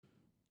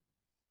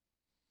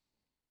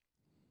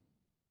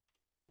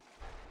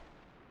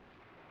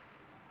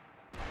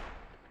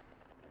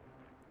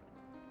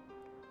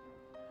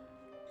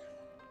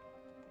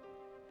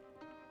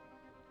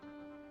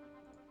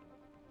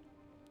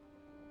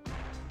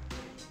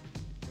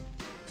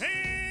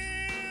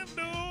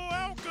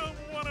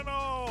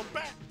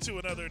to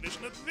another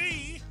edition of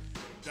the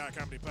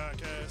comEDY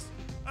Podcast.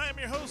 I am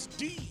your host,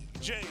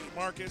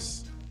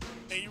 DJMarcus,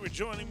 and you are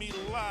joining me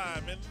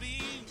live in the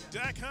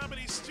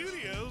comEDY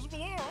studios of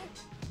Laurel.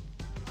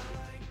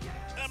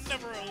 I'm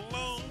never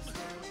alone.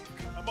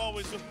 I'm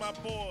always with my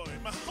boy,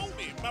 my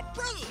homie, my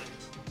brother,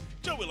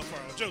 Joe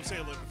Willifaro. Joe, say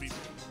hello to people.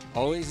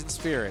 Always in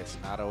spirit,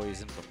 not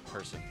always in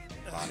person.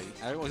 Body.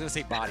 I was gonna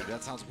say body, but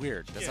that sounds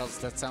weird.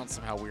 That sounds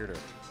somehow weirder.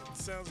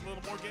 Sounds a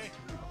little more gay.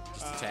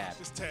 Just a tad.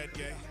 Just a tad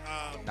gay.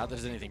 Not that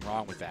there's anything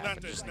wrong with that,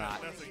 but just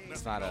not.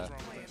 It's not a. Wrong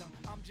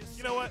with that.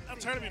 You know what? I'm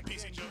tired of being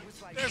PC, Joe.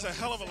 There's a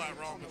hell of a lot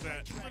wrong with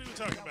that. What are you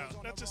talking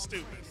about? That's just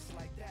stupid.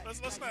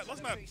 Let's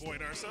not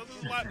void ourselves.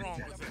 There's a lot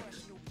wrong with it.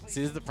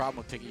 See, this is the problem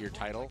with picking your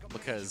title,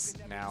 because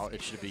now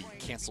it should be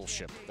cancel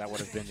ship. That would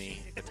have been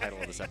the title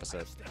of this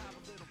episode.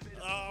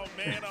 Oh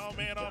man.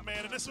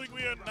 And this week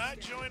we are not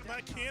joined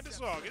by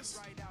Candace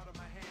August,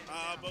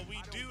 but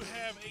we do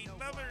have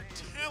another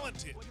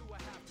talented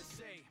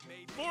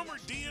former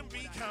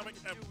DMV comic.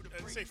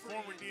 I'd say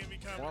former DMV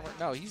comic.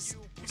 No, he's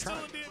still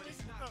in DMV.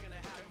 Oh,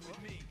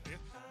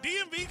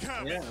 DMV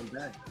comic. Yeah, I'm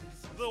back.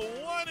 The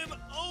one and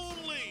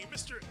only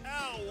Mr.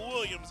 Al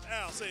Williams.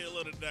 Al, say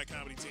hello to the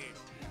comEDY team.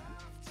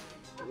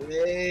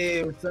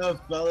 Hey, what's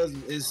up, fellas?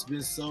 It's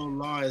been so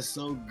long. It's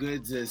so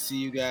good to see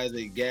you guys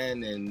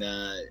again. And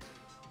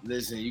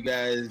listen, you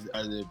guys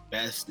are the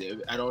best.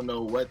 I don't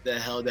know what the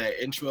hell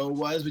that intro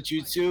was with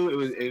you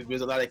two. It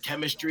was a lot of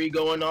chemistry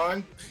going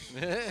on.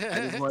 I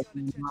just want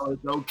you to know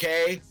it's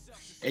okay,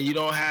 and you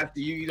don't have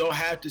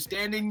to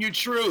stand in your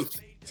truth.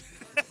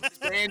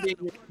 Stand in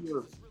your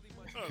truth.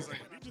 I was like,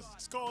 you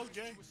just call us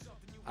gay.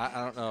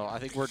 I don't know. I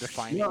think we're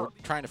defining. No. We're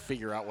trying to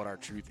figure out what our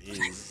truth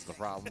is the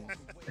problem.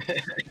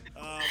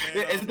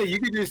 You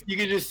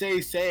can just say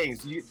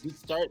sayings. You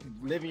start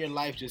living your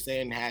life just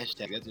saying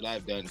hashtags. That's what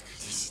I've done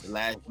the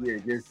last year.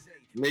 Just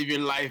live your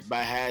life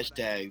by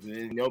hashtags, and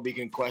then nobody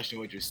can question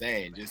what you're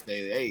saying. Just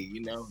say, hey,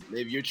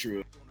 live your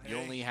truth. You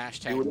only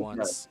hashtag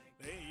once.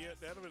 Hey, yeah,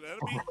 that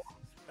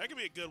could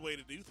be a good way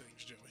to do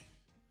things, Joey.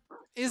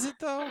 Is it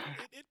though?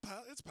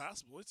 It's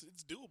possible. It's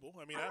doable.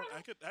 I mean,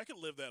 I could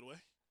live that way.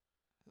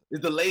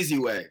 It's the lazy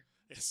way.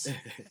 Yes.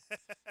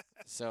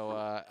 So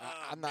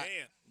I'm not.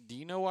 Man. Do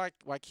you know why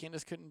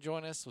Candace couldn't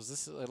join us? Was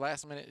this a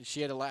last minute?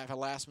 She had a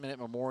last minute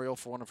memorial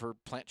for one of her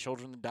plant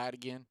children that died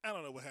again. I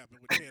don't know what happened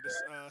with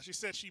Candace. She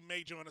said she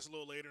may join us a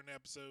little later in the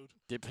episode.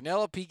 Did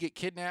Penelope get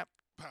kidnapped?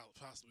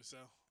 Possibly so.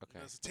 Okay.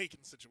 That's a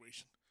taken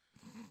situation.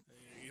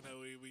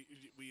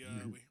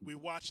 We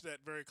watch that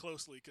very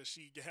closely because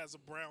she has a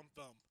brown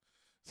thumb,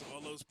 so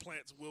all those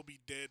plants will be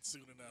dead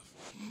soon enough.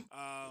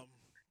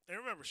 And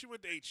remember, she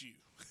went to HU.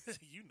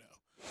 You know.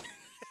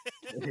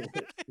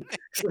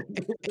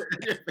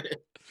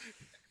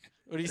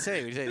 What do you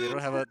say? They don't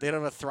have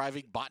a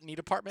thriving botany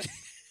department.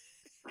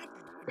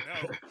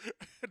 No,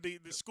 the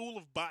School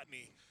of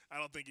Botany I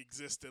don't think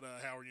exists at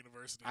Howard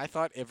University. I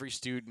thought every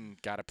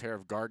student got a pair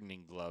of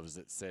gardening gloves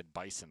that said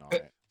bison on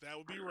it. That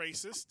would be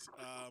racist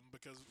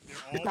because they're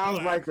all It sounds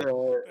black. like They're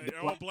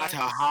all black.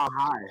 how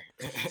high.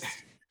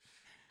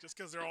 Just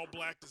because they're all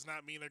black does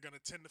not mean they're going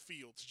to tend the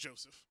fields,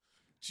 Joseph.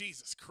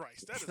 Jesus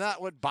Christ. That's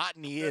not what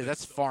botany is.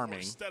 That's farming.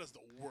 Worst. That is the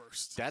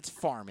worst. That's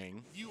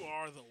farming. You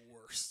are the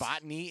worst.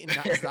 Botany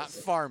is not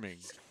farming.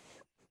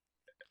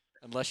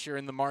 Unless you're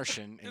in The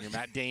Martian and you're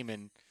Matt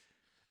Damon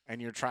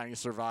and you're trying to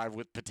survive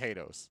with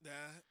potatoes.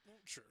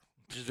 True.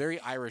 Which is very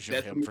Irish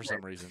of him for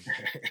some reason.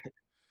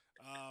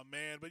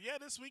 Man. But yeah,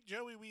 this week,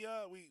 Joey, we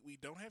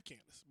don't have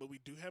Candace, but we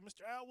do have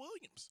Mr. Al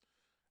Williams.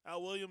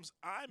 Al Williams,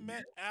 I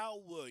met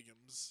Al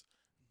Williams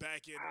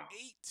back in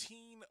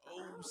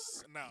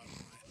 1806. No.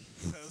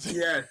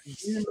 Yeah,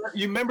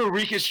 you remember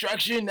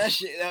Reconstruction? That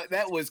shit,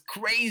 that was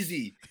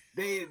crazy.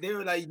 They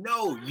were like,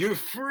 "No, you're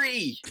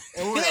free,"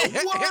 and we're like,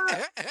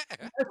 "What?"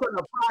 That's on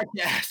the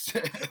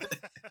podcast.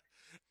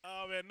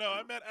 Oh man, no,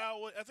 I met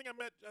Al. I think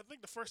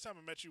the first time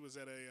I met you was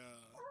at a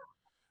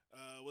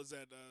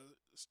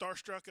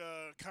Starstruck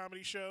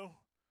comedy show.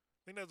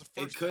 I think that was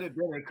the first.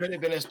 It could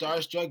have been a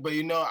Starstruck, but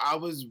I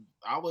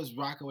was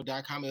rocking with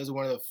 .comedy. It was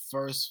one of the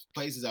first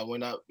places I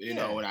went up. When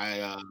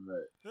I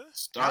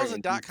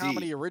started. That was a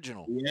 .comedy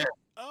original. Yeah.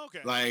 Oh,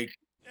 okay.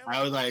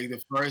 I was like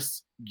the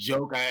first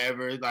joke I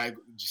ever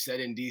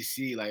said in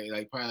DC,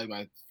 like probably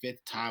my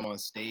fifth time on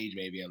stage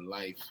maybe in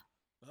life,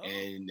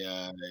 and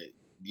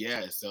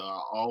so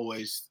I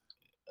always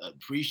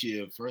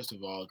appreciate it first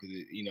of all because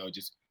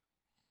just.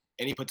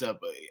 And he puts up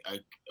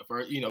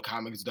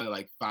comics done it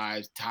like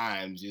 5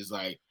 times. It's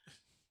like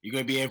you're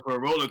gonna be in for a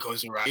roller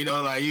coaster ride.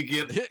 You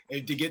get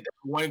to get that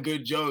one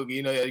good joke.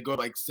 You go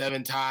like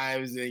 7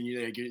 times, and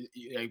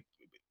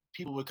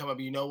people would come up.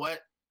 You know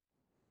what?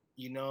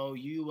 You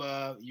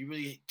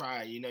really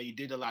tried. You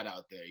did a lot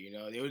out there.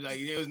 They was like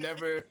it was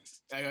never.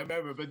 I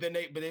remember, but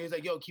they was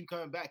like, yo, keep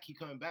coming back,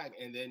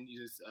 and then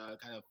you just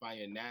kind of find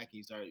your knack.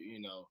 You start,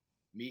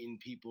 meeting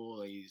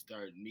people, and you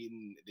start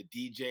meeting the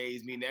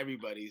DJs, meeting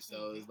everybody.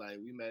 So it's like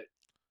we met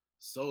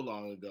so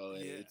long ago,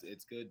 and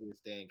it's good to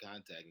stay in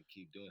contact and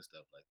keep doing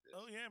stuff like this.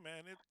 Oh yeah,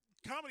 man!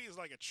 Comedy is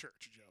like a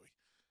church, Joey.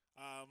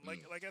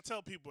 Like I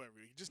tell people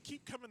every week, just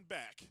keep coming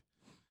back.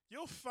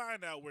 You'll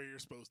find out where you're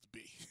supposed to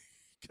be.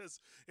 Because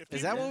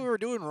Is that what we were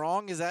doing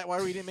wrong? Is that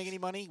why we didn't make any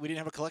money? We didn't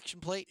have a collection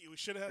plate? we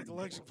should have had a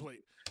collection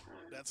plate.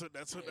 That's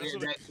That's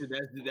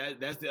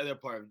the other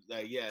part.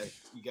 Like, yeah,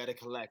 you got to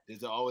collect.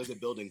 There's always a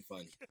building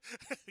fund.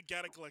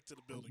 Got to collect to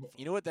the building fund.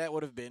 You know what that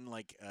would have been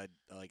like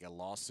a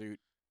lawsuit,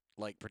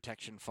 like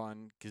protection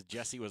fund? Because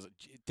Jesse was.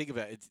 Think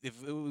about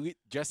it.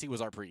 Jesse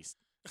was our priest.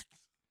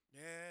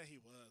 Yeah, he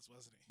was,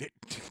 wasn't he?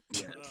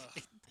 Yeah.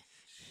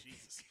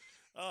 Jesus.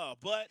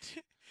 But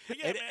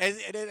yeah, and,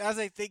 man. and as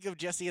I think of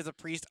Jesse as a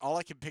priest, all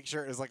I can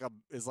picture is like a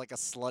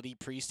slutty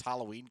priest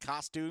Halloween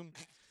costume.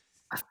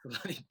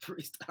 Slutty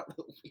priest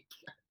Halloween.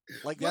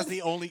 Like that's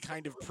the only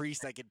kind of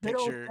priest I can They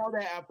picture. don't call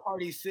that at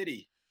Party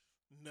City.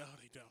 No,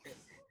 they don't.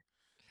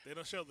 They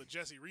don't show the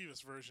Jesse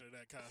Rivas version of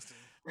that costume.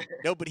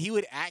 No, but he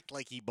would act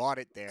like he bought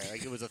it there,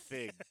 like it was a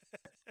thing.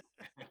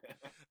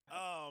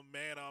 Oh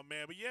man.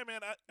 But yeah,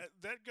 man,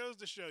 that goes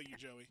to show you,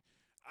 Joey.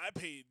 I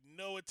paid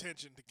no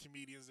attention to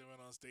comedians that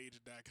went on stage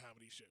at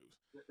comedy shows.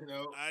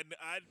 No. I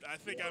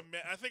think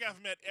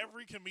I've met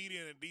every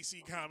comedian in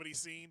DC comedy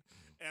scene,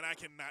 and I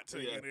cannot tell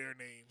you their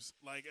names.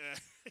 Like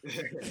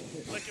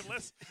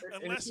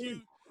unless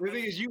you. The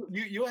thing is,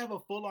 you'll have a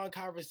full on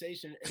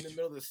conversation in the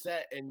middle of the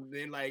set, and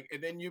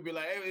then you'll be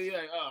like, hey, you're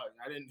like, oh,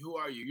 I didn't. Who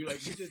are you? You're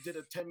like, you just did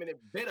a 10-minute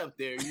bit up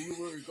there. You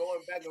were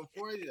going back and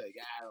forth. You're like,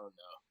 I don't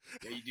know.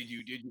 Yeah,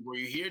 were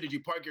you here? Did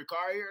you park your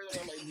car here? And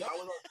I'm like, no, I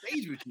was on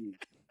stage with you.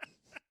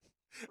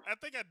 I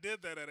think I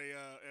did that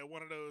at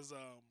one of those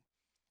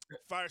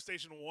Fire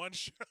Station 1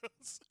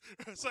 shows.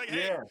 It's like,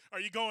 hey,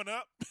 are you going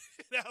up?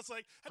 And I was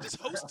like, I just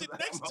hosted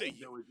next to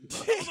you. I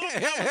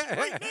was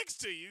right next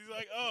to you. He's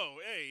like, oh,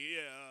 hey,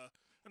 yeah.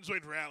 I'm just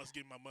waiting for Alice to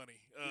give me my money.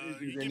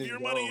 You give me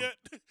your money yet?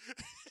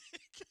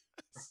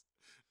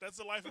 That's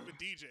the life of a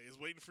DJ, is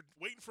waiting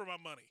for my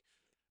money.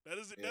 That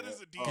is a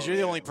DJ. Because you're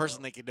the only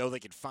person they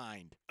can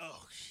find.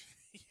 Oh,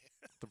 yeah.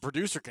 The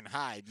producer can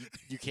hide.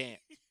 You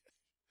can't.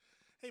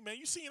 Hey, man,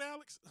 you seen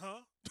Alex? Huh?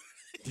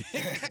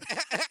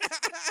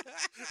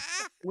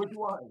 Which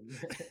one?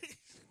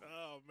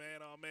 Oh man.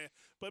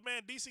 But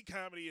man, DC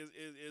comedy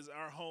is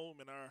our home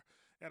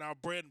and our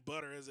bread and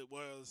butter, as it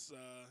was.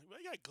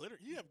 You got glitter.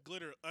 You have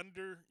glitter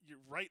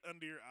right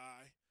under your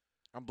eye.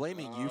 I'm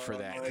blaming you for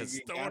that because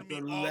it's throwing me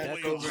all the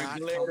way does not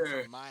glitter.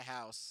 come from my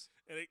house.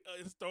 And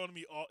it's throwing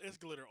me all. It's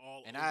glitter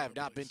all. And over I have the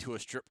not place. been to a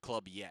strip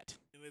club yet.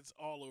 And it's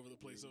all over the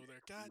place over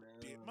there. God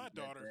damn, my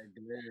daughter. That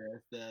glitter,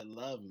 that's that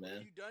love, man. What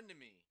have you done to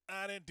me?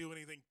 I didn't do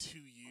anything to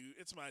you.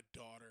 It's my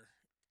daughter.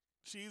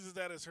 She uses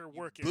that as her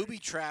work area. Booby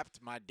trapped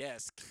my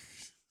desk,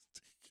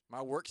 my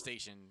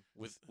workstation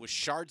with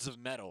shards of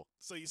metal.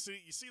 So you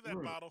see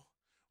that bottle?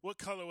 What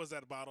color was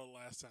that bottle the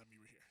last time you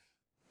were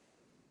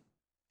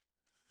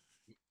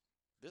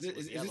here? This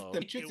was yellow.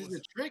 Is this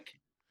a trick?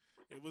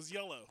 It was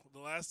yellow. The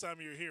last time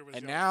you were here was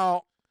and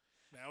yellow.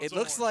 now it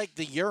looks like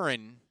the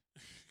urine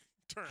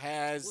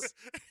has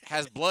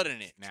blood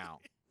in it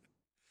now.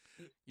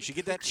 You should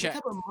get that checked.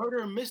 What type of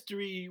murder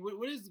mystery?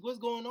 What's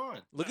going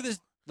on? Look at this.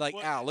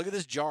 Al, look at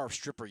this jar of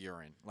stripper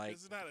urine. Like,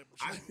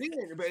 I've seen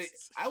it, but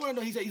I want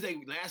to know. He's like,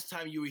 last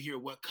time you were here,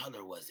 what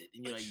color was it?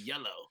 And you're like,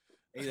 yellow.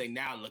 And he's like,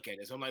 now look at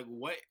it. So I'm like,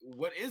 what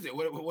is it?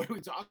 What are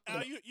we talking about?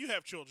 Al, you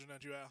have children,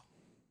 don't you, Al?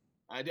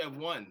 I do have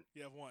one.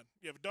 You have one.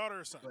 You have a daughter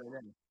or son?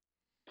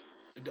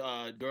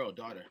 Girl,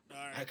 daughter.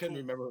 Right, I couldn't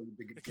remember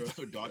the girl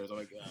daughters. I'm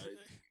like,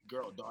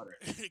 girl, daughter.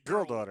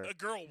 Girl, daughter. A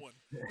girl one.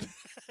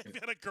 You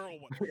got a girl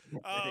one.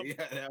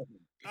 Yeah,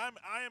 I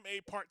am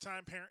a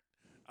part-time parent.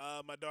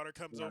 My daughter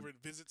comes over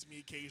and visits me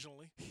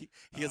occasionally. He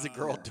has a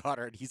girl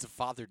daughter, and he's a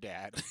father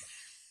dad.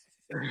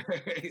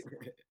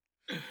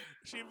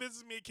 She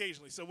visits me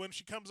occasionally. So when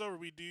she comes over,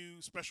 we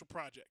do special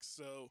projects.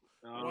 So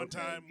one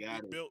time we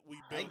built.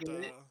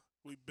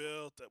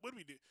 What did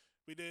we do?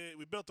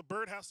 We built the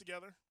birdhouse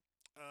together.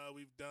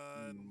 We've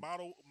done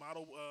model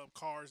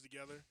cars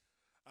together.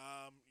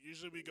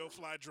 Usually we go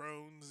fly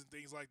drones and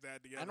things like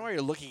that together. I know why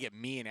you're looking at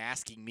me and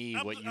asking me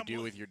what you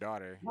do with your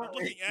daughter. I'm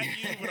looking at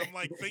you, but I'm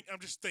like, I'm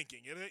just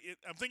thinking.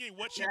 I'm thinking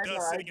what she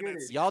does sitting in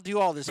that seat. Y'all do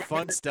all this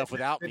fun stuff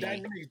without me. The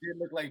dynamics did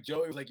look like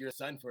Joey was like your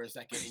son for a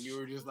second, and you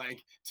were just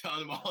like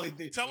telling him all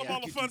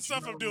the fun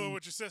stuff I'm doing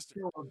with your sister.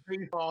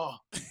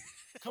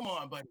 Come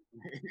on, buddy.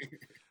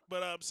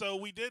 But so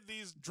we did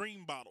these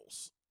dream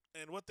bottles.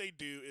 And what they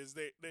do is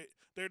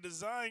they're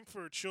designed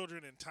for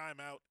children in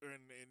timeout and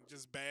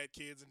just bad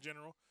kids in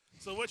general.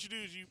 So what you do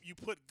is you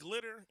put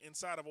glitter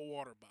inside of a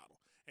water bottle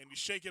and you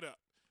shake it up.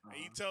 And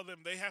you tell them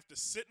they have to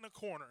sit in a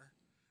corner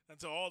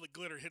until all the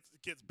glitter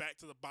gets back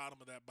to the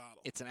bottom of that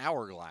bottle. It's an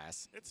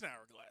hourglass. It's an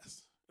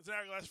hourglass. It's an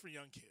hourglass for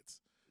young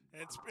kids.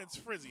 And it's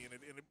frizzy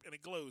and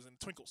it glows and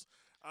twinkles.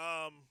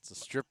 It's a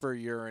stripper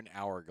urine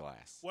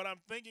hourglass. What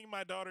I'm thinking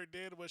my daughter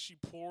did was she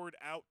poured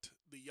out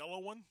the yellow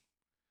one,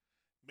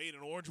 made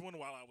an orange one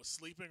while I was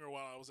sleeping or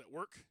while I was at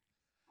work,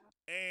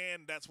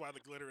 and that's why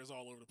the glitter is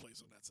all over the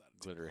place on that side.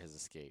 Glitter has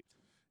escaped.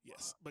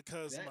 Yes,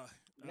 because That, my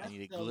I that's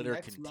need a some glitter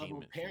next level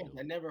containment parents. field.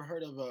 I never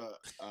heard of a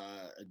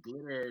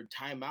glitter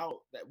timeout.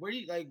 Where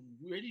did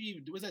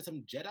you was that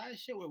some Jedi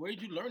shit? Where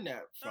did you learn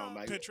that from?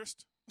 Like Pinterest.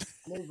 I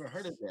never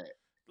heard of that.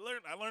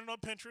 I learned on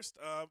Pinterest,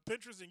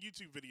 Pinterest and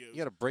YouTube videos. You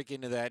got to break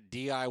into that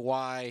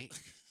DIY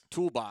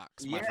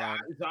toolbox, my Yeah,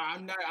 friend. so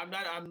I'm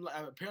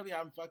apparently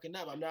I'm fucking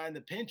up. I'm not in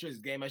the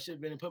Pinterest game. I should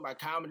have been put my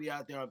comedy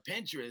out there on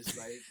Pinterest.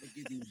 Like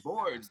look at these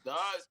boards, dog.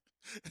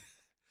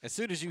 As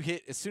soon as you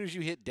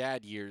hit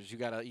dad years, you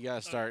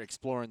gotta start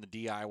exploring the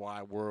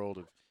DIY world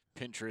of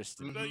Pinterest.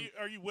 And But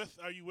are you with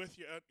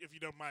your? If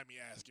you don't mind me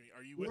asking,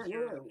 are you with Yeah,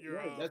 your?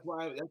 yeah. That's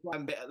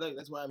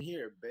why I'm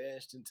here,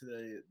 bashed into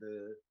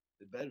the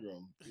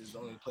bedroom. It's the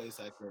only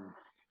place I can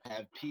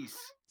have peace.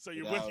 So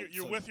you're without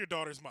with with your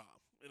daughter's mom.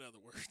 In other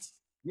words.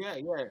 Yeah,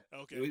 yeah.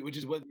 Okay. Which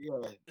is what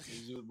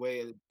is the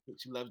way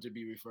she loves to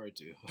be referred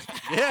to.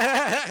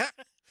 yeah,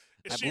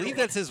 Is I she believe your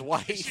that's his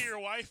wife. Is she your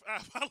wife? I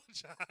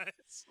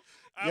apologize.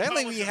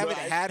 Apparently, we haven't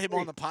Well, had him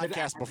on the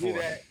podcast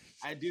before.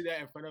 I do that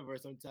in front of her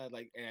sometimes,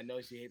 like, and I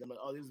know she hates. I'm like,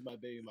 oh, this is my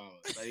baby mama.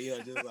 Like, you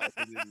know, just like,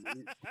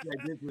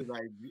 this is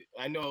like,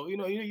 I know, you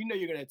know,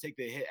 you're gonna take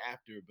the hit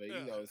after, but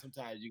you know,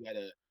 sometimes you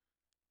gotta.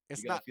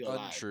 It's you gotta not feel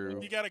alive, untrue.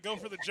 bro. You got to go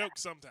for the joke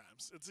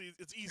sometimes. It's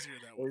easier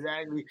that way.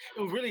 Exactly.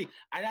 It was really.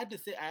 I have to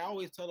say, I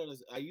always tell her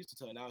this. I used to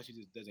tell her, now she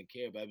just doesn't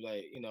care. But I'd be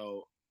like, you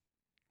know,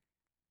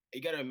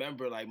 you gotta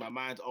remember, like, my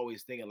mind's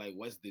always thinking, like,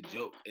 what's the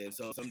joke? And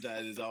so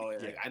sometimes it's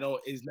always like,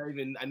 it's not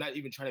even. I'm not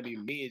even trying to be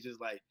mean. It's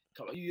just like,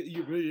 come on,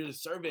 you're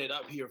serving it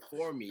up here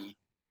for me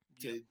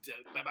to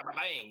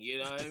bang. You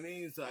know what I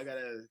mean? So I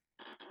gotta.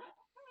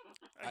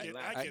 I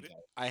get it.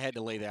 I had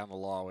to lay down the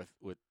law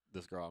with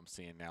this girl I'm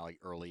seeing now, like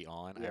early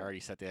on. Yeah. I already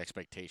set the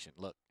expectation.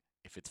 Look,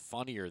 if it's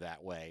funnier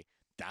that way,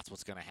 that's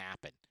what's gonna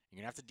happen.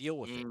 You're gonna have to deal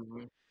with it.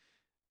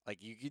 Like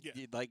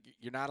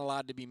you're not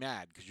allowed to be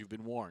mad because you've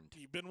been warned.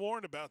 You've been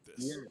warned about this.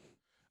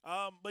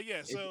 Yeah. But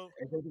yeah, so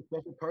it's a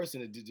special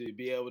person to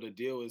be able to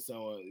deal with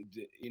someone,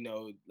 you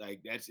know,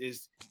 like that's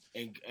is,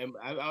 and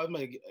I was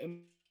like, it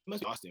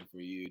must be exhausting for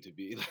you to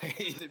be like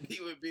to be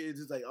with me,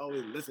 just like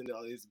always listen to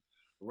all these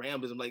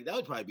rambles. I'm like, that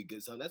would probably be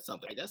good. That's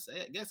something. I guess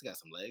it got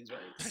some legs,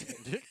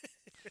 right?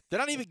 They're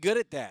not even good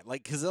at that.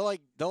 Like, cause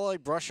they'll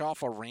brush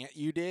off a rant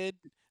you did,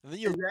 and then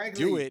you'll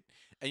do it,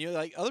 and you're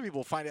like, other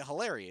people find it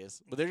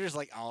hilarious, but they're just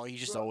like, oh, he's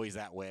just always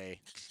that way.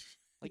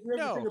 Like, you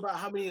ever no. think about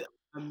how many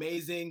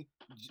amazing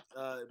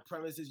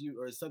premises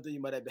or something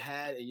you might have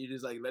had, and you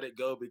just like let it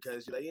go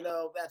because you're like, you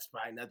know, that's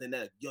probably nothing.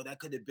 That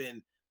could have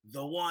been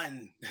the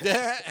one.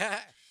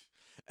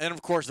 And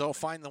of course, they'll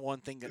find the one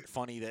thing that's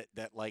funny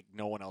that like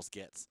no one else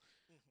gets.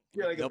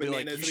 Yeah, like they'll be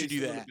like, you should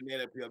do that.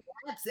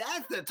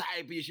 That's the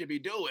type you should be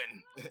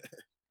doing.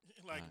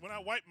 Like when I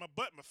wiped my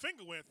butt, my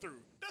finger went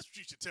through. That's what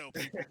you should tell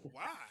people.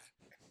 Why?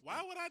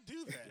 Why would I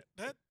do that?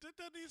 That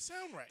doesn't even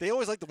sound right. They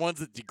always like the ones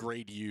that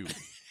degrade you.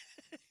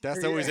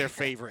 That's always their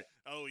favorite.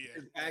 Oh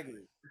yeah,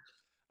 exactly.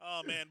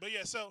 Oh man, but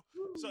yeah. So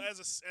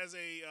as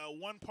a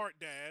one part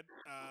dad,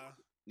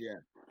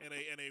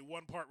 in a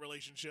one part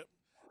relationship,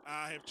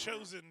 I have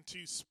chosen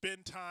to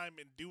spend time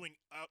in doing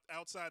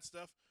outside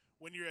stuff.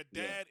 When you're a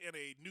dad in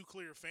a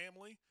nuclear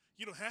family,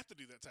 you don't have to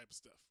do that type of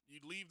stuff. You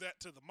leave that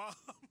to the mom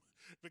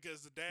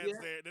because the dad's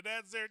there. The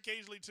dad's there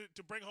occasionally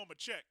to bring home a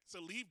check. So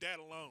leave dad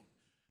alone.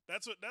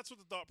 That's what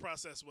the thought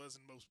process was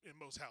in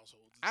most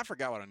households. I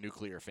forgot what a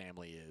nuclear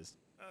family is.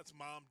 That's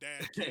mom,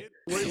 dad, kid.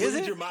 Where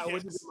did your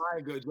mind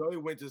go? Joey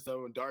went to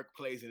some dark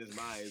place in his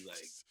mind. He's like,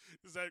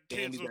 is that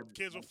kids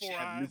with four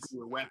eyes?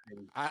 Nuclear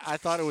weapons. I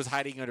thought it was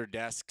hiding under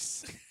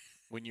desks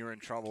when you were in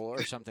trouble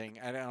or something.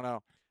 I don't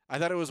know. I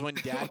thought it was when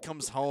dad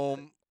comes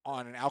home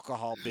on an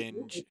alcohol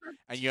binge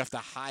and you have to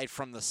hide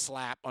from the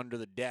slap under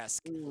the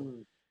desk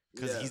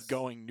because he's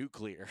going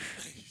nuclear.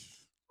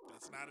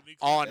 That's not a nuclear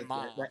on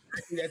mom.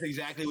 That's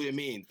exactly what it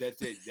means.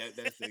 That's it.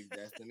 That's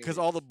the because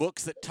all the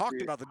books that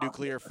talked about the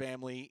nuclear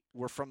family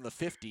were from the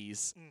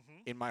 50s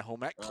in my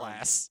home ec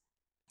class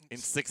in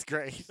 6th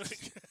grade.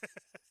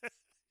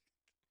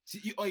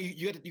 See, you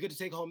got to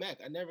take home ec.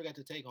 I never got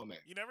to take home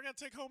ec. You never got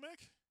to take home ec?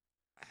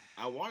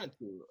 I wanted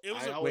to.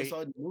 I always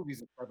saw the movies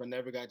and stuff. I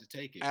never got to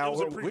take it. Al,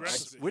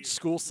 which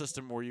school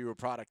system were you a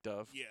product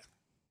of? Yeah.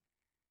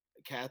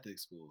 Catholic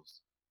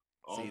schools.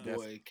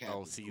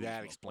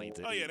 That explains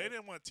it. Oh yeah, they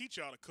didn't want to teach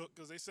y'all to cook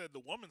because they said the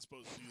woman's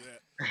supposed to do that.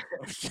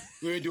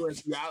 we were doing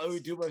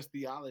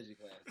theology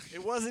class.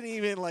 It wasn't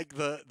even like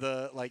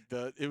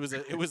it was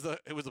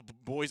a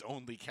boys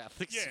only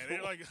Catholic school. Yeah,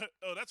 they're like,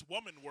 oh, that's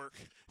woman work.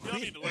 You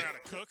don't need to learn how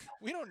to cook.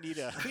 We don't need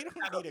a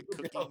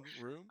cooking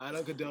room. I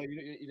don't condone.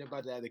 You're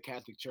about to have the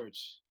Catholic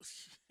Church.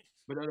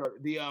 But no,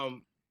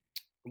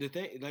 the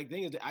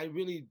thing is that I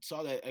really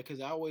saw that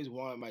because I always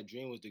wanted, my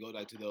dream was to go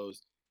like to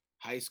those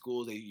high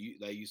schools that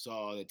you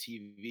saw on the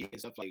TV and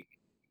stuff, like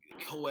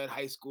co-ed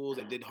high schools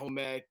that did home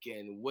ec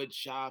and wood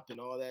shop and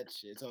all that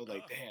shit. So I was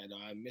like, damn, no,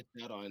 I missed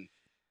out on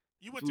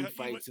food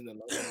fights in the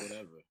lunch or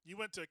whatever. You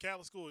went to a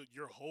Catholic school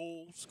your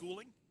whole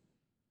schooling?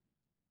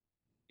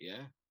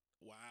 Yeah.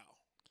 Wow.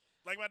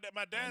 Like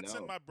my dad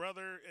sent my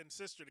brother and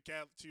sister to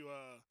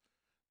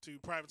to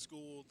private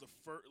school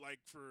for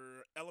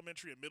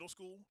elementary and middle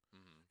school,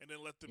 and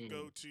then let them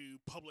go to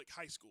public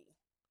high school.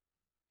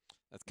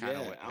 That's kind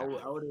of what happened.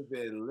 I would have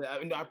been.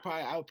 I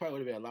probably would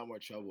have been in a lot more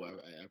trouble.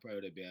 I probably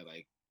would have been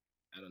like,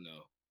 I don't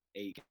know,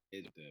 8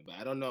 kids with them. But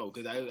I don't know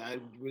because I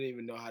wouldn't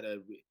even know how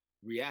to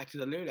react.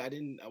 Because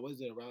I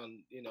wasn't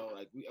around.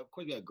 Like of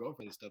course we had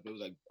girlfriends and stuff. But it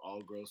was like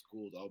all girls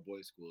schools, all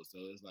boys schools. So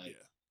it's like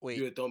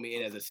you would throw me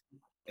in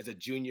as a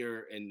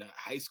junior in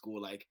high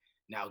school. Like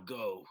now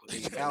go.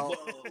 Al,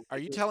 are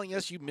you telling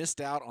us you missed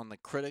out on the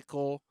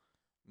critical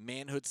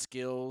manhood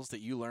skills that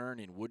you learn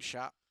in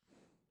woodshop?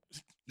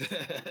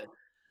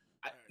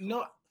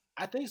 No,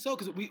 I think so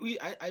because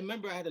I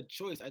remember I had a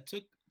choice. I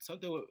took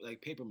something with like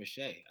paper mache.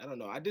 I don't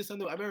know. I did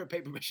something. I remember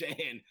paper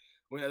mache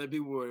when other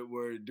people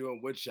were doing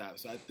woodshop.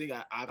 So I think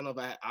I don't know if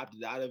I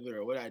opted out of it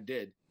or what I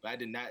did, but I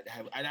did not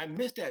have. And I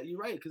missed that. You're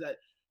right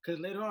because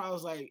later on I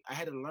was like I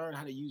had to learn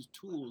how to use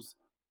tools.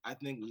 I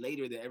think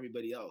later than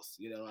everybody else.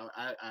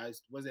 I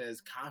wasn't as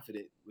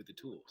confident with the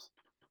tools.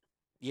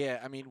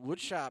 Yeah, I mean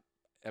woodshop.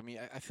 I mean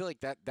I feel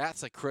like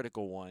that's a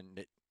critical one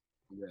that.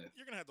 Yeah.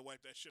 You're gonna have to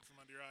wipe that shit from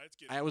under your eyes.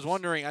 I was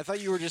wondering. I thought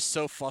you were just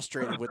so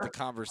frustrated with the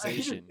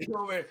conversation.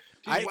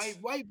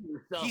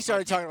 He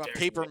started talking about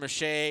paper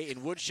mache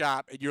and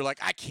woodshop, and you're like,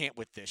 I can't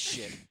with this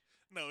shit.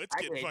 No, it's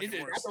getting fucking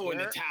worse. I'm throwing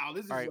the towel.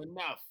 This is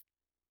enough.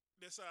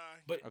 This eye.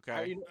 But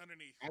okay.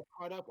 Underneath. I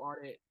caught up on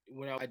it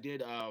when I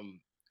did.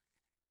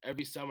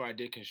 Every summer I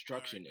did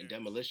construction and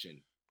demolition,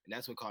 and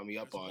that's what caught me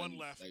up on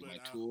like my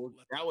tools.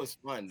 That was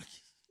fun,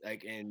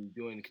 like and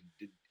doing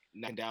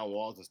knocking down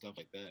walls and stuff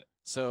like that.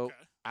 So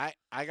I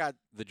got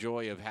the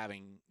joy of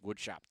having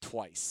woodshop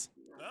twice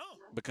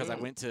because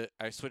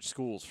I switched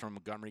schools from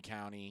Montgomery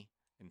County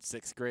in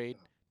 6th grade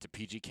to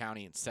PG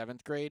County in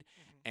 7th grade.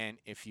 And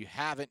if you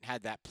haven't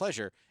had that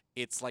pleasure,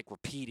 it's like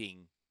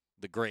repeating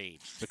the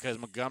grade because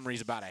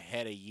Montgomery's about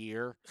ahead a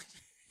year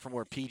from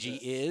where PG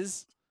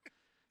is.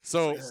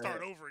 So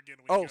start over again.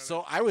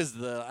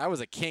 I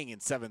was a king in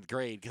 7th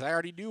grade because I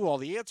already knew all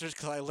the answers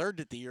because I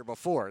learned it the year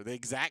before, the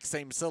exact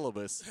same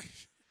syllabus.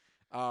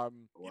 You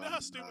know how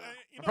stupid.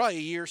 I'm probably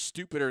a year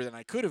stupider than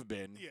I could have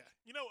been. Yeah,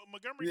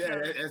 Montgomery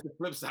County. Yeah, that's the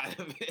flip side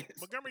of it.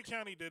 Montgomery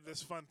County did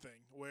this fun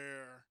thing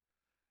where,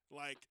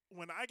 like,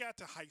 when I got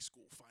to high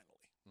school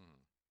finally,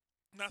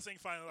 not saying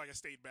finally like I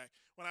stayed back.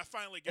 When I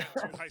finally got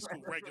to high school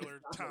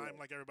regular time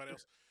like everybody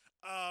else,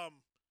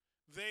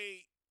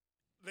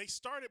 they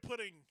started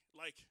putting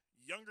like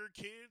younger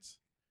kids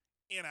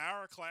in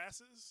our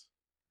classes.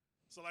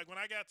 So like when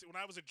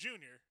I was a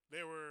junior,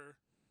 there were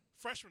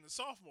freshmen and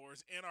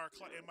sophomores in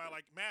my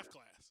like math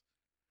class,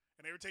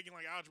 and they were taking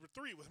like algebra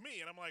 3 with me,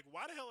 and I'm like,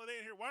 why the hell are they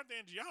in here? Why aren't they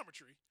in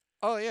geometry?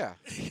 Oh yeah,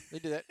 they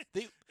do that.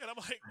 And I'm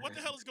like, what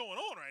the hell is going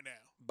on right now?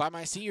 By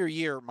my senior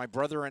year, my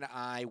brother and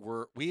I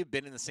we had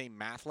been in the same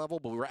math level,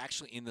 but we were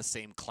actually in the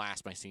same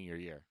class my senior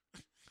year.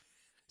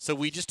 So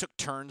we just took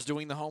turns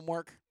doing the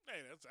homework. Hey,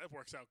 that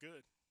works out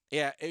good.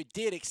 Yeah, it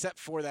did, except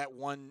for that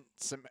one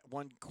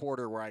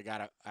quarter where I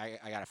got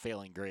a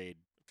failing grade.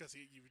 Because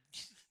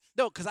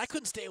No, because I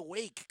couldn't stay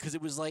awake because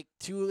it was like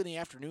 2 in the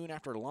afternoon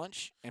after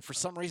lunch, and for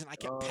some reason I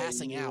kept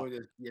passing out.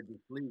 Yeah, the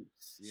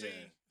sleeps. Yeah.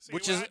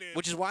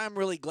 Which is why I'm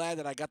really glad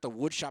that I got the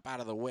woodshop out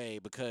of the way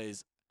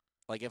because,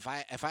 like, if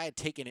I had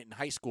taken it in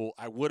high school,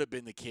 I would have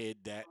been the kid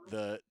that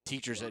the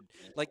teachers had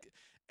like.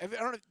 I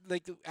don't know,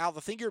 like Al,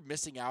 the thing you're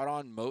missing out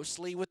on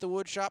mostly with the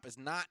woodshop is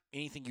not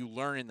anything you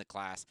learn in the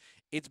class.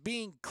 It's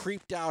being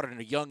creeped out at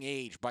a young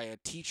age by a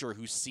teacher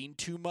who's seen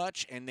too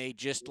much, and they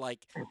just like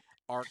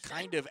are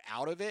kind of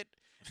out of it.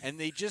 And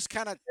they just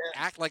kind of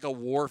act like a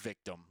war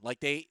victim. Like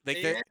they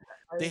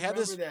have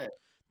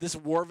this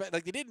war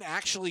like they didn't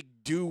actually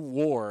do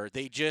war.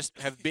 They just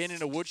have been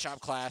in a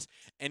woodshop class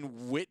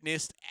and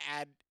witnessed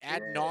ad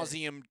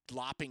nauseum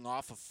lopping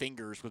off of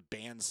fingers with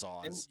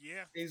bandsaws.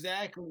 Yeah,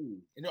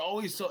 exactly. And they're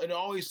always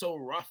so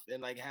rough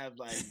and like have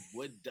like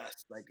wood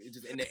dust like it's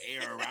just in the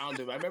air around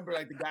them. I remember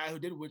like the guy who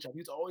did woodshop.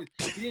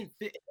 He didn't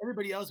fit.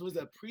 Everybody else was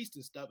a priest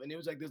and stuff, and it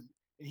was like this.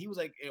 And he was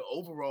like in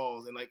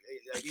overalls and like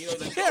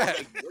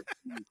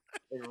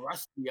and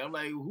rusty. I'm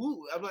like,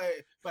 who? I'm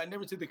like, but I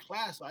never took the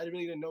class, so I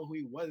really didn't know who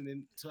he was. And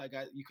then until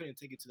you couldn't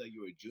take it till like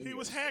you were a junior. He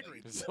was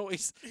Hagrid.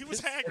 He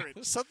was Hagrid.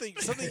 There's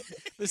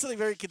something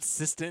very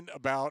consistent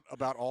about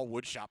all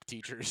woodshop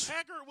teachers.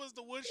 Hagrid was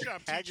the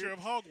woodshop teacher of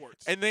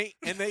Hogwarts. And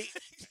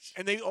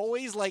they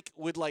always like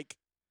would like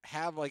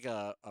have like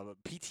a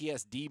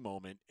PTSD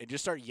moment and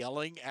just start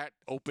yelling at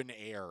open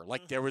air.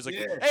 Like there was like,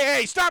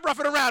 hey, stop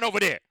roughing around over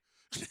there.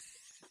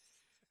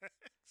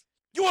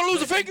 You want to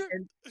lose a finger?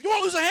 You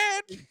want to lose a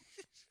hand?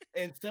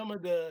 And some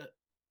of the...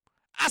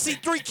 I see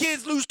 3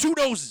 kids lose 2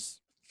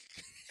 noses.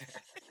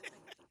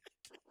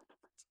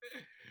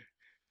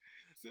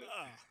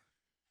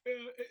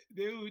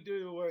 They would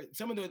do the work.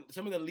 Some of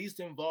the least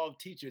involved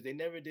teachers, they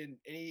never did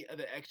any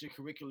other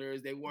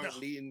extracurriculars. They weren't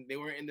leading. They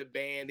weren't in the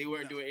band. They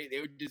weren't doing it.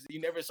 They were just.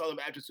 You never saw them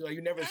after school.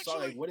 You never saw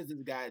like, what does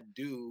this guy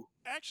do?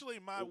 Actually,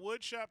 my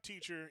wood shop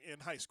teacher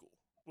in high school,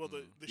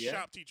 the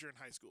shop teacher in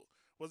high school,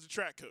 was a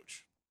track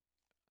coach.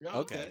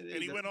 Okay.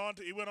 And he went on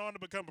to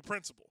become a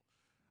principal.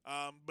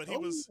 But he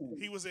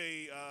was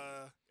a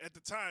at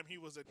the time he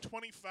was a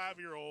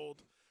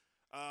 25-year-old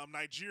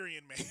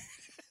Nigerian man.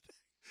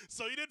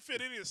 So he didn't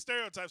fit any of the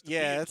stereotypes.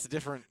 Yeah, that's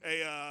different.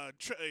 A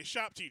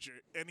shop teacher,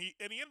 and he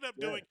ended up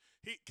doing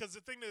because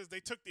the thing is they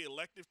took the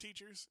elective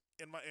teachers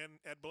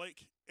at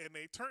Blake and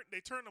they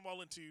turned them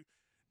all into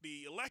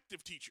the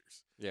elective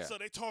teachers. Yeah. So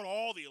they taught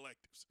all the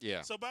electives.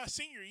 Yeah. So by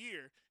senior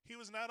year, he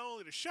was not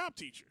only the shop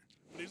teacher,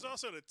 but he was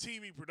also the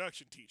TV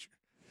production teacher.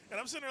 And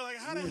I'm sitting there like,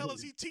 how the hell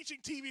is he teaching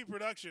TV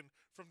production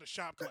from the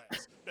shop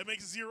class? That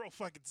makes zero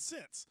fucking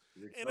sense.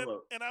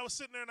 And I was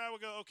sitting there and I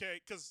would go, okay,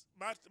 because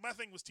my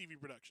thing was TV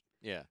production.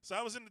 Yeah. So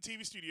I was in the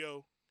TV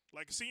studio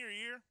like senior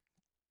year.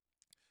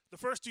 The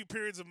first 2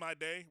 periods of my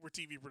day were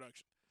TV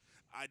production.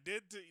 I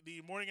did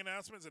the morning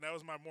announcements, and that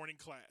was my morning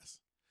class.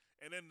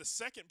 And then the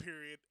second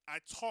period, I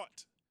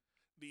taught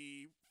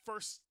the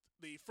first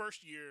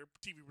year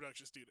TV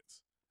production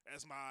students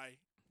as my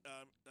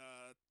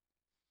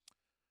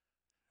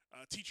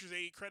teacher's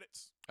aide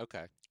credits.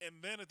 Okay.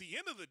 And then at the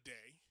end of the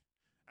day,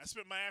 I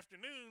spent my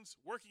afternoons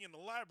working in the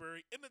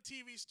library in the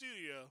TV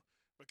studio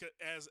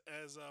because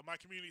as my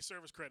community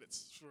service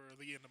credits for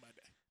the end of my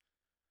day.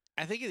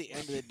 I think at the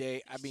end of the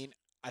day, I mean,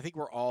 I think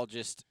we're all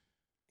just.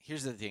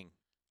 Here's the thing,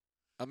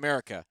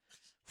 America.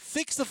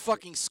 Fix the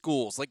fucking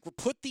schools. Like,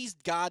 put these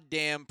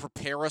goddamn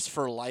prepare us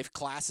for life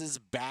classes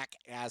back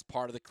as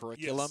part of the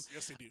curriculum.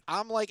 Yes, they do.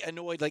 I'm like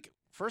annoyed. Like,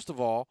 first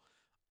of all,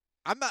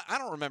 I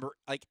don't remember.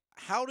 Like,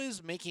 how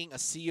does making a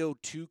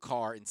CO2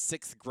 car in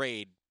 6th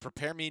grade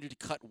prepare me to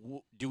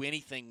do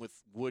anything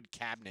with wood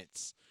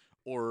cabinets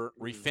or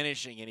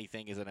refinishing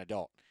anything as an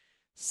adult?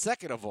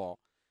 Second of all,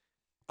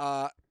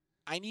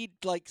 I need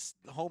like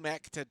home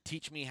ec to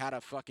teach me how to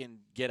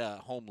fucking get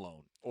a home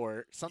loan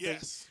or something.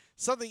 Yes.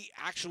 Something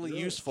actually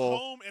useful.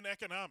 Home and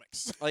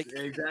economics. Like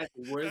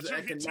exactly. Where's the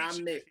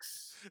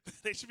economics?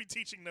 They should be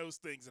teaching those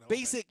things. In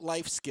basic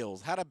life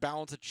skills, how to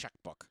balance a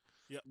checkbook.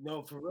 Yep.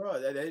 No, for real.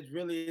 That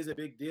really is a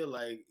big deal.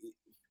 Like,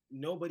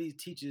 nobody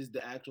teaches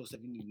the actual stuff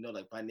you need to know,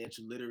 like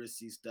financial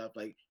literacy stuff.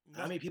 Like,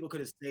 how many people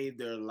could have saved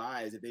their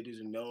lives if they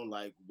just known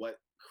like what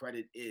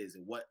credit is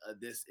and what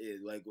this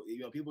is? Like,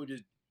 people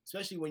just,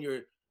 especially when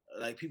you're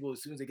like people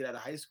as soon as they get out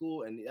of high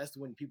school, and that's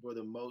when people are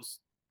the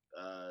most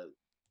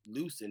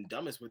loose and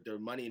dumbest with their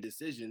money and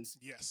decisions.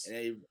 Yes. And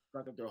they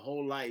fuck up their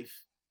whole life.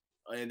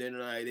 And then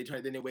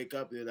then they wake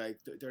up, they're like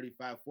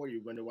 35, 40,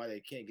 wonder why they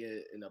can't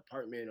get an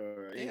apartment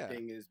or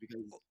anything is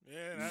because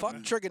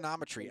fuck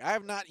trigonometry. I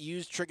have not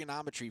used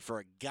trigonometry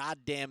for a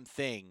goddamn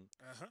thing.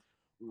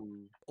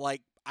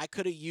 Like, I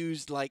could have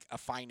used like a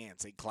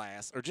financing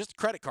class or just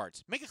credit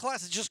cards. Make a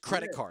class that's just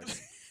credit cards.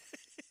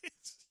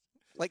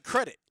 Like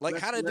credit. Like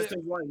how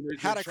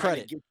to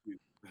credit.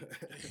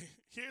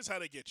 Here's how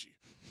they get you.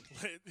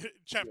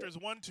 Chapters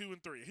 1, 2,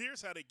 and 3.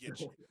 Here's how they get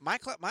you. My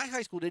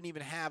high school didn't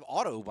even have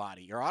auto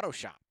body or auto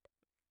shop.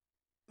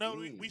 No,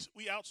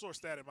 we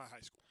outsourced that in my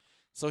high school.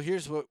 So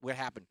here's what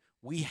happened.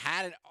 We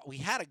had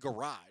a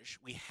garage.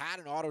 We had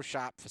an auto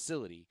shop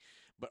facility,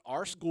 but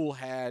our school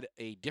had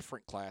a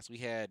different class. We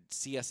had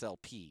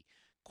CSLP,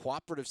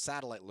 Cooperative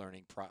Satellite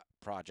Learning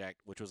Project,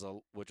 which was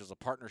a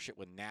partnership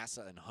with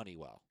NASA and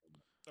Honeywell.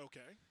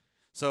 Okay.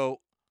 So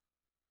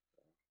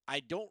I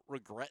don't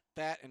regret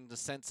that in the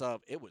sense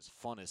of it was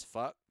fun as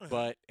fuck,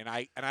 but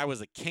I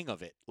was a king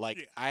of it.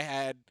 Like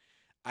I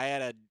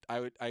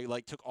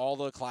took all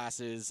the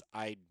classes.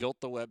 I built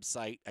the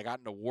website. I got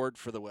an award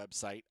for the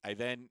website. I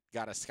then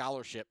got a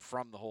scholarship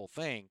from the whole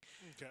thing.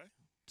 Okay.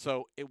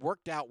 So it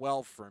worked out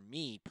well for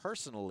me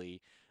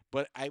personally,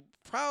 but I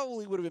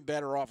probably would have been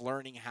better off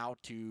learning how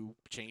to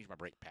change my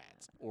brake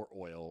pads or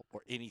oil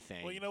or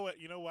anything. Well, you know what?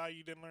 You know why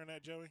you didn't learn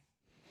that, Joey?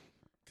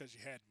 Because you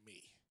had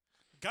me.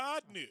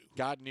 God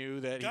knew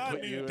that he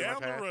put you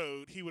down in my the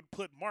road he would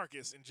put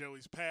Marcus in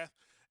Joey's path,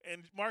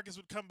 and Marcus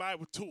would come by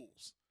with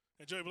tools,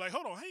 and Joey would be like,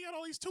 "Hold on, how you got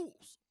all these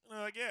tools?" And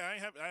I'm like,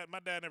 "Yeah,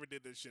 my dad never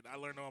did this shit. I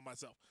learned it all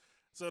myself."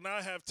 So now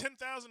I have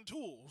 10,000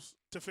 tools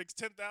to fix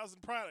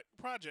 10,000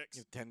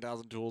 projects.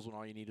 10,000 tools when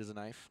all you need is a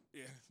knife.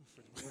 Yeah,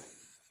 pretty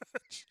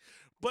much.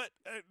 But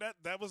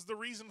that was the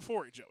reason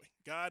for it, Joey.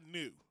 God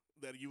knew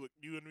that you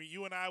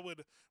and I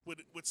would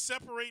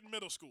separate in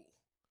middle school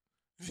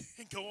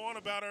and go on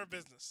about our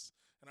business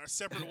in our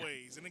separate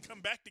ways, and then come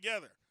back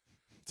together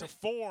to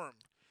form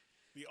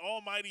the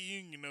almighty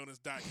union known as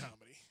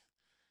comEDY.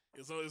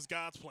 It was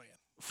God's plan.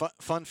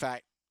 Fun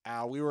fact,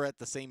 we were at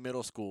the same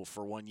middle school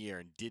for 1 year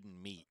and didn't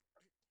meet.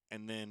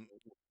 And then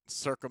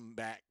circum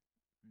back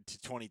to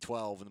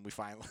 2012, and we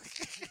finally...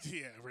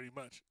 Yeah, pretty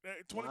much.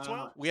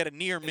 2012? We had a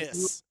near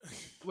miss.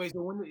 Wait,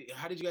 so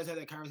how did you guys have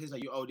that conversation?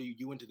 Like,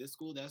 you went to this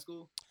school, that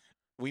school?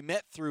 We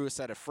met through a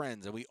set of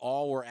friends, and we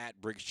all were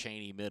at Briggs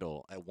Cheney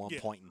Middle at one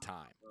point in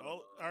time.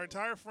 Our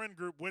entire friend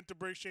group went to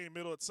Briggs Cheney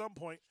Middle at some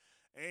point,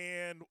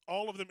 and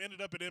all of them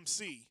ended up at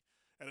MC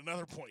at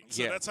another point.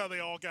 So that's how they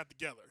all got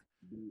together.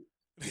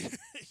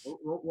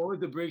 What was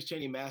the Briggs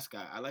Cheney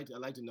mascot? I like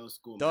to know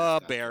school The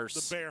mascot. Bears.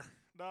 The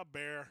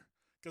bear.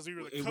 Because we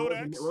were the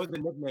Kodaks. What was the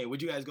nickname?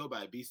 Would you guys go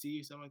by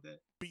BC or something like that?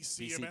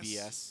 BCMS.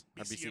 BCBS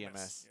or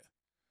BCMS. Yeah.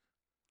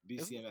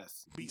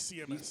 BCMS.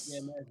 BCMS.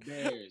 BCMS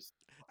Bears.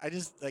 I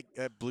just like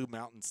that Blue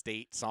Mountain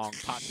State song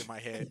popped in my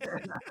head.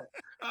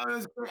 Oh, it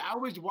was great. I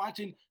was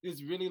watching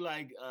this really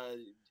like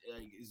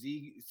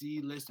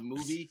Z list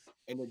movie,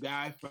 and the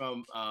guy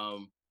from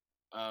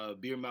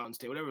Beer Mountain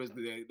State, whatever it was,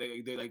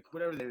 the like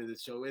whatever the name of the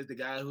show is, the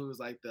guy who was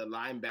like the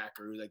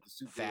linebacker, who's like the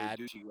super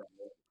douchey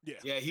guy.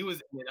 Yeah, he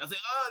was in it. I was like,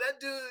 oh, that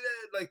dude,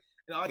 like,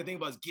 and all I can think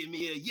about is give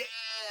me a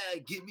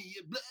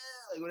blah,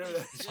 like whatever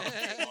that song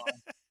was.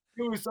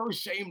 It was so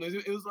shameless.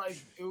 It was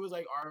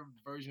like our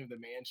version of the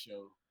Man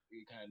Show.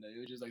 It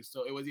was just like,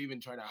 so it wasn't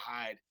even trying to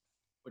hide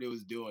what it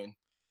was doing.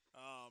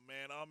 Oh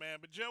man.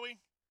 But Joey,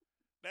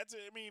 that's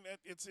it. I mean,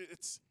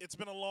 it's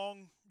been a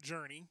long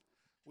journey.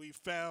 We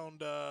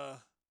found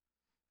a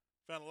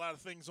lot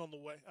of things on the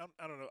way.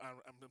 I don't know.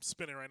 I'm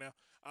spinning right now.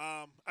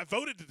 I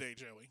voted today,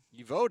 Joey.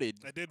 You voted.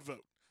 I did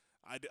vote.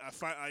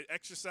 I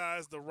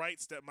exercised the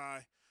rights that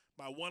my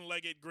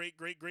one-legged great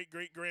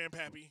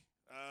grandpappy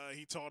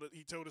he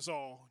told us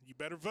all. You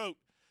better vote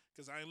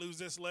because I ain't lose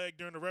this leg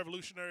during the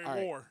Revolutionary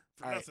War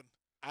for nothing.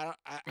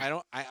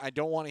 I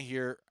don't want to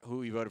hear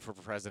who you voted for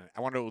president.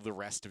 I want to know the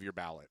rest of your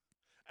ballot.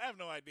 I have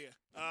no idea.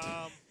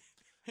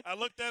 I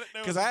looked at it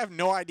because I have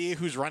no idea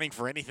who's running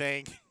for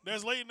anything.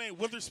 There's a lady named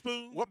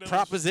Witherspoon. What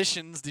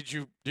propositions did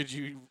you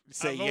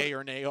say yay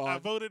or nay on? I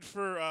voted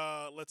for.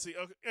 Let's see.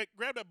 Okay, hey,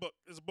 grab that book.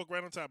 There's a book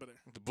right on top of there.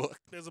 The book.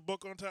 There's a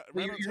book on top.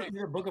 Right on top. Is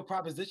there a book of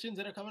propositions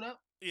that are coming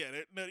up? Yeah,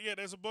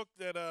 there's a book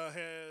that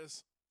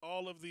has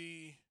all of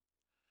the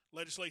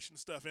legislation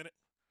stuff in it.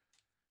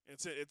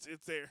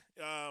 It's there.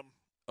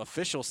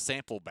 Official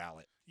sample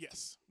ballot.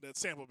 Yes, that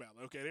sample ballot.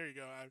 Okay, there you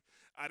go.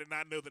 I did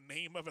not know the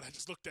name of it. I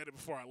just looked at it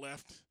before I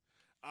left.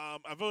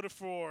 I voted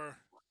for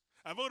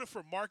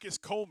Marcus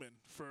Coleman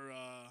for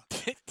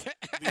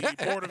the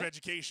Board of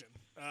Education.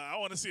 I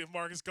want to see if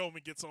Marcus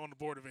Coleman gets on the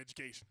Board of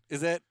Education.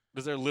 Was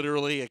there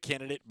literally a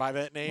candidate by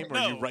that name, or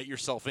no, you write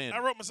yourself in? I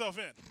wrote myself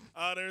in.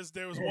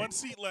 There was one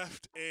seat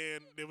left,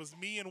 and it was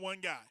me and one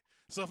guy.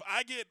 So if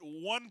I get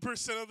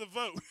 1% of the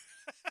vote,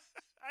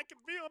 I can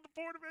be on the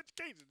Board of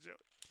Education, Joe.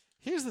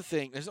 Here's the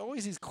thing: there's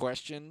always these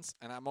questions,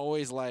 and I'm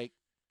always like,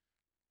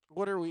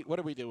 "What are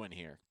we doing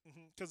here?"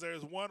 Because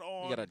there's one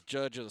on. You got a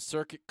judge of the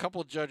circuit,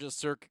 couple of judges,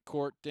 circuit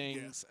court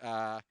things,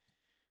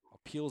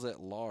 appeals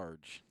at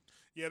large.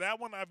 Yeah, that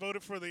one I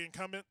voted for the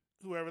incumbent,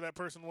 whoever that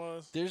person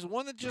was. There's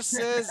one that just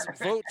says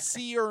vote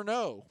C or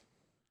no.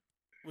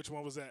 Which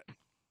one was that?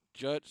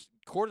 Judge,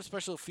 Court of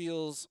Special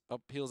Appeals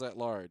appeals at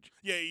large.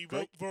 Yeah, you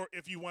vote for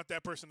if you want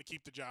that person to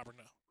keep the job or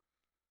no.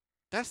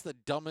 That's the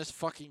dumbest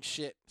fucking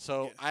shit.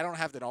 So I don't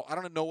have that. I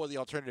don't know what the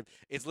alternative.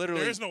 It's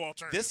literally there is no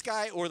alternative. This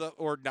guy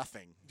or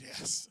nothing.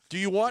 Yes. Do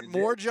you want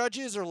more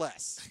judges or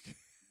less?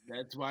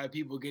 That's why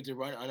people get to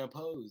run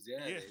unopposed.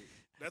 Yeah.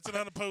 That's an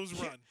unopposed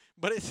run.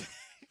 But it's.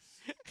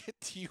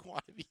 Do you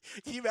want to be?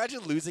 Can you imagine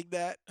losing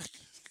that?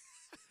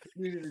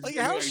 Like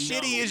how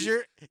shitty is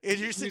your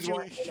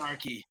situation?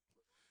 Anarchy.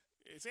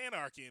 It's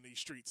anarchy in these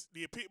streets.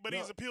 But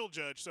he's an appeal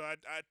judge, so I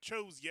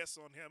chose yes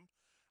on him.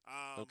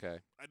 Okay.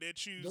 I did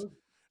choose.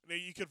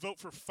 You could vote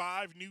for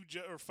five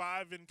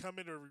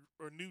incumbent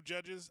or new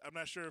judges. I'm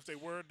not sure if they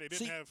were. They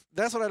didn't have.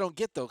 That's what I don't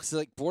get though, because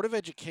like Board of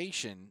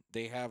Education,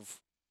 they have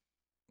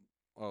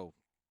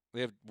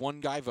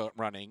one guy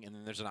running, and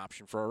then there's an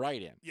option for a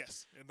write-in.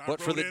 Yes, but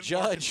for the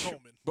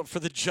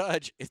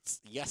judge,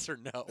 it's yes or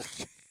no.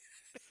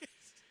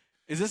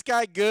 Is this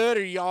guy good,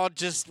 or y'all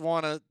just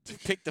want to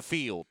pick the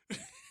field?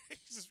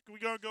 We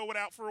gonna go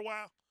without for a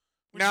while?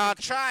 No,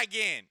 try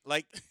again.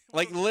 Like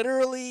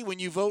literally, when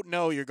you vote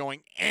no, you're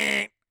going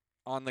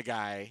on the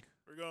guy.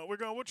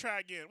 We'll try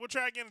again. We'll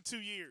try again in 2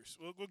 years.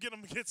 We'll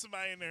get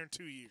somebody in there in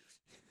 2 years.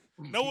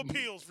 No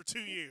appeals for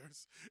 2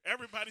 years.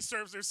 Everybody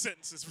serves their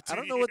sentences for 2 years. I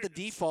don't know what the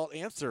default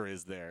answer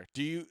is there.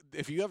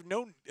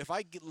 If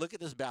I look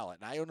at this ballot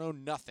and I don't know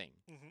nothing,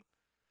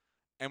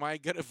 am I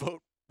gonna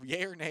vote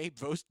yay or nay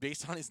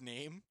based on his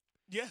name?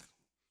 Yeah.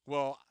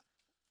 Well,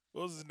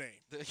 what was his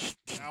name?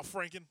 Al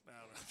Franken?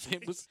 I don't know.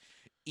 It was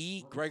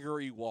E.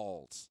 Gregory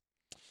Walls.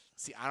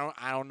 See,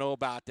 I don't know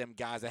about them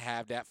guys that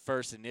have that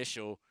first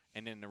initial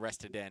and then the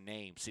rest of their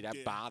name. See,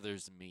 that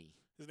bothers me.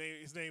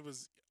 His name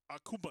was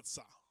Akumatsa.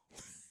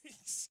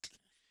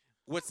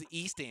 What's the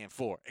E stand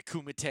for?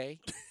 Akumite?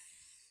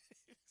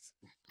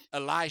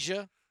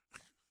 Elijah?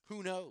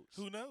 Who knows?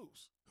 Who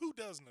knows? Who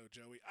does know,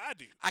 Joey? I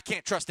do. I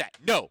can't trust that.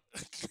 No.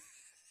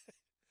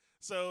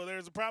 So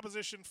there's a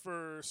proposition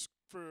for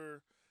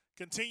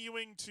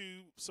continuing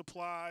to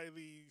supply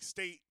the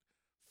state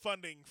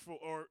funding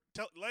for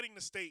letting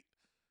the state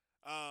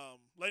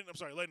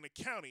letting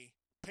the county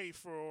pay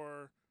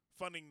for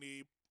funding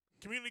the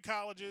community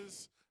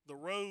colleges, the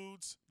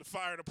roads, the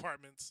fire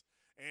departments,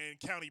 and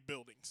county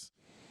buildings.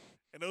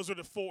 And those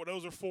are four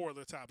of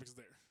the topics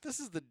there. This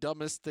is the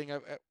dumbest thing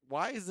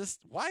why is this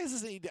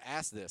need to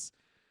ask this?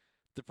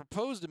 The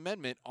proposed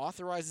amendment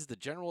authorizes the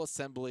General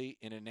Assembly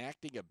in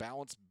enacting a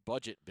balanced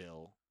budget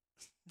bill.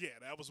 Yeah,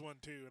 that was one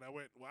too. And I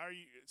went, why are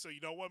you so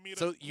you don't want me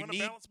to run a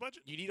balanced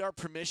budget? You need our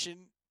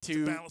permission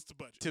to balance the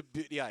budget. To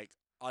be like,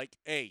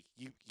 hey,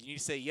 you need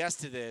to say yes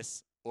to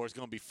this or it's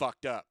gonna be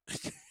fucked up.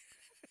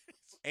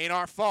 Ain't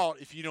our fault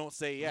if you don't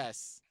say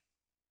yes.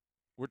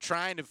 We're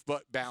trying to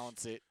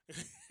balance it.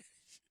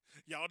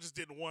 Y'all just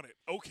didn't want it.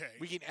 Okay.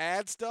 We can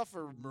add stuff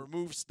or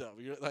remove stuff.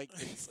 You're like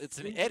it's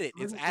an edit.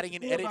 It's adding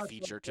an edit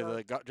feature to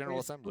the General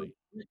Assembly.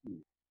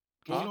 You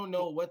Huh? don't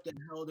know what the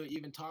hell they're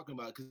even talking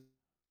about because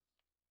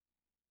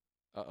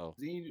Uh-oh.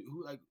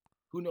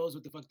 who knows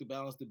what the fuck the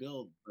balance the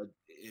bill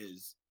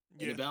is?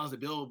 And Yeah. the balance the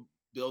bill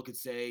could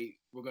say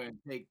we're going to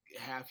take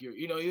half your.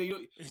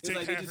 It's take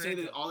like they half just your say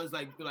that income. all is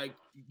like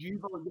you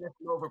vote yes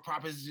or no for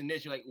proposition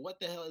this. You're like, what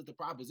the hell is the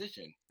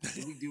proposition?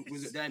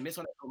 Did I miss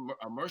on a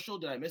commercial?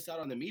 Did I miss out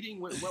on the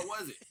meeting? What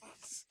was it?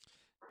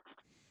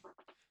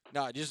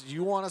 Nah, just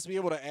you want us to be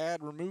able to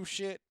add, remove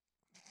shit,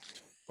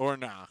 or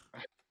nah?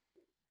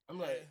 I'm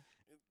like,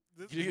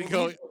 You can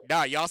go.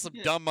 Nah, y'all some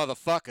dumb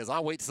motherfuckers.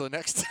 I'll wait till the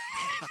next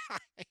time.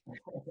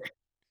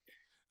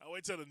 I'll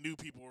wait till the new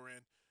people were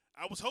in.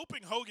 I was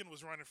hoping Hogan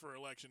was running for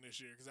election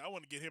this year because I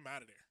want to get him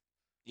out of there.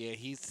 Yeah,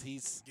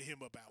 he's Get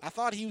him up out. I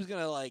thought he was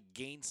gonna like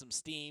gain some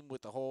steam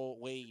with the whole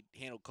way he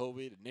handled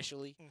COVID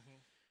initially,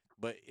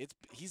 but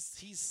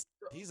he's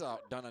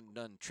done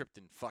tripped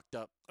and fucked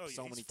up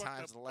so many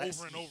times in the last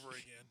over and over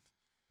again.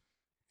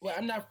 Well,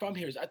 I'm not from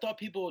here. I thought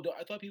people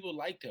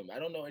liked him. I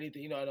don't know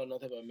anything. I don't know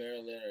nothing about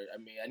Maryland.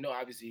 I know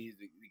obviously he's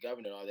the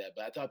governor and all that,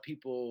 but I thought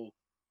people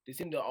they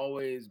seem to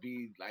always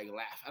be like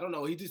laugh. I don't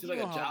know. He just seems like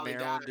a jolly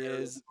Maryland guy.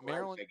 is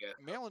Maryland.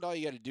 All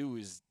you got to do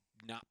is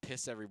not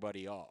piss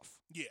everybody off.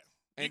 Yeah.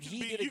 And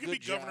you can be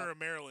governor of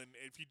Maryland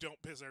if you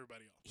don't piss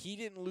everybody off. He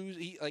didn't lose.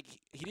 He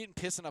didn't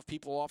piss enough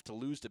people off to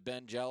lose to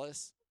Ben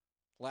Jealous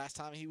last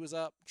time he was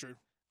up. True.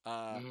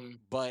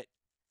 But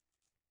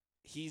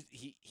he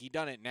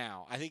done it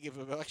now. I think if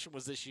the election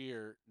was this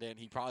year, then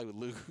he probably would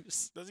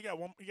lose. Does he got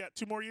one? He got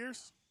 2 more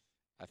years?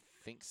 I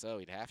think so.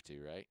 He'd have to,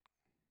 right?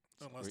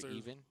 Unless we're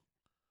even.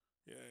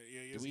 Yeah.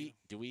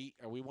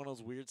 Are we one of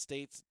those weird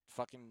states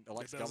fucking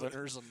elect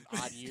governors on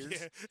odd years?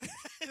 Yeah.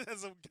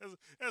 There's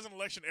an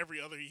election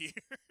every other year.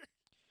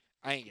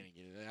 I ain't gonna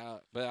get it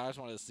out, but I just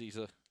wanted to see.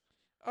 So,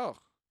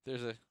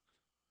 there's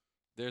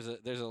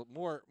a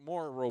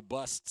more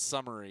robust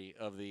summary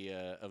of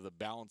the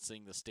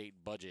balancing the state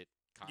budget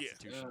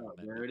constitutional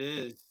amendment. There it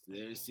is.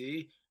 There,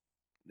 see,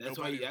 that's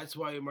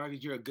why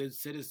Marcus, you're a good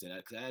citizen.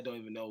 Because I don't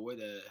even know where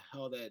the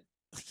hell that.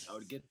 I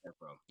would get that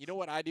from. You know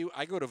what I do?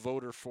 I go to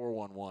Voter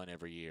 411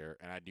 every year,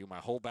 and I do my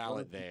whole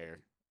ballot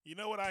there. You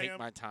know what I am? Take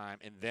my time,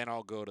 and then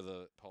I'll go to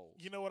the polls.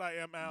 You know what I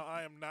am, Al?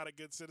 I am not a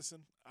good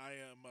citizen. I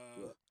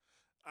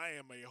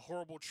am a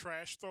horrible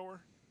trash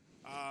thrower.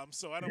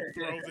 So I don't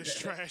throw this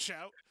trash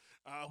out.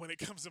 When it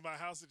comes to my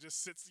house, it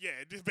just sits.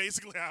 Yeah, it's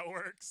basically how it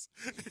works.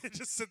 It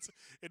just sits.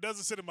 It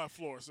doesn't sit in my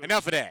floor. So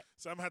enough of that.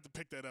 So I'm gonna have to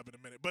pick that up in a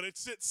minute. But it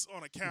sits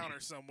on a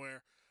counter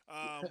somewhere.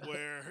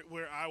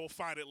 Where I will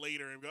find it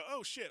later and go,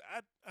 oh shit,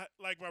 I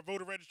like my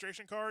voter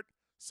registration card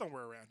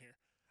somewhere around here.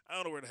 I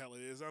don't know where the hell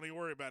it is. I don't even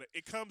worry about it.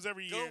 It comes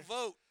every year. Go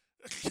vote.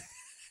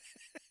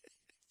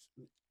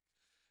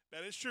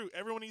 That is true.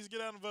 Everyone needs to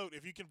get out and vote.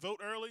 If you can vote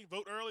early,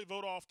 vote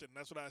often.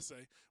 That's what I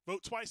say.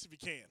 Vote twice if you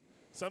can.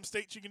 Some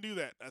states you can do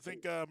that. I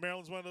think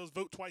Maryland's one of those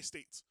vote twice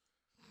states.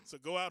 So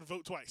go out and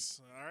vote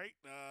twice. All right.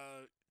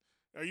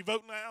 Are you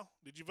voting now?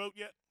 Did you vote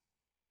yet?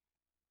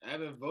 I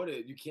haven't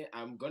voted. You can't.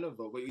 I'm gonna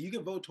vote. Wait, you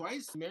can vote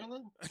twice,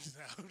 Maryland? No,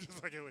 I'm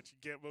just like, what? You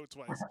can't vote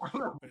twice.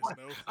 Wait,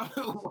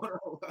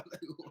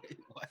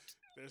 what?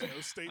 There's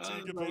no states where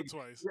you can vote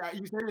twice. Yeah,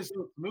 you said it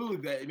so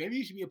smooth that maybe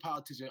you should be a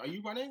politician. Are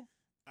you running?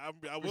 I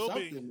will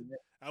be.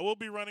 I will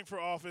be running for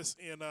office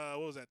in what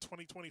was that?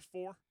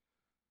 2024.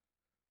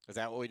 Is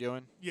that what we're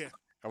doing? Yeah.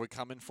 Are we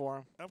coming for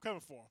him? I'm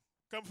coming for him.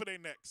 Coming for their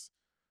necks.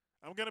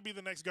 I'm gonna be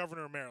the next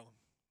governor of Maryland.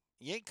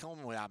 You ain't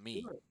coming without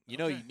me. You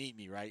know you need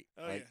me, right?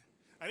 Oh yeah.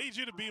 I need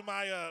you to be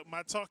my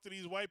talk to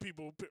these white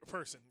people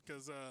person,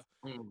 because I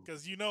ain't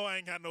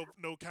got no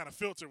kind of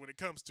filter when it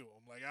comes to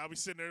them. Like I'll be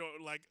sitting there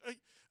like, hey,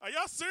 are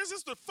y'all serious?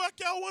 This the fuck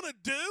y'all want to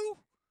do?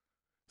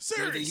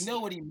 Serious? You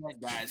know what he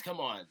meant, guys. Come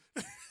on.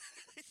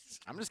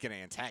 I'm just gonna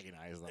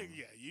antagonize them.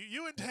 Yeah,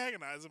 you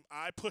antagonize them.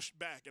 I push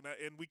back,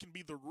 and we can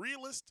be the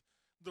realest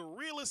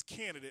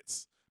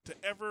candidates to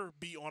ever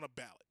be on a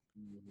ballot.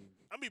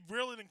 I mean,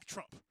 realer than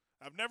Trump.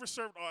 I've never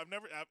served.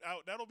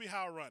 That'll be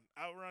how I run.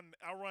 I'll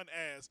run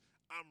as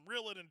I'm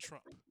realer than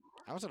Trump.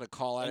 I was gonna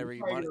call out every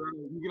month.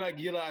 You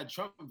get a lot of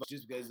Trump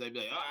just because they be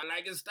like, oh, I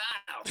like his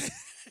style.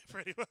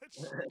 Pretty much.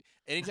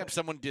 Anytime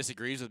someone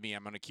disagrees with me,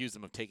 I'm gonna accuse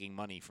them of taking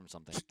money from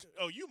something.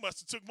 Oh, you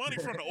must have took money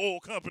from the oil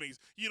companies.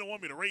 You don't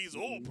want me to raise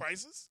oil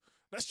prices.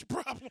 That's your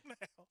problem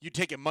now. You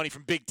taking money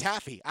from Big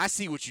Taffy. I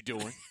see what you're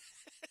doing.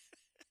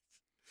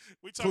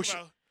 We talk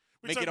about.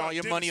 Making all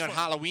your money on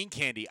Halloween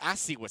candy. I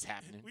see what's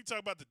happening. We talk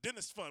about the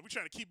dentist fund. We're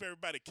trying to keep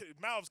everybody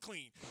mouths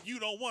clean. You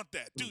don't want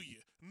that, do you?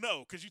 No,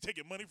 because you're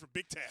taking money from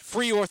Big Taffy.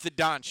 Free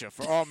orthodontia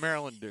for all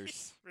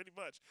Marylanders. Pretty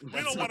much.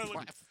 We don't want to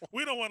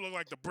look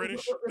like the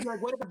British. It's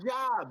like, what are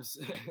jobs?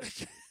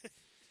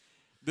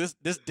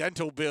 This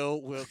dental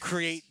bill will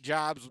create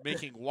jobs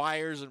making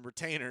wires and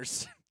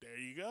retainers. There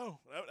you go.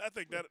 I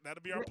think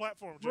that'll be our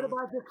platform, Joe. What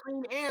about the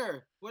clean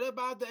air? What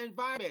about the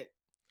environment?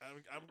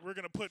 We're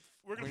gonna put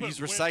use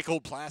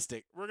recycled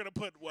plastic. We're gonna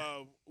put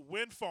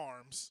wind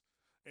farms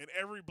in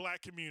every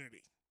black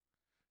community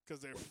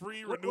because they're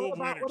free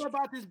renewable energy. What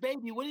about this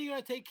baby? When are you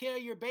gonna take care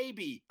of your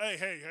baby?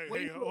 Hey!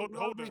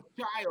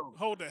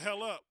 Hold the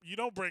hell up! You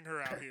don't bring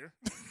her out here.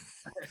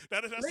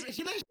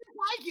 She looks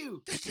like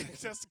you.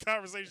 That's the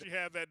conversation you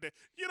had that day.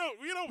 You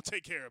don't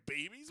take care of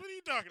babies. What are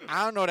you talking about?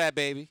 I don't know that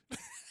baby.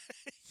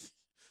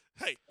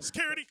 Hey,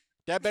 security!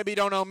 That baby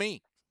don't know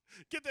me.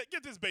 Get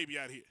this baby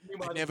out here.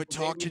 I never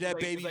talked to that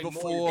baby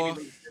before.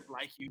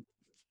 Like you.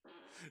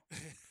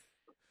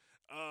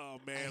 Oh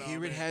man! I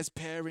hear it has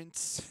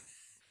parents.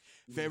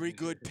 Very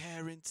good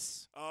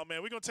parents. Oh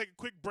man, we're gonna take a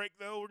quick break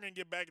though. We're gonna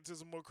get back into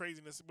some more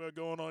craziness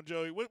going on,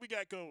 Joey. What we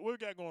got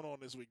going on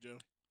this week, Joey?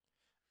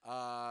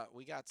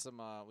 We got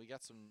some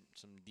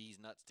D's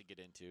nuts to get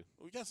into.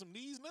 We got some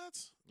D's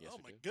nuts. Yes, oh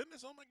my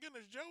goodness,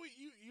 Joey,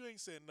 you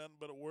ain't saying nothing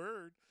but a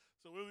word.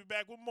 So we'll be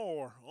back with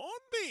more on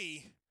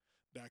the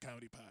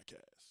comEDY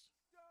podcast.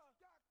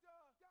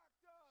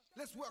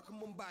 Let's welcome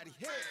somebody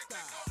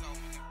hairstyle.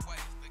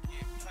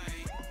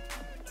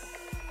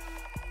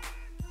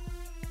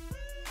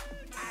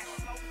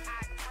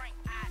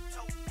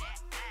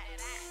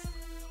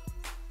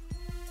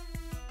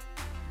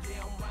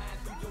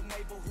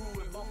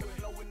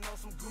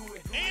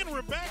 And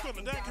we're back on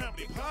the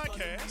comEDY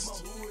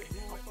podcast.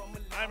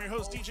 I'm your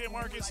host,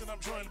 DJMarcus, and I'm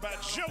joined by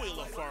Joey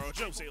LaFaro.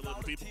 Joe, say hello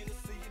to people.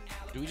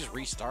 Do we just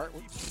restart?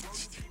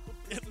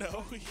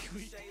 No,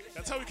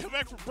 that's how we come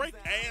back from break,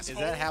 asshole. Is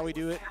that how we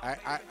do it?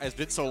 It's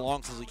been so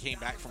long since we came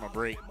back from a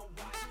break.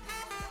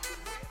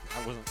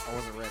 I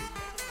wasn't ready.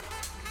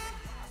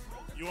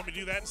 You want me to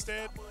do that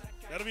instead?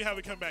 That'll be how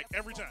we come back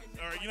every time.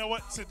 All right, you know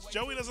what? Since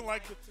Joey doesn't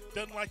like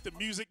the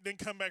music, then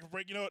come back from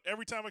break. You know what?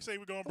 Every time I say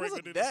we're going to break,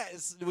 we do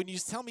this. When you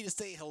tell me to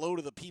say hello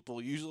to the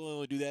people, you usually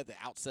only do that at the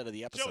outset of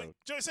the episode.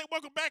 Joey, say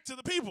welcome back to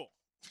the people.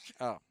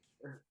 Oh.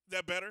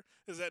 That better?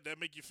 Does that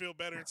make you feel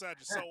better inside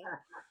your soul?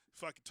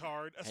 Fucking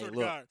tard. I swear to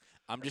look, God.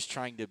 I'm just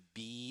trying to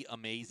be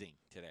amazing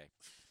today.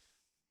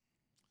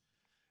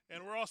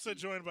 And we're also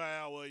joined by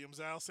Al Williams.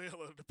 Al, say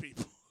hello to the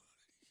people.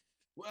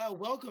 Well,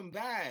 welcome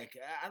back.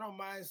 I don't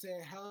mind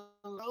saying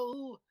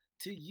hello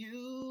to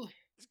you.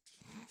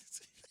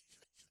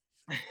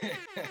 Al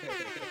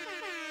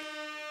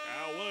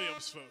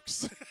Williams,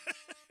 folks.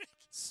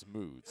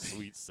 Smooth,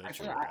 sweet,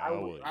 sensual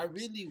Al Williams. I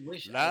really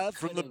wish live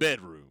from the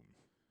bedroom.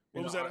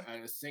 What was that?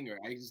 I'm a singer.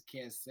 I just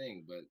can't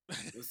sing, but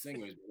the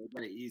singers are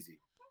very easy.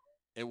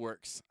 It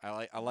works.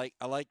 I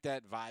like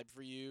that vibe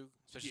for you,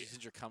 especially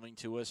since you're coming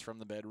to us from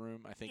the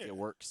bedroom. I think it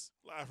works.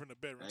 Live from the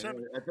bedroom.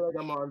 I feel like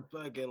I'm on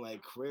fucking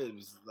like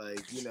cribs,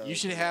 You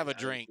should have a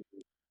drink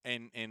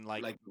and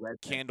like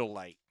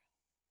candlelight.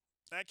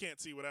 I can't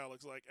see what Al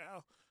looks like.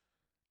 Al.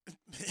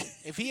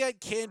 If he had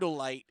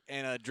candlelight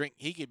and a drink,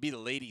 he could be the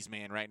ladies'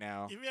 man right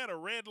now. If he had a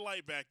red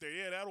light back there,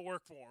 yeah, that'll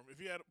work for him.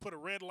 If you had to put a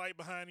red light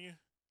behind you,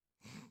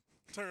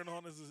 turn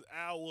on, this is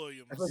Al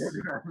Williams. I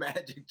like a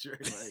magic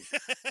trick, like,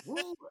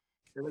 woo,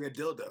 like a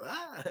dildo.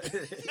 Ah.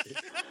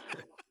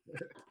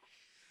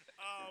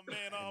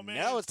 Oh man!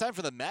 Now it's time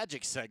for the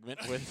magic segment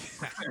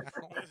with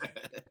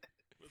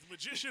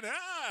magician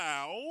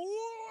Al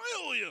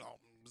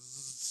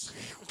Williams.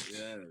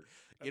 Yeah.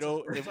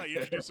 That's how you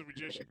introduce a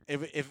magician.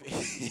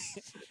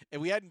 If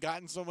we hadn't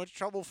gotten so much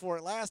trouble for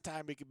it last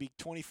time, it could be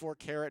 24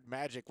 karat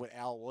magic with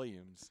Al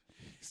Williams,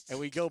 and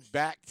we go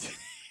back to.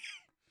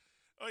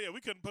 Oh yeah,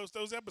 we couldn't post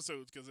those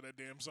episodes because of that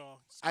damn song.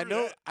 I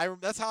know.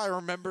 That's how I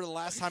remember the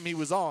last time he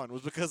was on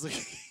was because of.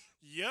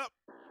 Yep.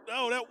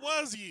 No, that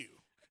was you.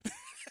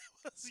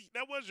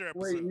 That was your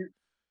episode. Wait,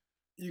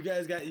 you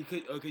guys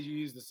could you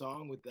use the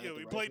song with that? Yeah,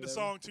 we played the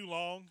song too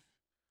long,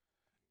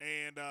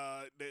 and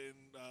then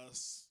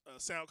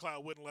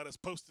SoundCloud wouldn't let us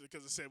post it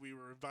because it said we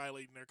were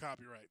violating their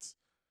copyrights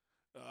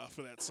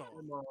for that song.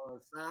 Come on,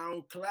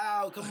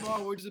 SoundCloud. Come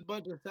on, we're just a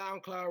bunch of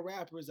SoundCloud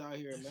rappers out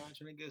here, man,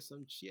 trying to get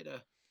some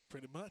cheddar.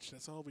 Pretty much,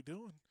 that's all we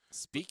doing.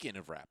 Speaking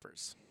of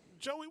rappers,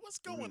 Joey, what's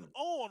going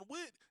on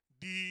with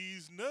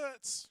these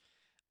nuts?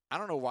 I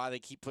don't know why they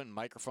keep putting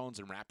microphones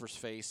in rappers'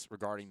 face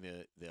regarding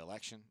the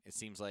election. It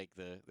seems like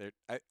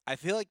I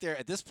feel like they're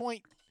at this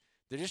point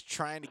they're just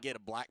trying to get a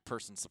black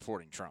person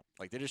supporting Trump.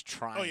 Like they're just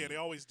trying. Oh yeah, they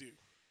always do.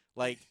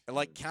 Like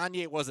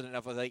Kanye wasn't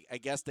enough. I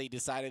guess they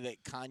decided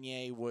that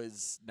Kanye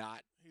was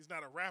not. He's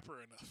not a rapper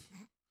enough.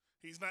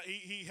 He's not.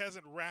 He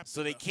hasn't rapped.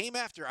 So enough. they came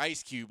after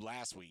Ice Cube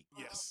last week.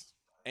 Yes.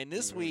 And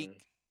this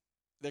week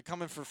they're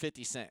coming for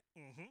 50 Cent.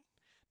 Mm-hmm.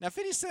 Now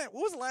 50 Cent,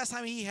 what was the last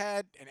time he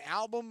had an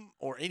album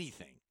or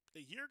anything? A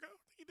year ago?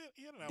 He did.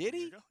 He had an album a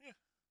year ago. Yeah.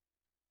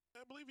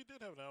 I believe he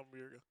did have an album a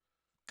year ago.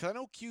 Because I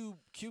know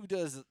Cube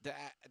does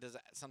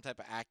some type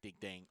of acting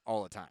thing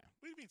all the time.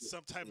 What do you mean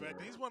some type of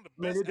acting? He's one of the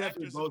best they're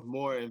actors. definitely both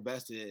more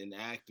invested in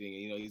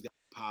acting. And, he's got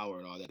power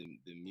and all that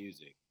in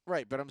music.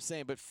 Right, but I'm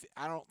saying,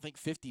 I don't think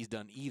 50's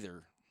done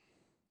either.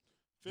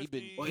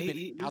 50, he's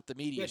been out the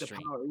media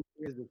stream.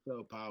 He has the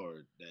show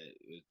Power that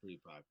was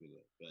pretty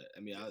popular. But, I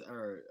mean,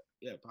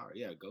 Power.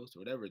 Yeah, Ghost or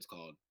whatever it's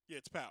called. Yeah,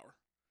 it's Power.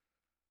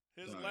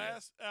 His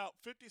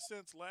 50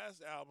 Cent's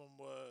last album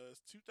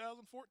was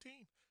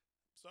 2014.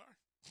 Sorry.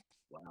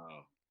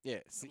 Wow. Yeah.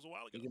 That was a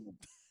while ago.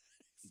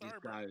 Sorry,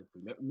 bro.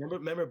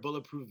 Remember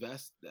bulletproof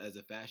vest as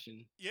a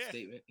fashion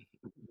statement?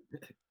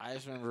 I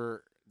just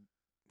remember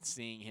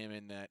seeing him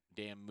in that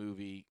damn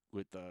movie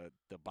with the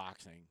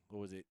boxing. What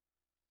was it?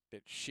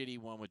 That shitty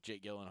one with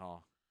Jake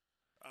Gyllenhaal.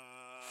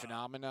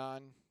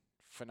 Phenomenal,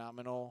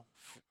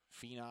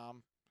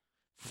 phenom,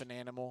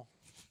 phenanimal.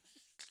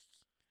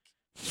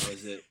 That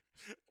was it.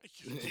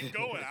 Keep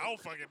going. I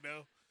don't fucking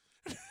know.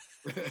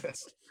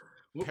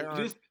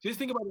 Just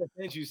think about the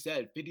things you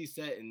said. 50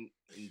 Cent and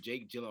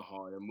Jake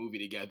Gyllenhaal in a movie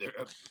together.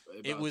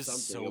 It was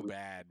so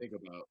bad. Think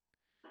about.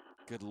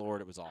 Good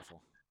Lord, it was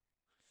awful.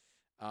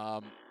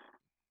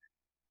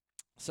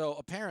 So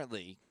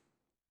apparently,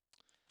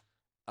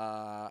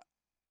 50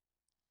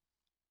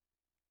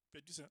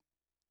 Cent.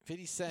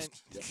 50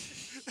 Cent.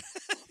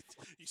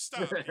 You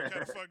stopped. You kind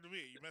of fucked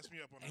me. You messed me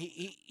up on that.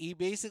 He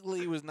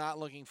basically was not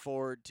looking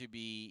forward to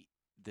be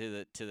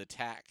to the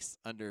tax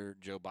under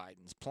Joe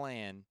Biden's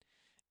plan,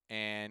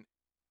 and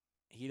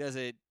he does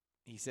it.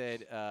 He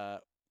said,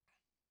 "I'm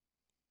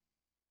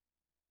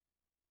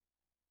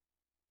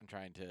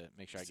trying to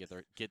make sure I get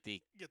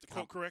the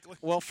quote correctly."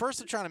 Well, first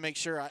I'm trying to make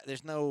sure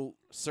there's no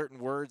certain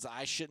words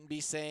I shouldn't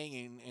be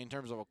saying in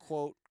terms of a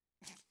quote.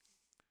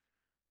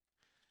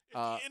 If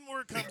the N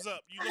word comes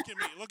up, you look at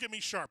me. Look at me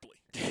sharply.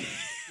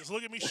 Just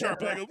look at me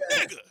sharply. I go,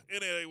 nigga,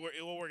 and it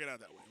will work it out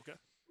that way. Okay.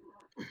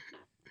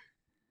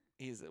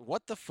 He's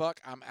what the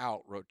fuck? I'm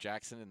out. Wrote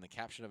Jackson in the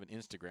caption of an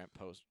Instagram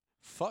post.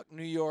 Fuck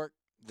New York.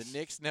 The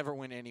Knicks never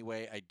win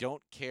anyway. I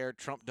don't care.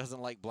 Trump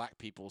doesn't like black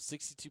people.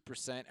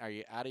 62%. Are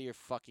you out of your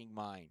fucking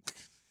mind?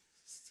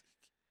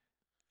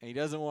 And he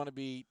doesn't want to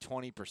be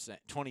 20%.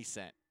 20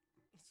 cent.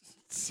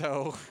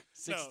 So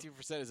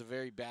 62% is a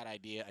very bad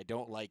idea. I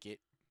don't like it.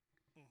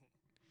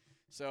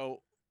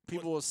 So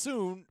people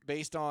assume,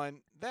 based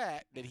on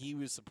that he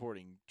was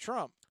supporting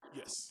Trump.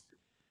 Yes.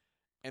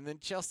 And then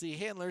Chelsea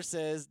Handler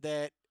says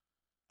that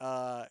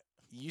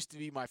used to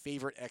be my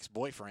favorite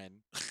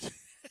ex-boyfriend.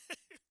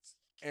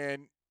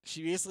 And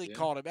she basically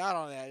called him out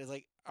on that. It's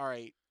like, all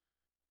right,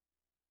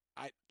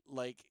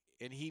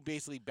 and he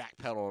basically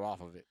backpedaled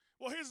off of it.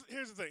 Well,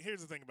 here's the thing.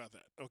 Here's the thing about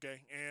that.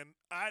 Okay, and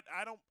I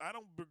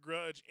don't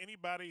begrudge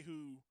anybody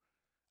who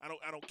I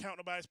don't count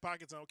nobody's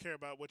pockets. I don't care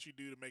about what you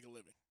do to make a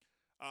living.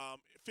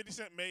 50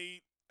 Cent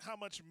made how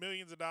much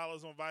millions of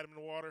dollars on vitamin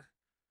water?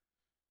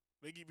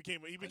 He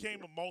became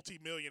a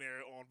multi-millionaire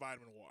on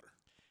vitamin water.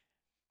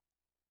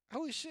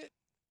 Holy shit.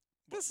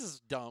 This is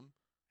dumb.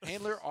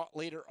 Handler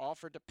later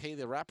offered to pay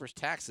the rapper's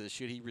taxes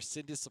should he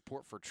rescind his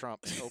support for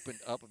Trump and opened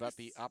up about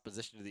the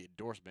opposition to the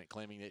endorsement,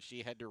 claiming that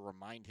she had to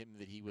remind him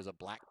that he was a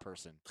black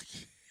person.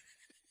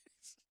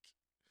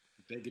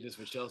 Thank goodness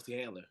for Chelsea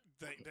Handler.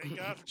 Thank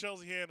God for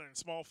Chelsea Handler and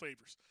small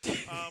favors.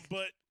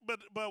 But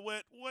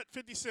what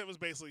 50 Cent was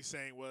basically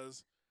saying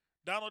was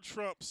Donald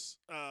Trump's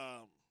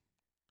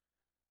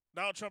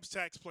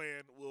tax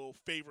plan will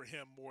favor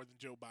him more than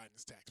Joe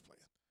Biden's tax plan,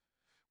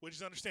 which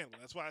is understandable.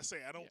 That's why I say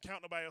I don't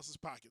count nobody else's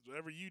pockets.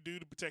 Whatever you do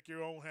to protect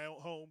your own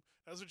home,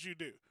 that's what you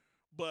do.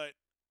 But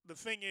the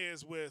thing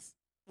is, with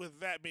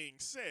that being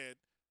said,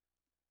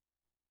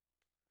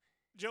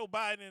 Joe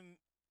Biden,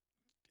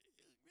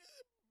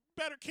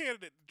 better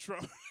candidate than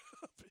Trump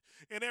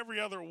in every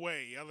other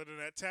way other than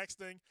that tax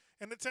thing.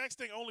 And the tax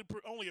thing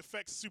only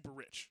affects super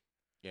rich.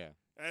 Yeah.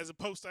 As a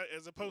post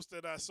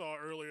that I saw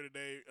earlier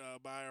today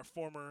by our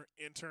former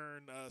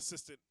intern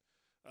assistant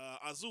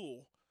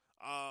Azul,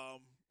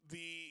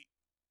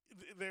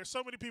 there's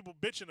so many people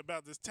bitching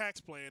about this tax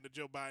plan that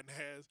Joe Biden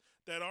has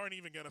that aren't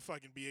even gonna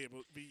fucking be able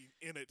to be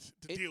in it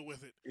to deal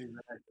with it.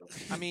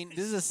 I mean,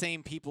 this is the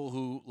same people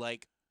who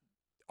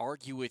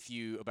argue with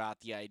you about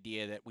the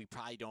idea that we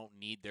probably don't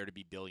need there to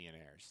be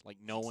billionaires. Like,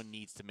 no one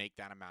needs to make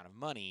that amount of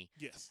money.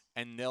 Yes.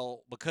 And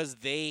because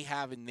they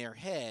have in their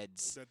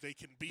heads that they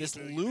can be this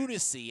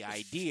lunacy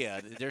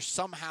idea that they're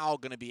somehow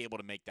going to be able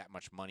to make that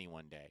much money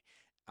one day.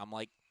 I'm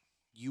like,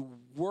 you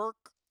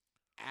work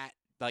at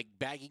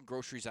bagging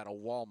groceries at a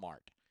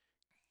Walmart.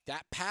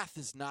 That path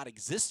does not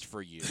exist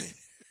for you.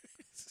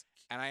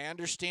 And I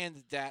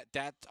understand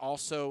that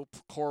also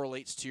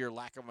correlates to your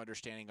lack of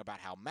understanding about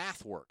how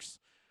math works.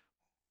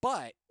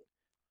 But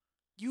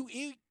you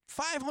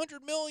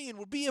 $500 million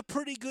would be a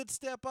pretty good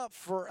step up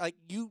for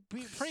you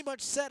be pretty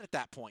much set at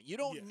that point. You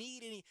don't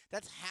need any.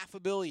 That's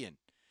 $500 million.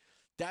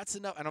 That's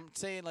enough. And I'm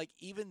saying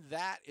even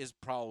that is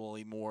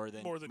probably more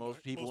than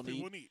most people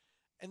need.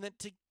 And then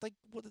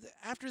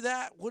after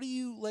that, what do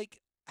you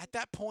at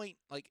that point?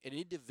 An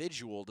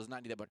individual does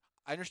not need that much.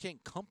 I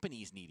understand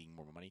companies needing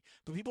more money,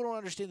 but people don't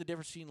understand the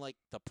difference between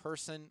the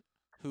person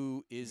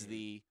who is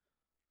the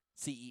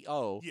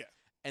CEO. Yeah.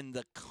 And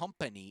the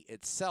company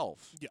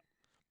itself. Yeah.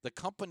 The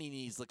company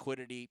needs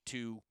liquidity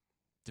to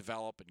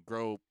develop and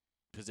grow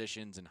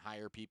positions and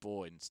hire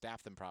people and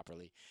staff them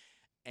properly.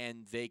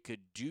 And they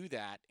could do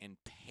that and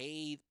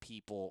pay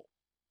people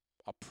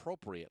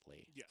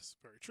appropriately. Yes,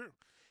 very true.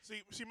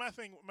 See, my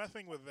thing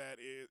with that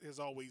has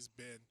always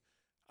been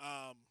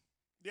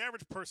the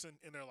average person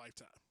in their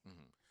lifetime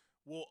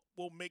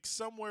will make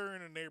somewhere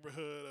in the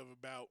neighborhood of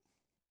about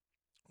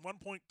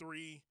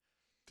 $1.3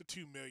 to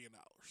 $2 million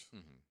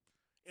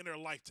in their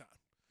lifetime.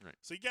 Right.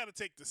 So you got to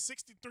take the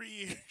 63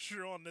 years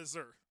you're on this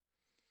earth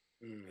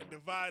and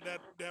divide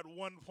that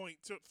 1.3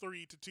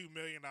 to $2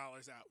 million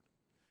out.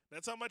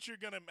 That's how much you're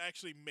going to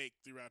actually make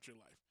throughout your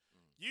life.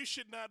 You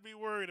should not be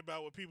worried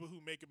about what people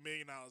who make $1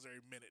 million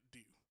every minute do.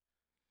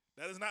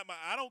 That is not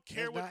I don't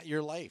care That's what not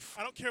your life.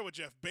 I don't care what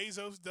Jeff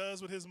Bezos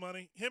does with his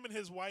money. Him and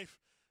his wife,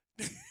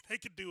 they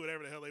can do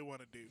whatever the hell they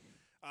want to do.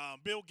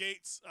 Bill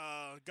Gates,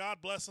 God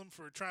bless him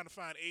for trying to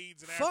find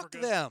AIDS in Fuck Africa.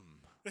 them.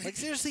 Like,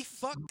 seriously,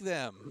 fuck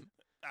them.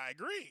 I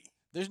agree.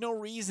 There's no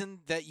reason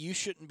that you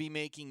shouldn't be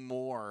making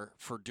more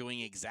for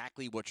doing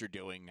exactly what you're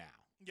doing now.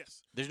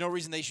 Yes. There's no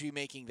reason they should be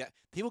making that.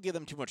 People give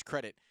them too much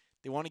credit.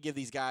 They want to give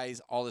these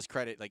guys all this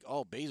credit, like,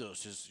 oh,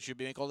 Bezos should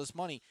be making all this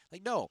money.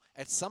 Like, no.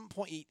 At some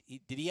point,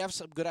 did he have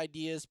some good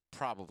ideas?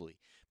 Probably.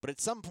 But at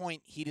some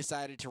point, he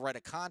decided to write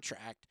a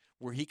contract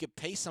where he could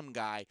pay some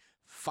guy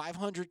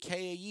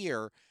 $500K a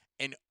year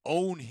and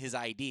own his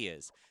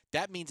ideas.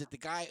 That means that the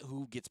guy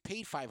who gets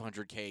paid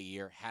 $500K a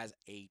year has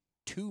a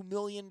 $2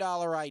 million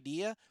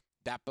idea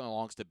that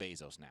belongs to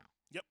Bezos now.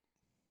 Yep.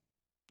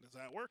 That's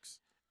how it works.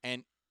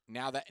 And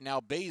now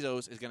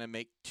Bezos is going to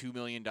make $2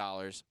 million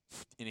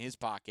in his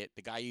pocket.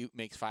 The guy who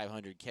makes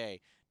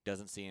 $500K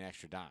doesn't see an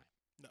extra dime.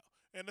 No.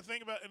 And the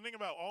thing about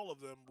all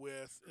of them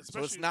with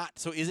especially So it's not.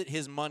 So is it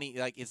his money?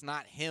 Like, it's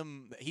not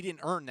him. He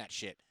didn't earn that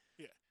shit.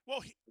 Yeah.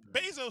 Well,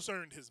 Bezos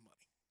earned his money.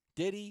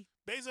 Did he?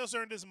 Bezos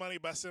earned his money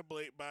by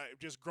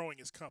just growing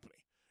his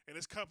company, and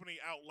his company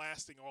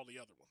outlasting all the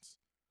other ones.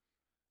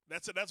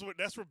 That's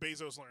where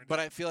Bezos learned. But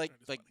I feel like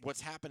money.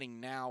 what's happening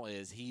now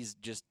is he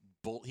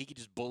could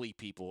just bully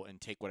people and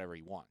take whatever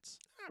he wants.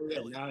 Not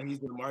really. Now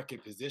he's in a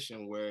market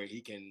position where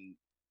he can.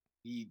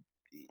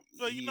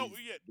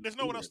 There's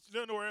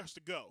nowhere else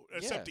to go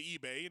except to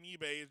eBay, and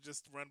eBay is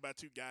just run by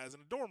two guys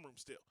in a dorm room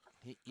still.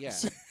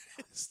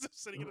 Still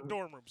sitting in a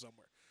dorm room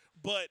somewhere.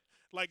 But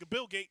like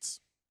Bill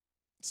Gates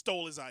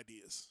stole his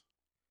ideas.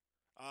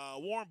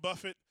 Warren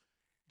Buffett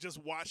just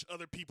watched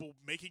other people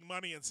making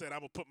money and said,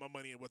 "I'm gonna put my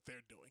money in what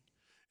they're doing."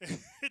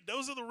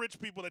 Those are the rich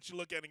people that you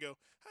look at and go,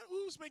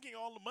 "Who's making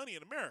all the money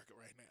in America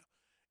right now?"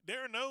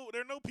 There are no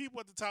people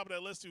at the top of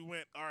that list who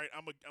went, "All right,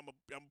 I'm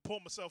gonna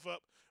pull myself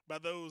up by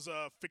those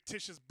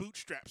fictitious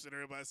bootstraps that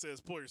everybody says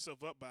pull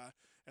yourself up by,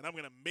 and I'm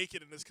gonna make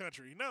it in this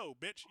country." No,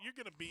 bitch, you're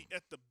gonna be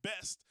at the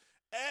best.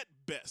 At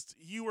best,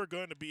 you are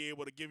going to be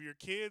able to give your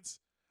kids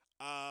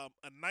a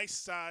nice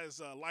size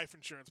life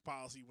insurance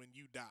policy when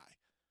you die.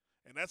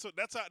 And that's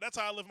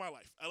how I live my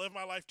life. I live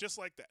my life just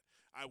like that.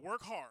 I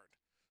work hard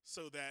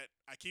so that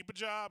I keep a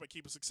job, I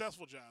keep a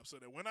successful job, so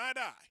that when I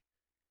die,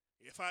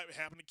 if I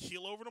happen to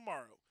keel over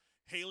tomorrow,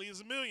 Haley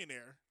is a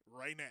millionaire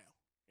right now.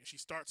 And she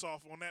starts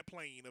off on that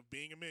plane of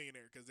being a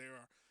millionaire because there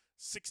are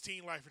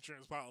 16 life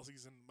insurance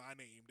policies in my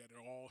name that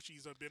are all,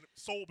 she's a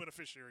sole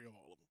beneficiary of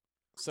all of them.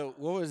 So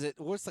what was it?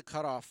 What's the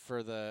cutoff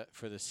for the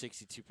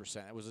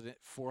 62%? Was it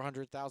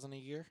 $400,000 a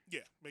year?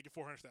 Yeah, make it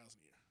 $400,000 a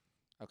year.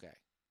 Okay.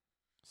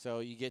 So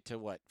you get to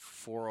what,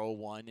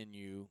 401, and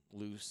you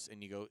lose,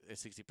 and you go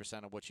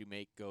 60% of what you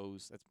make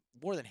goes. That's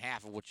more than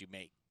half of what you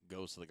make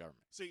goes to the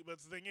government. See, but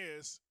the thing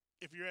is,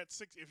 if you're at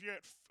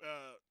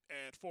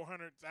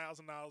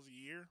 $400,000 a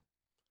year,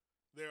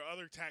 there are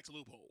other tax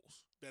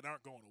loopholes that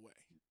aren't going away.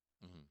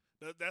 Mm-hmm.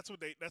 That's what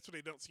they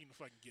don't seem to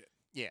fucking get.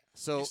 Yeah.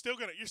 So you're still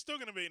gonna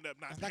end up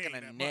not paying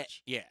that net,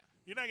 much. Yeah.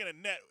 You're not gonna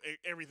net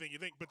everything you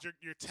think, but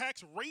your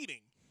tax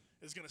rating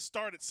is gonna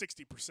start at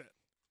 60%.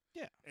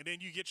 Yeah. And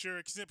then you get your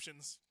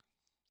exemptions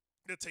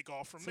that take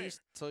off from there.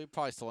 So you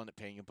probably still end up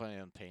paying. You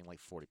plan on paying like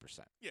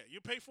 40%. Yeah,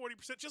 you pay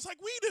 40% just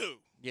like we do.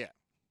 Yeah.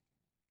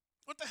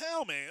 What the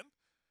hell, man?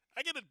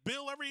 I get a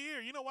bill every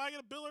year. You know why I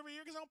get a bill every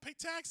year? Because I don't pay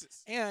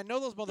taxes. And I know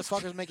those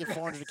motherfuckers making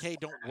 $400K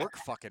don't work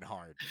fucking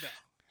hard. No.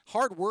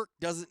 Hard work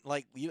doesn't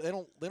they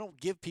don't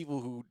give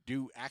people who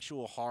do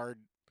actual hard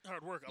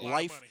work a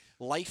lot of money.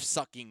 Life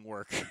sucking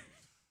work.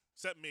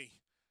 Except me.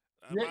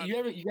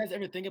 You guys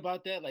ever think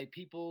about that? Like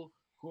people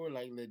who are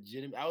like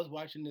legitimate. I was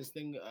watching this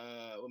thing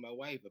with my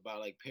wife about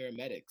like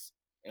paramedics,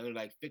 and they're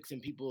like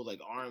fixing people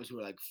like arms who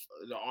are like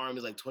the arm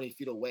is like 20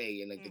 feet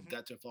away and like the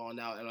guts are falling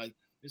out, and like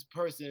this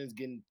person is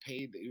getting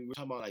paid. We're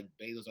talking about like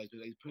Bezos, like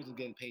this person's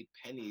getting paid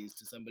pennies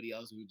to somebody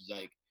else who's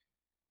like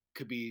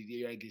could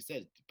be, like you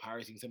said,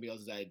 pirating somebody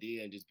else's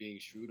idea and just being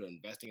shrewd or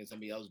investing in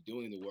somebody else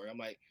doing the work. I'm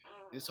like,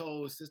 this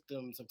whole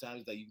system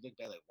sometimes like you look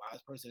back like, wow,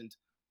 this person's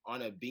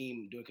on a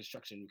beam doing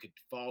construction could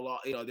fall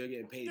off. You know, they're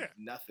getting paid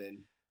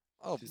nothing.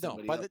 Oh no!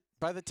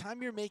 By the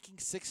time you're making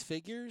six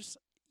figures,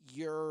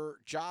 your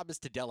job is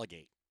to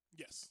delegate.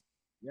 Yes.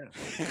 Yeah.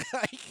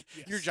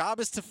 Your job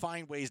is to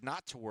find ways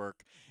not to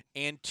work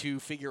and to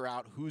figure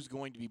out who's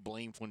going to be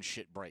blamed when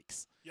shit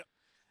breaks. Yep.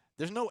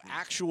 There's no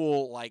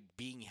actual like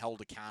being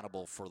held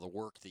accountable for the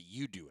work that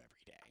you do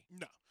every day.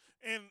 No.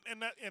 And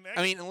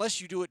I mean, unless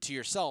you do it to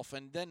yourself,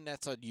 and then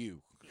that's on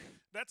you.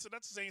 That's the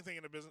same thing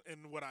in the business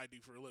in what I do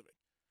for a living.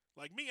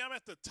 Like me, I'm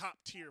at the top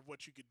tier of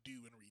what you could do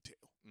in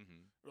retail.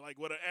 Mm-hmm. Or like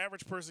what an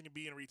average person can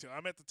be in retail.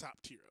 I'm at the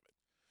top tier of it.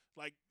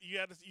 Like you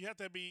have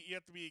to be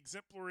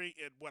exemplary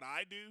in what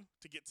I do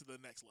to get to the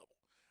next level.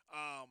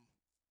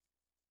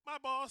 My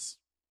boss,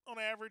 on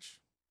average,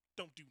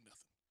 don't do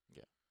nothing.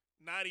 Yeah.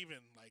 Not even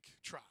like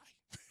try.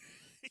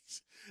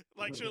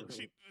 Like she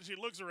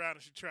looks around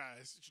and she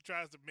tries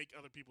to make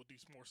other people do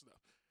more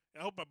stuff.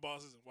 I hope my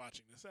boss isn't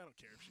watching this. I don't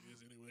care if she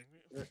is anyway.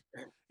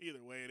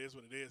 Either way, it is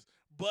what it is.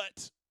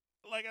 But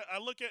like I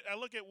look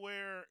at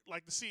where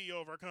like the CEO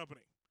of our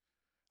company,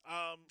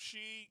 I've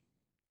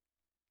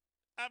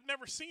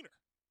never seen her.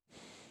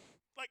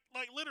 Like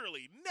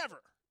literally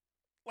never.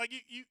 Like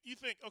you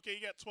think, okay,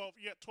 you got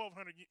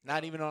 1,200.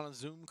 Not even on a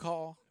Zoom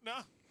call.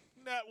 No,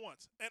 not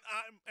once. And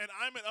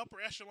I'm an upper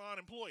echelon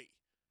employee.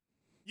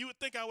 You would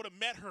think I would have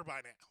met her by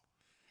now.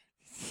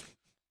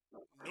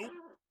 Nope.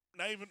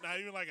 Not even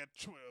like a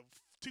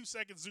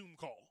 2-second Zoom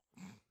call.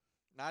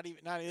 Not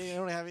even. You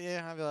don't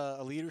have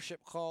a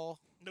leadership call.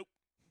 Nope.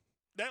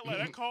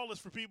 That call is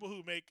for people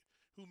who make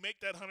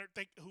that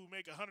who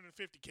make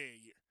 150K a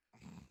year.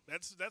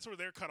 That's where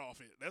their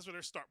cutoff is. That's where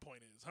their start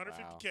point is.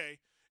 150K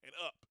and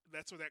up.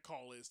 That's what that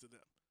call is to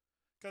them.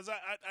 Because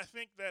I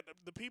think that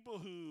the people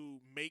who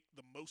make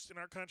the most in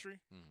our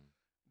country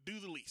do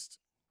the least.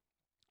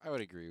 I would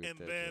agree with that.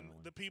 And then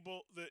the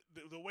people,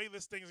 the way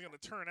this thing is going to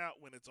turn out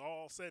when it's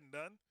all said and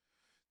done,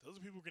 those are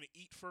people who are going to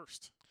eat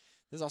first.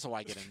 This is also why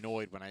I get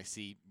annoyed when I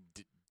see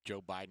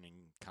Joe Biden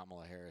and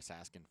Kamala Harris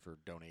asking for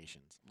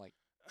donations. I'm like,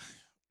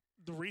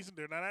 the reason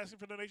they're not asking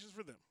for donations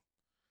for them.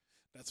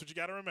 That's what you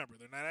got to remember.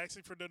 They're not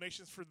asking for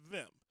donations for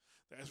them.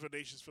 They're asking for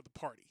donations for the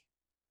party.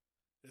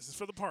 This is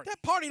for the party.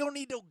 that party don't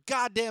need no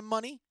goddamn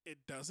money.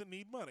 It doesn't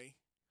need money.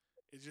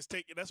 It's just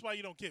that's why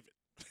you don't give it.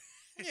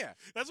 Yeah.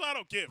 That's why I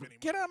don't give anymore.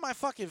 Get out of my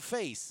fucking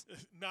face.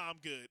 Nah, I'm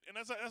good, and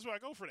that's why I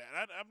go for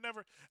that. I've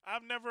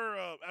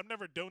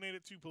never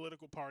donated to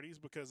political parties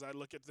because I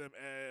look at them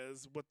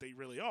as what they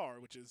really are,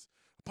 which is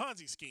a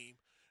Ponzi scheme.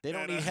 They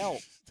don't need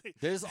help.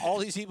 There's all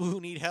these people who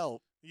need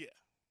help. Yeah.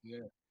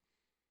 Yeah.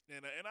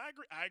 And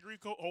I agree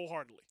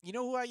wholeheartedly. You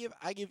know who I give?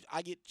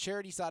 I get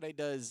Charity Sade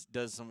does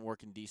some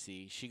work in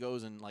DC. She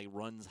goes and like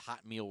runs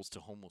hot meals to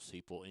homeless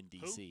people in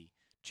DC. Who?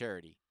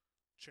 Charity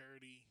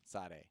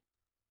Sade.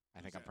 I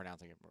think I'm that?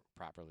 pronouncing it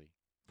properly.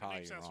 That name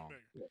Probably sounds wrong.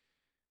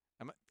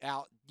 familiar.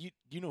 Al, you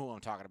know who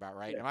I'm talking about,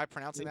 right? Yeah. Am I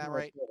pronouncing that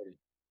right?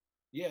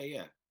 Yeah.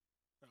 Okay.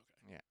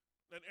 Yeah.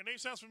 Her name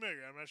sounds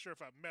familiar. I'm not sure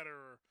if I've met her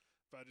or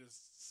if I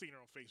just seen her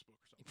on Facebook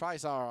or You something. probably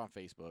saw her on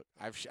Facebook.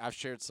 I've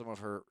shared some of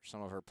her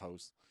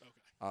posts. Okay.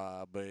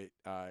 But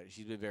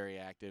she's been very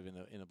active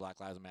in the Black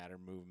Lives Matter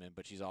movement.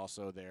 But she's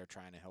also there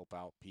trying to help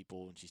out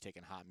people, and she's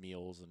taking hot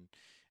meals and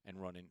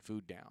running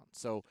food down.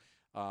 So,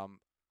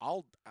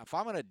 if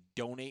I'm gonna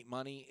donate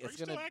money, Are it's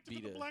you gonna still active be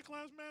in the Black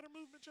Lives Matter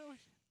movement, Joey?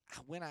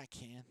 when I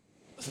can.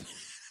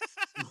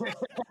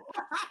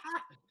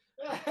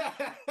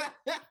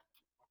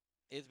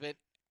 It's been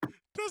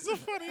That's the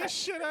funniest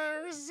shit I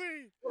ever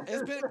seen.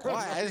 It's been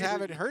quiet. I just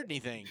haven't heard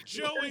anything.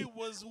 Joey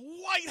was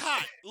white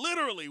hot,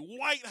 literally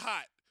white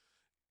hot,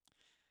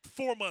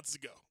 4 months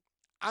ago.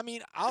 I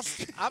mean, I'm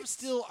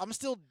still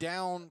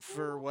down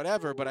for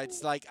whatever, but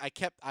it's like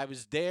I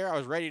was there, I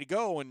was ready to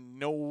go and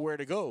nowhere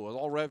to go. I was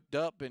all revved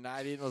up and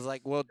was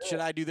like, well, should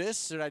I do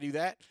this? Should I do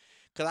that?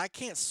 Because I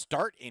can't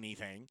start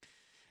anything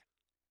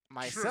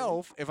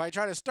myself. True. If I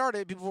try to start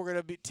it, people are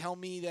gonna tell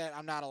me that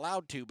I'm not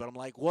allowed to. But I'm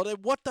like, well, then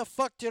what the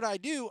fuck did I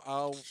do?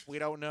 Oh, we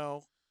don't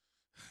know.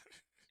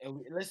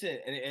 And listen,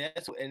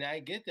 and I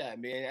get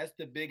that, man. That's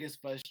the biggest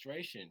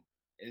frustration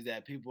is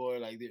that people are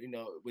like,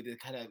 with this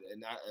kind of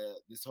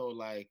this whole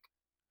like,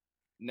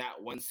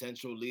 not one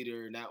central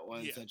leader, not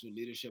one central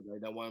leadership, like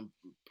that one,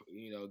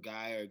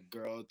 guy or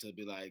girl to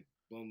be like,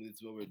 boom, this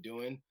is what we're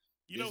doing.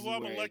 You know who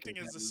I'm electing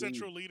as the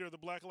central leader of the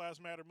Black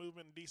Lives Matter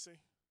movement in D.C.?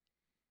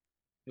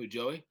 Who,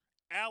 Joey?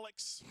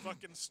 Alex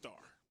fucking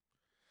Starr.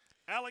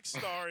 Alex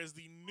Starr is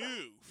the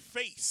new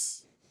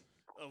face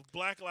of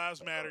Black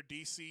Lives Matter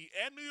D.C.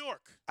 and New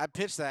York. I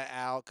pitched that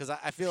out because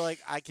I feel like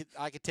I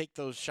could take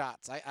those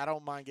shots. I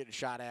don't mind getting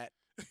shot at.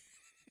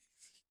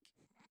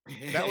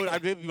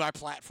 I'd be my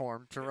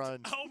platform to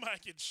run. Oh my,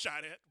 get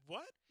shot at.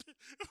 What?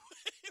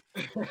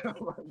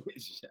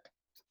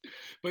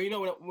 But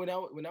when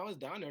I was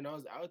down there and I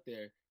was out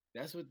there,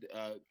 that's what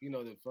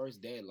the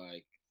first day,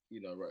 like,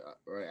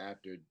 right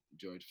after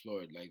George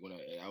Floyd, like when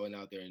I went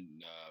out there and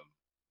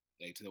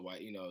like to the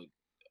white, I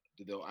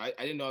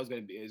didn't know it was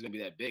gonna be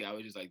that big. I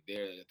was just like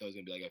there. I thought it was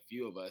gonna be like a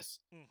few of us,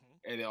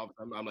 and then all of a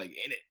sudden I'm like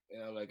in it,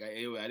 and I'm like,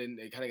 anyway, I didn't.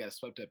 It kind of got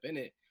swept up in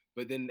it.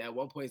 But then at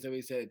one point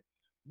somebody said,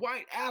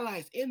 "White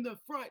allies in the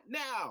front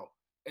now,"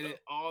 and then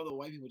all the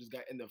white people just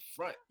got in the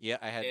front. Yeah,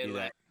 I had to do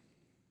that.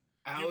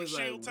 I was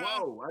like,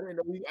 whoa!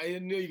 I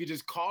didn't know you could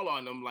just call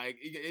on them. Like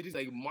it just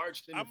like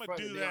marched in the front.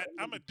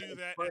 I'm gonna do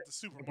that at the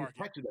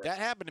supermarket. That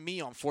happened to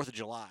me on 4th of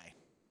July.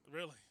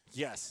 Really?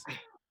 Yes.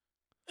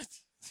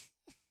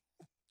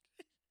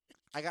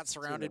 I got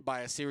surrounded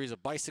by a series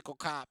of bicycle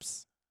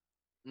cops.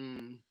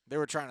 They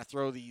were trying to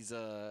throw these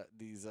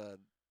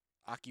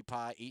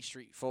Occupy 8th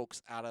Street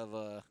folks out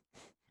of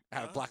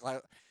Black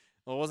Lives.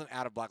 Well, it wasn't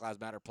out of Black Lives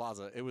Matter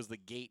Plaza. It was the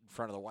gate in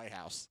front of the White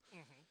House.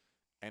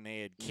 and they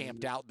had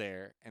camped out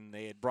there, and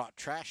they had brought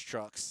trash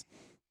trucks,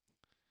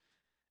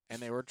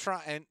 and they were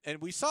trying, and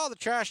we saw the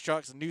trash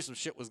trucks and knew some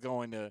shit was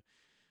going to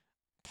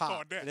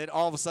pop. damn. And then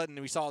all of a sudden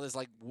we saw this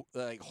like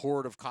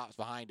horde of cops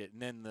behind it,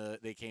 and then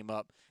they came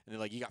up and they're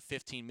like, "You got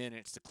 15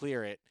 minutes to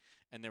clear it,"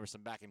 and there was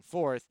some back and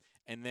forth,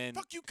 and then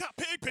Fuck you, cop,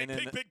 pig, pig, and then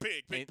pig, the- pig,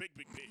 pig, pig, and- pig,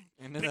 pig, pig,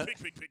 and pig, then pig,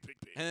 pig, pig, pig,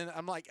 pig. and then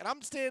I'm like, and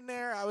I'm standing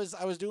there. I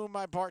was doing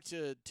my part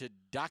to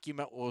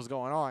document what was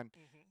going on,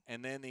 Mhm.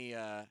 and then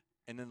the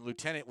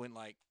lieutenant went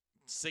like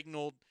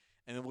signaled,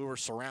 and then we were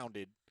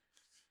surrounded.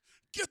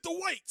 Get the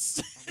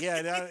weights.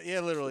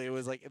 Yeah, literally, it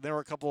was like there were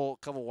a couple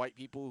white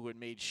people who had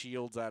made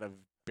shields out of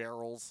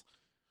barrels.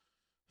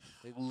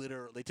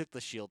 They took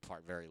the shield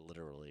part very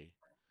literally.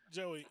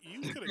 Joey,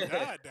 you could have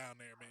died down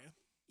there, man.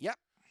 Yep.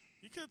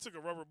 You could have took a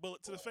rubber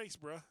bullet to the face,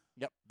 bro.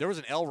 Yep. There was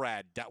an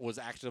LRAD that was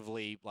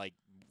actively like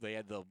they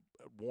had the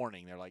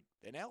warning. They're like,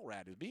 an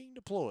LRAD is being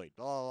deployed.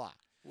 Blah blah blah.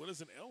 What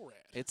is an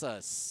LRAD? It's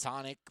a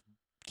sonic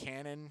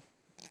cannon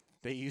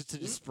they use to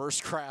disperse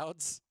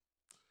crowds.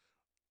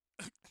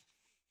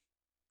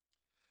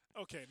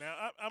 Okay, now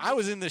I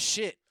was in the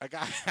shit. Like,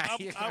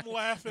 I'm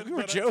laughing. We were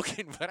but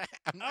joking, but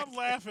I'm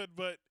laughing,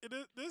 but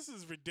this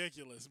is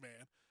ridiculous,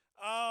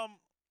 man.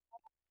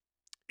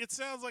 It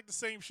sounds like the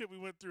same shit we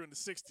went through in the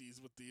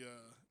 '60s with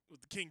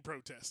the King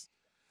protests.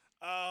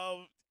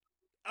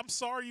 I'm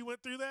sorry you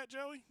went through that,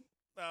 Joey.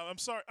 I'm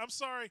sorry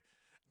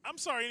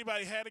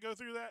anybody had to go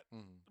through that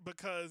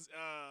because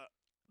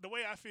the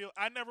way I feel,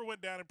 I never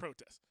went down in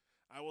protest.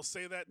 I will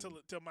say that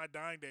till my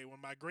dying day,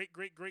 when my great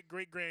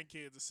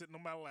grandkids are sitting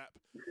on my lap,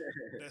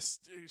 that's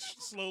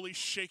slowly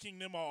shaking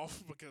them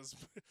off because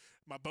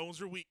my bones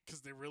are weak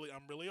because I'm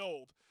really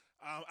old.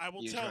 I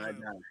will tell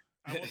them.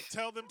 I will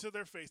tell them to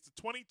their face. The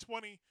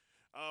 2020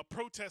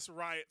 protest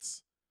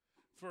riots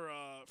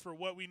for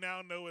what we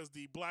now know as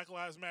the Black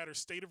Lives Matter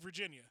state of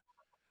Virginia,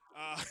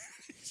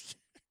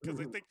 because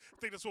I think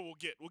that's what we'll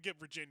get. We'll get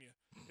Virginia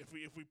if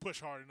we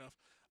push hard enough.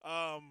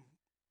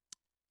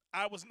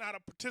 I was not a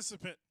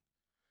participant,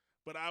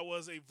 but I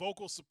was a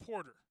vocal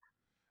supporter.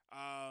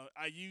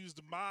 I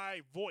used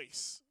my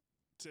voice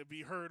to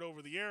be heard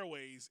over the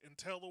airways and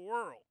tell the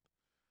world,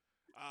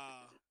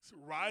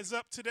 rise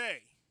up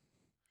today,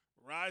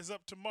 rise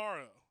up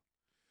tomorrow,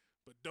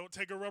 but don't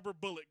take a rubber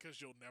bullet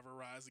because you'll never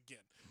rise again.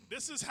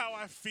 This is how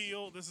I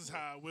feel. This is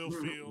how I will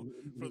feel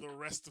for the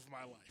rest of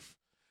my life.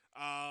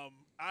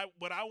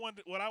 What I want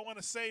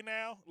to say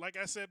now, like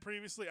I said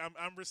previously,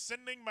 I'm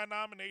rescinding my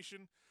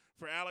nomination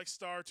for Alex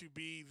Starr to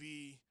be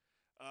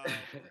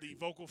the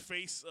vocal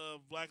face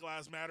of Black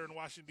Lives Matter in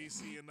Washington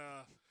D.C.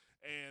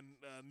 and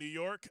New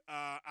York.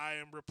 I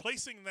am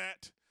replacing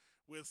that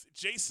with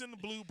Jason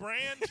Blue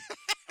Brand.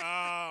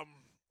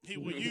 He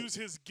will use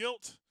his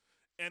guilt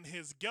and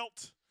his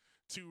gelt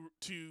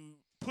to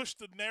push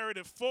the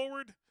narrative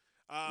forward.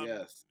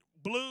 Yes.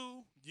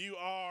 Blue, you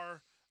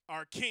are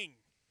our king.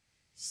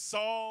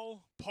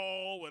 Saul,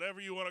 Paul,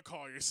 whatever you want to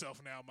call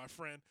yourself now, my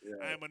friend.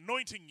 Yeah. I am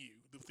anointing you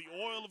with the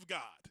oil of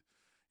God.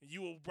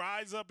 You will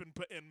rise up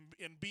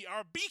and be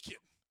our beacon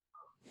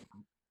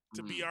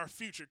to be our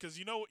future. Because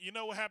you know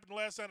what happened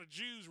last time the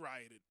Jews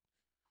rioted?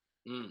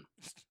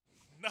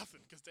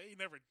 Nothing, because they ain't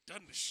never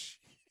done this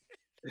shit.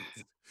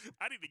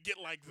 I need to get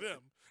like them.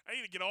 I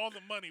need to get all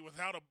the money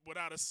without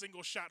a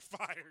single shot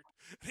fired.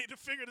 I need to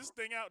figure this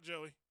thing out,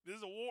 Joey. This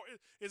is a war.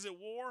 Is it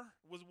war?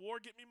 Was war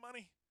get me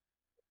money?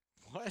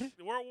 What?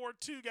 World War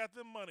II got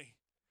them money.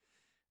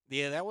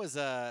 Yeah, that was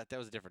a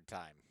different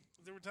time.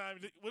 Different time.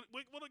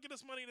 What'll get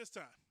us money this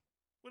time?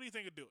 What do you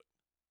think will do it?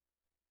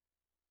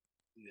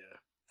 Yeah.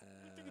 What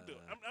do you think will do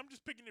it? I'm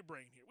just picking your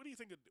brain here. What do you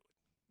think will do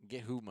it?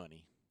 Get who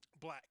money?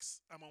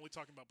 Blacks. I'm only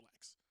talking about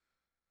blacks.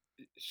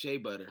 Shea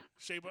butter.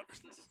 Shea butter,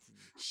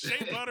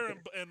 shea butter,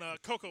 and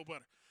cocoa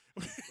butter.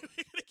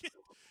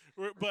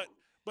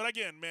 but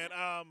again, man.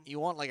 You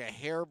want like a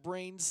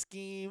harebrained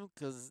scheme,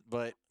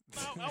 but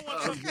I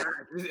want something.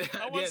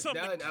 I want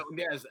something.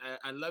 Yes,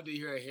 I'd love to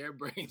hear a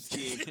harebrained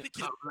scheme.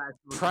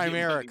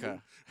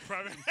 Primerica.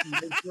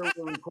 Make sure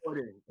we're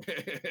recording.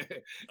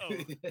 Oh,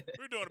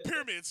 we're doing a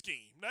pyramid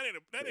scheme. That ain't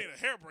a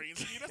harebrained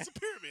scheme. That's a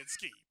pyramid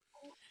scheme.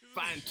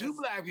 Find two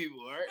black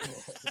people, all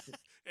right?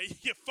 And you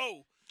get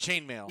four.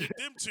 Chainmail. Then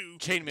them two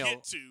Chainmail.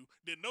 get two.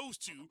 Then those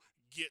two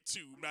get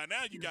two.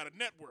 Now you got a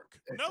network.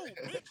 No,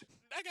 bitch,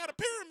 I got a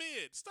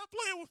pyramid. Stop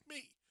playing with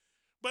me.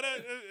 But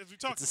as we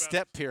talked It's a about,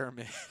 step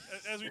pyramid.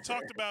 as we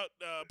talked about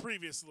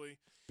previously,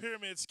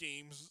 pyramid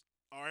schemes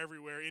are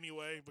everywhere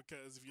anyway.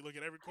 Because if you look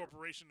at every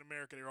corporation in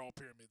America, they're all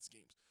pyramid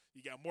schemes.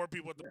 You got more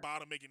people at the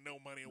bottom making no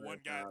money, and one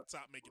guy at the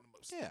top making the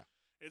most. Yeah.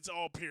 It's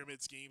all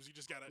pyramid schemes. We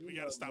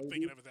gotta stop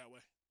thinking of it that way.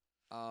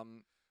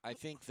 I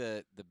think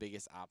the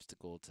biggest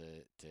obstacle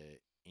to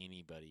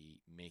anybody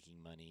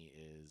making money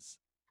is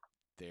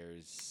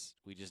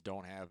we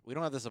don't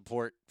have the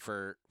support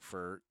for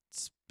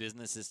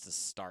businesses to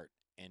start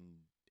and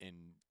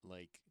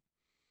like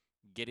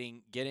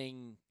getting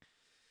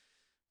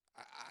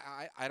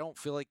I don't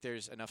feel like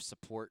there's enough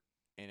support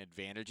and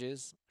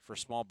advantages for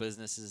small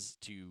businesses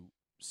to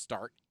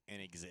start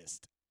and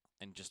exist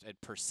and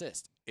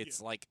persist.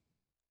 It's like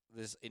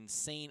this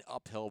insane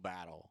uphill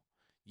battle.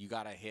 You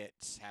gotta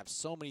have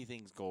so many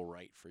things go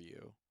right for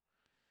you.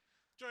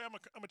 Joey, I'm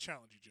gonna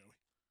challenge you, Joey.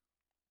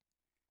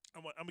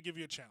 I'm gonna give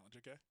you a challenge,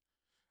 okay?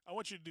 I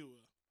want you to do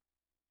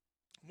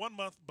a 1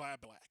 month buy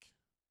black.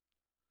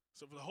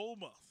 So for the whole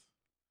month,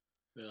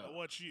 Yeah. I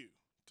want you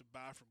to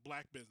buy from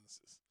black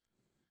businesses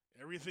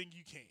everything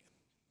you can.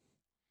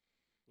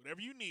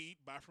 Whatever you need,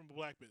 buy from a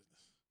black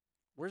business.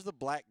 Where's the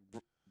black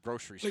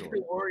grocery Look store? at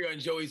the worry on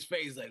Joey's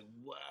face, like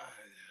what?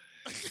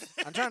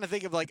 I'm trying to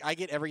think of like I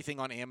get everything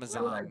on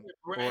Amazon. Where do I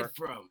get bread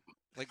from?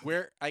 Like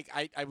where I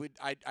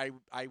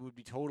would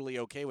be totally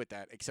okay with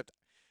that, except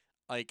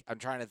like I'm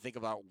trying to think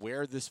about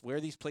where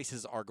these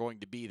places are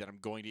going to be that I'm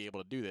going to be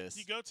able to do this.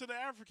 You go to the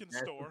African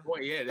That's store. the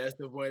point. Yeah, that's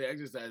the point of the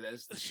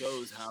exercise. That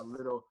shows how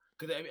little.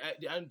 Because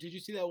did you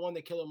see that one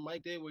that Killer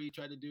Mike did, where he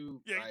tried to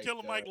do? Yeah, like,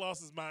 Killer Mike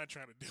lost his mind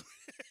trying to do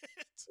it.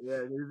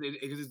 Yeah,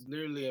 because it's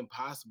literally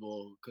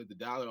impossible. Because the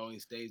dollar only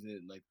stays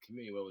in like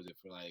community. What was it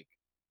for like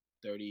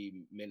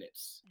 30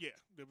 minutes? Yeah,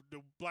 the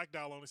black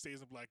dollar only stays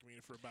in the black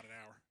community for about an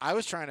hour. I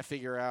was trying to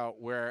figure out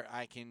where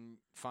I can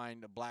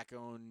find a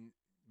black-owned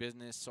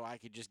business so I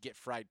could just get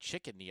fried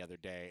chicken the other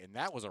day, and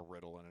that was a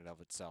riddle in and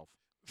of itself.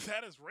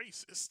 That is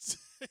racist.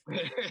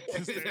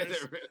 Is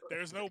that real?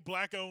 There's no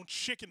black-owned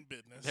chicken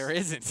business. There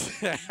isn't.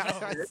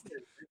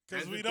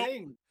 Because we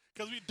don't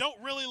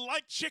really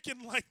like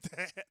chicken like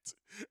that.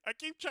 I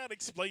keep trying to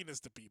explain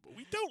this to people.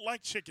 We don't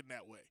like chicken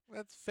that way.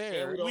 That's Yeah,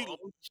 fair. we don't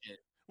own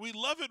shit. We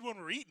love it when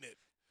we're eating it,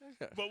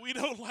 but we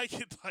don't like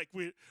it like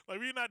we're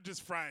not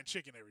just frying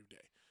chicken every day.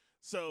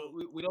 So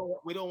We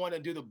don't want to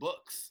do the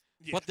books.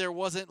 yeah. But there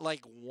wasn't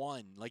like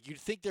one. Like you'd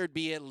think there'd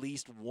be at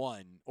least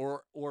one,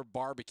 or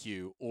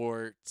barbecue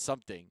or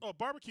something. Oh,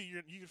 barbecue!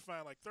 You can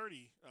find like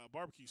 30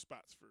 barbecue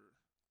spots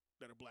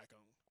that are black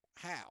owned.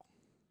 How?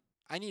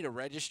 I need a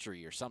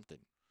registry or something.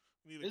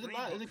 There's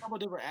a couple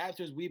different apps.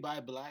 There's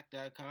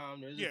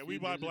WeBuyBlack.com. Yeah,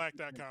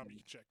 WeBuyBlack.com. You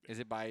can check that. Is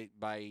it by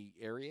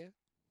area?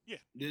 Yeah.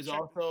 There's check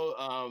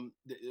also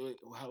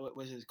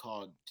what's it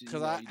called?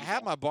 Because I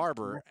have my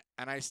barber,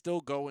 and I still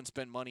go and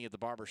spend money at the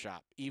barber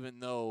shop, even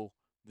though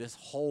this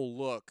whole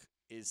look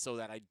is so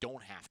that I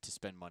don't have to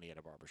spend money at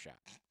a barber shop.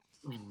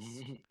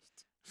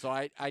 So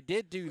I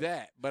did do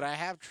that, but I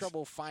have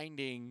trouble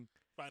finding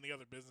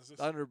other businesses.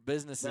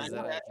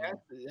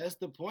 That's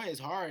the point. It's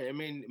hard. I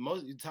mean,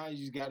 most of the time you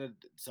just gotta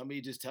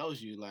somebody just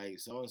tells you like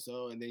so and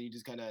so, and then you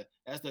just kind of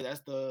that's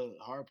the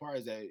hard part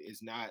is that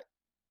it's not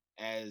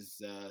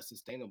as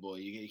sustainable.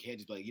 You can't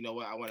just be like, you know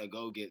what, I want to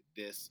go get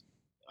this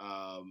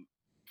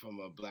from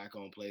a black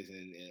owned place,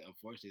 and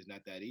unfortunately, it's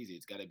not that easy.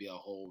 It's got to be a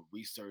whole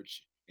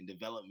research and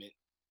development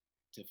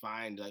to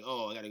find like,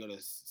 oh, I got to go to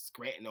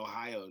Scranton,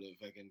 Ohio to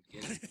fucking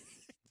get it.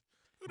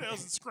 Who the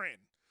hell's in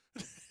Scranton?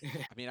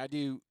 I mean, I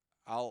do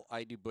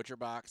Butcher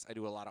Box. I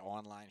do a lot of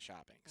online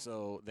shopping.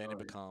 So then it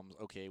becomes,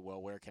 okay,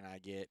 well, where can I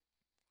get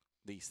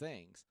these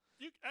things?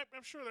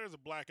 I'm sure there's a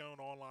black-owned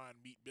online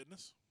meat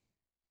business.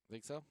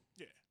 Think so?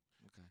 Yeah.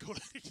 Okay. Go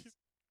to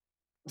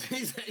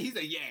He's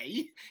a yeah.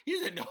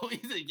 He's a no.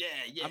 He's a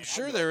yeah. I'm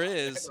sure there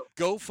is.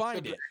 Go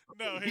find it.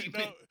 No.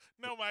 The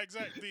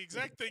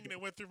exact thing that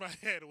went through my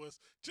head was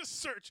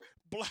just search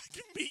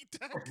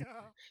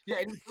blackmeat.com.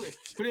 Yeah,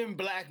 put in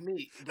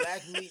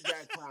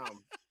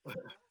blackmeat.com.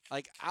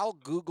 Like I'll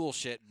Google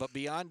shit, but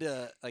beyond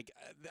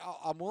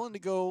I'm willing to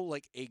go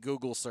like a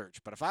Google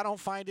search. But if I don't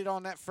find it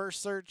on that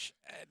first search,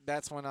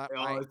 that's when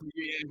my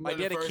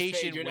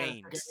dedication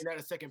wanes. You're not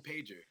a second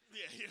pager.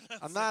 Yeah,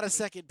 I'm not a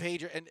second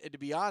pager, and to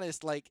be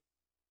honest, like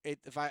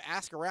if I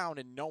ask around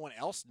and no one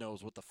else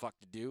knows what the fuck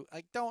to do,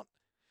 don't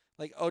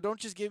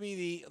just give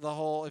me the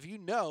whole. If you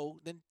know,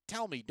 then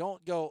tell me.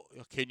 Don't go.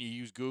 Can you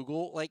use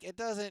Google? Like it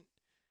doesn't.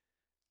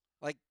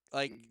 Like.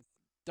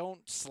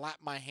 Don't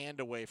slap my hand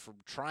away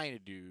from trying to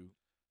do.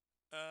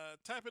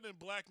 Type it in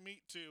black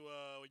meat to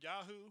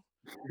Yahoo.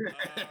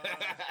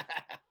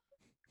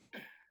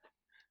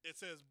 It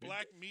says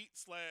black meat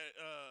 #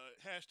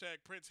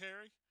 Prince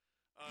Harry.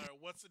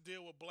 What's the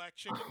deal with black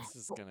chickens?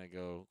 This is gonna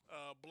go.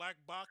 Black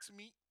box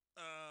meat.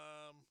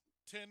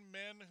 10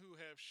 men who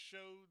have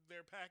showed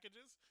their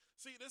packages.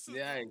 See, this is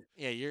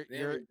You're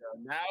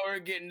now we're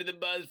getting to the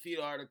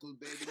BuzzFeed articles,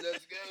 baby.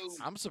 Let's go.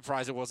 I'm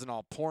surprised it wasn't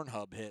all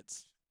Pornhub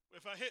hits.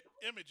 If I hit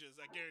images,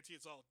 I guarantee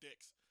it's all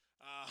dicks.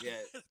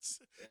 Yeah,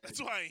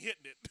 that's why I ain't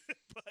hitting it.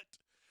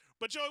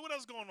 but Joey, what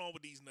else going on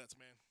with these nuts,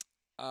 man?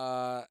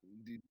 Oh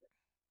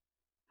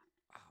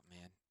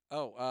man.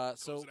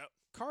 So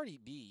Cardi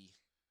B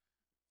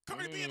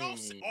and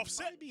Offset.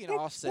 Cardi B and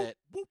Offset.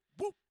 Whoop,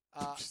 whoop.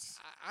 I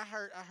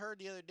heard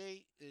the other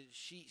day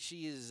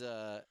she's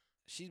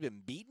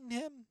been beating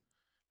him.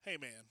 Hey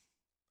man,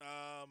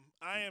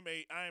 I am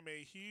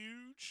a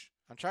huge.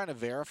 I'm trying to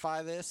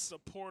verify this.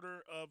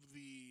 Supporter of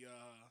the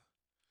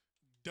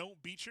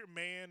don't beat your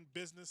man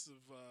business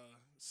of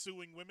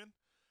suing women.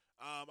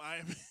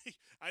 I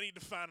need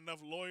to find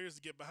enough lawyers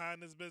to get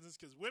behind this business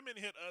because women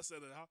hit us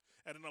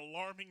at an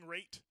alarming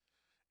rate,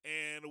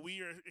 and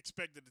we are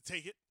expected to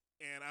take it.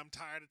 And I'm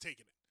tired of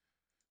taking it.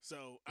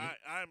 So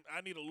I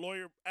need a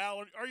lawyer.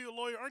 Al, are you a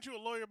lawyer? Aren't you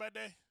a lawyer by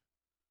day?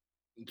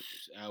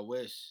 I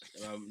wish.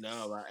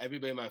 No,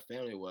 everybody in my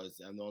family was.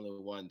 I'm the only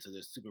one, so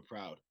they're super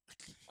proud.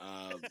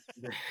 Um,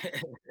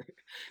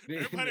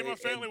 Everybody in my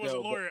family was a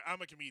so, lawyer.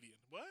 I'm a comedian.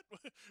 What?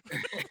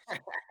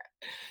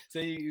 so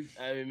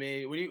I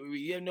mean,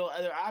 you have no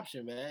other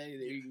option, man.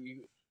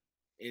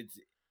 It's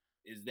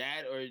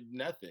that or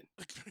nothing.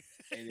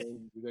 And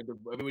then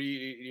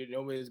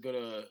nobody's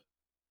gonna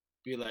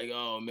be like,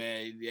 oh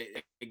man,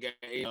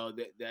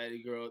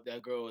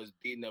 that girl is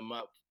beating them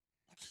up.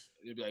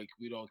 They'd be like,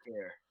 we don't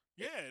care.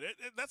 Yeah,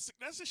 that's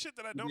the shit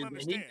that I don't He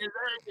understand.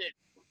 deserved it.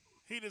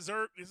 He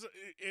deserved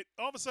it.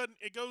 All of a sudden,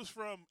 it goes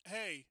from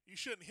hey, you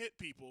shouldn't hit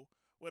people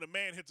when a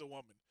man hits a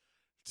woman,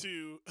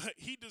 to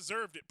he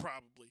deserved it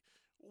probably.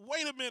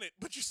 Wait a minute,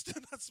 but you're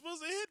still not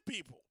supposed to hit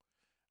people.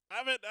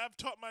 I've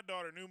taught my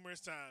daughter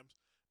numerous times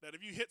that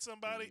if you hit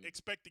somebody,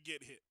 expect to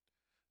get hit.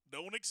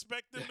 Don't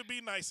expect them to be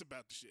nice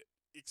about the shit.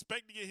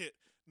 Expect to get hit.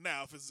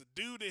 Now, if it's a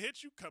dude that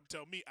hits you, come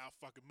tell me. I'll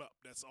fuck him up.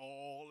 That's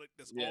all.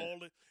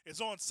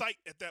 It's on site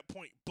at that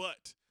point.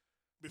 But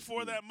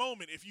before that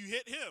moment, if you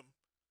hit him,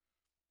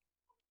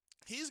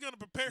 he's going to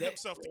prepare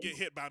himself to get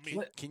hit by me.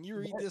 Can you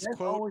read this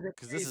quote?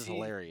 Because this is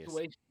hilarious.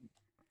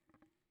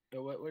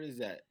 What is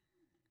that?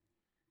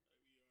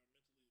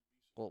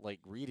 Well, like,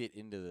 read it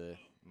into the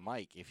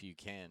mic if you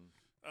can.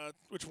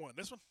 Which one?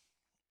 This one?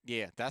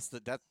 Yeah, that's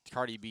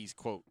Cardi B's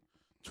quote.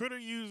 Twitter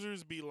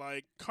users be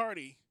like,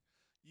 Cardi,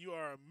 you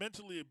are a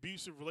mentally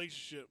abusive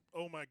relationship.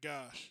 Oh my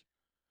gosh.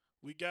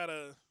 We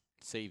gotta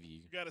save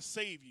you. We gotta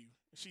save you.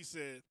 She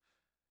said,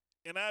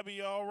 and I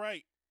be all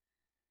right.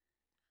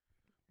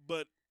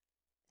 But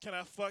can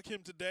I fuck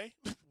him today?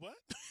 What?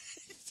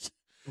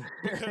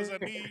 Because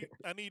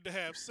I need to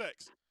have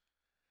sex.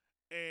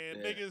 And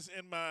niggas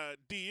in my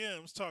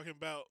DMs talking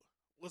about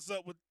what's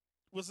up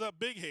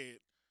big head.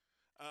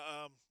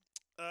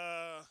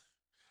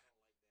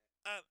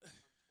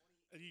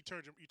 You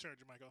turned your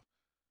mic off.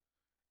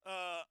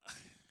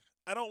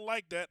 I don't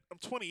like that. I'm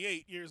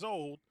 28 years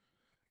old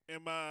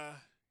and my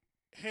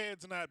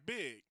head's not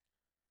big.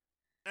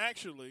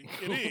 Actually,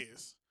 it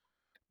is,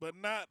 but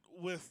not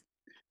with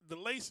the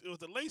lace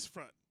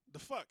front. The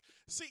fuck.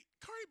 See,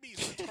 Cardi B's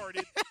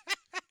retarded.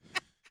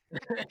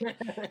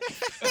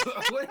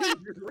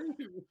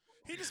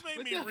 He just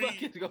made me read.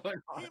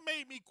 He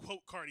made me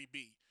quote Cardi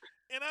B.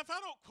 And if I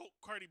don't quote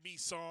Cardi B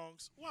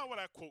songs, why would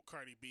I quote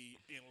Cardi B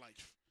in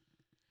life?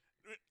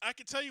 I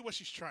can tell you what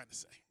she's trying to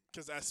say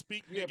because I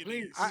speak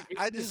Nigganese.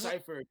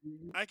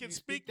 I can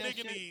speak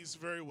Nigganese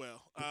very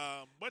well.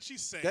 What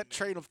she's saying. That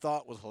train of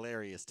thought was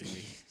hilarious to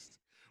me.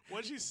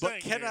 What she's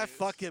saying. But can I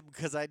fuck him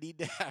because I need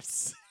to have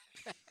sex?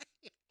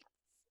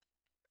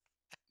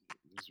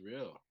 It's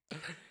real.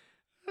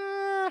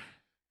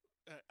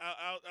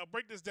 I'll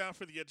break this down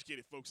for the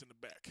educated folks in the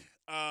back.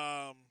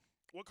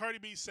 What Cardi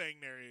B's saying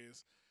there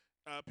is,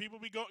 people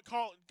be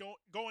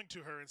going to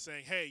her and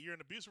saying, "Hey, you're in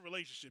an abusive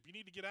relationship. You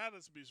need to get out of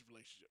this abusive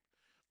relationship."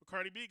 But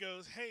Cardi B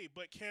goes, "Hey,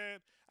 but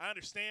I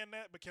understand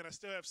that, but can I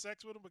still have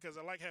sex with him because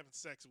I like having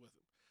sex with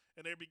him?"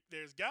 And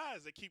there's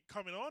guys that keep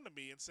coming on to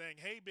me and saying,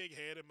 "Hey, big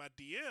head," in my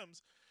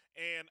DMs,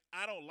 and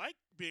I don't like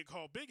being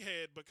called big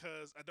head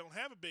because I don't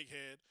have a big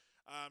head,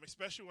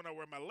 especially when I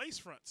wear my lace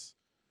fronts.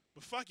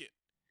 But fuck it.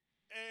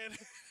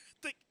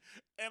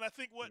 And I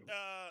think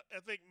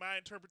my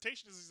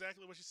interpretation is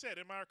exactly what she said.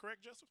 Am I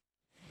correct, Joseph?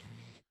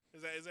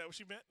 Is that what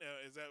she meant?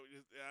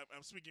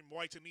 I'm speaking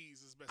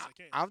Whitenese as best I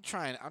can. I'm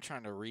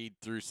trying to read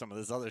through some of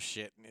this other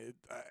shit, and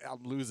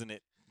I'm losing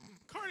it.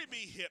 Cardi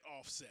B hit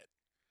Offset.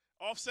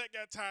 Offset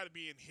got tired of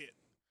being hit,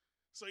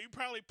 so he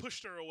probably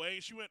pushed her away.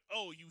 She went,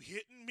 "Oh, you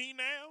hitting me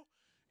now?"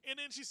 And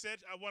then she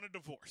said, "I want a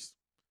divorce."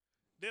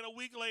 Then a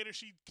week later,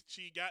 she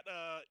got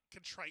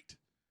contrite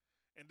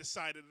and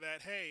decided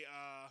that, hey,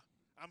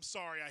 I'm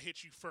sorry I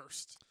hit you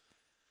first.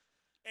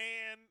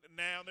 And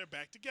now they're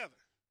back together.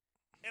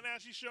 And now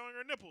she's showing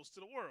her nipples to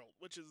the world,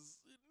 which is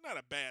not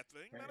a bad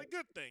thing, not a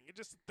good thing. It's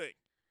just a thing.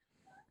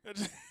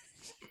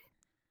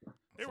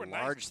 They were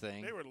large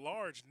thing. They were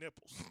large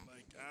nipples.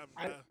 Like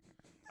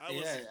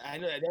I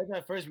know that was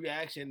my first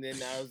reaction.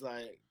 Then I was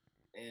like,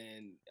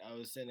 and I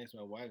was sitting next to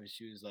my wife, and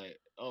she was like,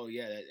 "Oh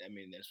yeah,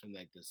 that's from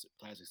like the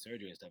plastic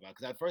surgery and stuff."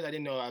 Because at first I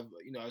didn't know. I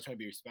was trying to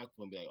be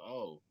respectful and be like,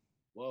 "Oh,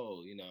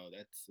 whoa,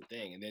 that's the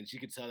thing." And then she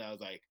could tell that I was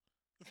like,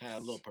 kind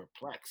of a little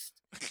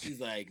perplexed. She's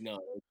like,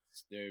 "No,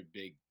 they're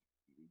big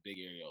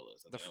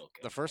areolas."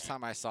 The first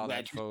time I saw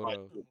that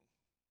photo,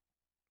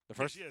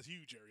 she has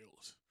huge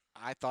areolas.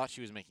 I thought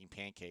she was making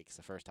pancakes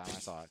the first time I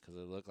saw it because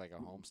it looked like a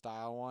home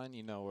style one,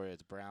 where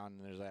it's brown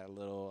and there's that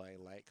little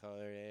light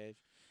colored edge.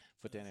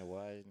 But then it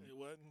wasn't. It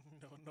wasn't.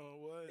 No,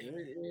 it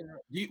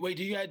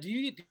wasn't. Do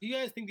you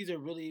guys think these are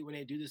really, when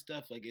they do this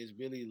stuff, like it's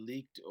really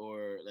leaked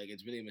or like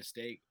it's really a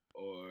mistake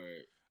or?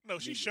 No,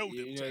 she showed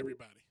it to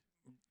everybody.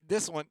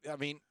 This one, I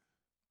mean,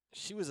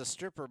 she was a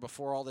stripper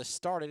before all this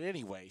started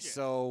anyway. Yeah.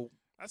 So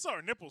I saw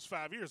her nipples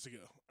 5 years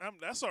ago.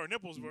 I saw her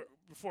nipples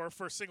before her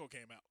first single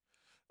came out.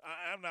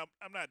 I'm not.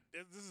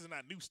 This is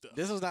not new stuff.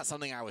 This was not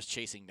something I was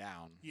chasing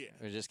down. Yeah,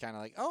 it was just kind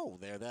of like, oh,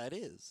 there that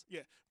is.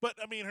 Yeah, but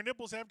I mean, her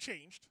nipples have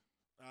changed.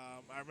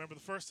 I remember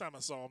the first time I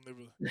saw them,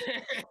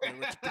 they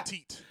were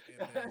petite.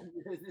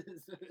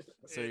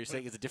 So you're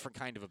saying it's a different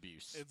kind of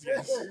abuse. It's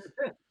yes.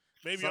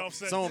 Maybe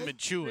Offset. Someone been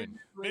chewing.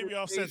 Maybe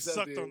Offset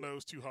sucked on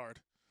those too hard,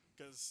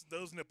 because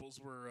those nipples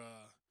were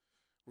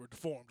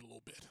deformed a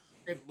little bit.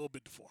 A little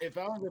bit deformed. If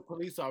I was a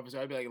police officer,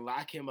 I'd be like,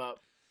 lock him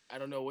up. I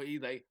don't know what he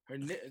like. Her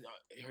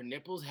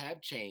nipples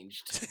have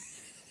changed.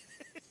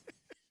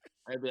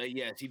 I'd be like,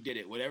 yes, he did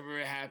it. Whatever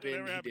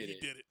happened, he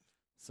did it.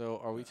 So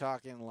are we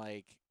talking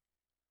like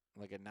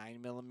a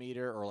 9mm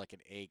or like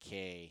an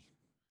AK?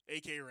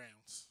 AK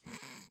rounds.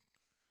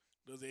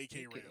 Those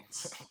AK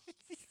rounds.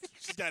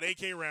 She's got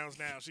AK rounds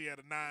now. She had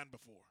a 9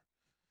 before.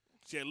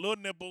 She had little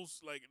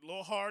nipples, like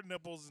little hard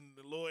nipples and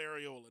the little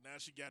areola. Now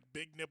she got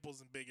big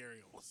nipples and big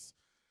areolas.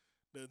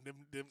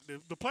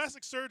 The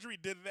plastic surgery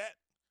did that,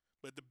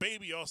 but the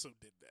baby also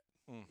did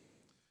that.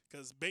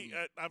 Because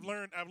I've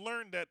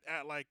learned that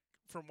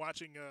from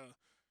watching.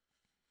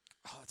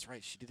 Oh, that's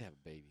right. She did have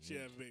a baby. She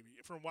had a baby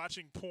from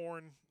watching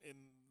porn in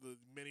the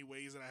many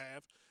ways that I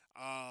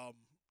have.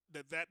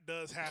 That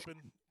does happen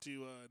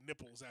to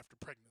nipples after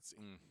pregnancy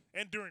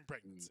and during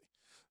pregnancy.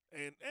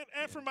 And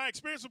from my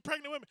experience with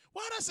pregnant women,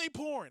 why did I say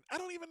porn? I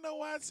don't even know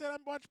why I said I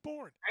watch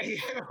porn. I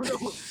don't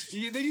know.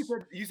 Then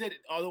you said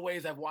all the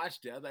ways I've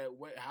watched it. I was like,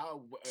 what?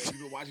 How you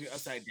been watching it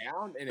upside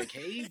down in a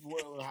cave?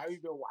 How you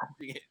been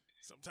watching it?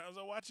 Sometimes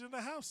I watch it in the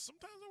house.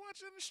 Sometimes I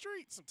watch it in the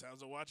street.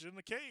 Sometimes I watch it in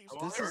the cave.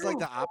 This is like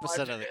the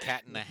opposite of the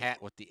Cat in the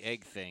Hat with the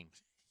egg thing.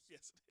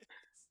 Yes, it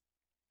is.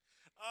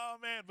 Oh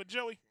man, but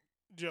Joey,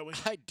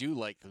 I do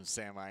like them,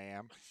 Sam. I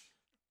am.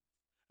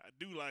 I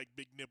do like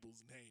big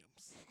nipples and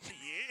hams.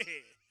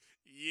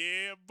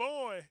 Yeah,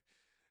 boy.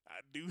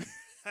 I do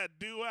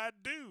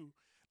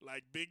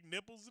like big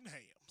nipples and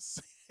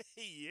hams.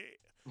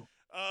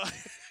 Yeah.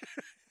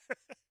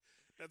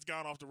 That's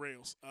gone off the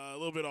rails. A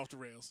little bit off the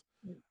rails.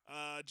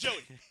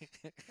 Joey.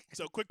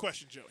 So, quick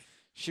question, Joey.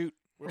 Shoot.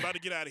 We're about to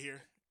get out of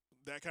here.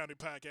 That Comedy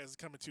Podcast is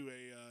coming to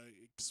a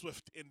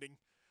swift ending.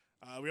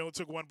 We only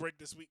took one break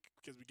this week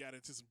because we got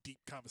into some deep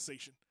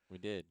conversation. We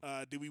did.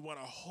 Do we want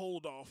to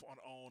hold off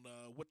on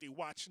what they're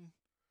watching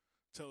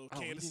till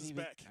Candace is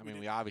back? I mean,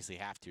 we obviously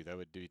have to. That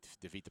would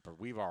defeat the.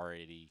 We've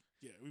already.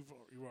 Yeah, we've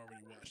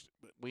already watched it,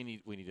 but we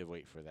need to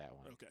wait for that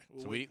one. Okay.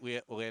 So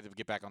we have to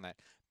get back on that.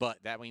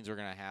 But that means we're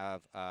gonna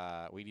have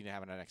we need to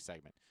have a next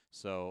segment.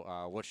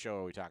 So what show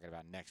are we talking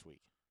about next week?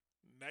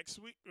 Next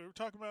week we're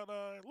talking about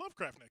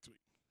Lovecraft next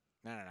week.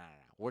 No.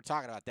 We're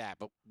talking about that,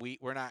 but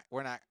we're not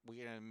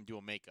gonna do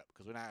a makeup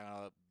because we're not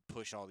gonna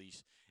push all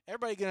these.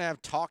 Everybody's gonna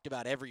have talked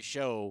about every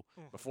show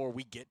before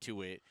we get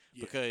to it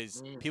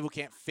because people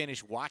can't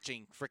finish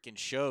watching freaking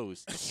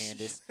shows.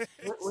 Candace,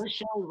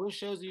 what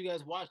shows are you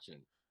guys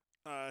watching?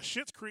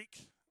 Schitt's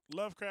Creek,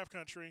 Lovecraft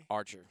Country,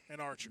 Archer, and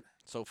Archer.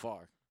 So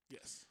far,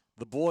 yes.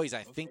 The Boys,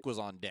 I think, was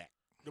on deck.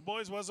 The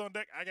Boys was on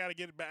deck. I gotta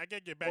get it back. I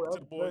gotta get back to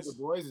The Boys. The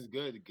Boys is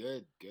good.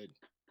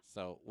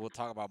 So we'll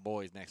talk about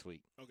Boys next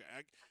week. Okay,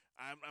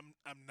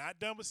 I'm not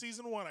done with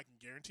season 1. I can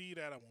guarantee you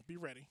that I won't be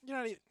ready. You're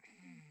not even.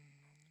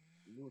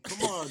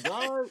 Come on,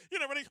 dog. You're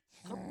not ready.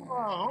 Come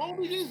on,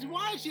 homie, just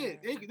watch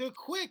it. They're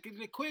quick. It's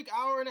a quick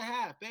hour and a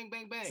half. Bang,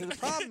 bang, bang. So the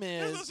problem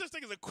is, let's just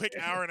think it's a quick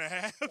hour and a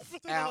half.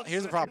 Al,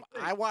 here's the problem.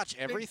 I watch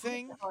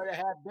everything. Hour and a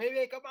half,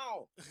 baby. Come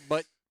on.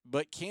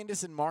 But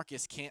Candace and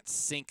Marcus can't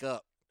sync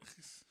up.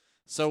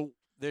 So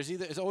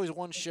there's always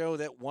one show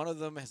that one of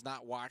them has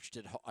not watched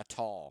at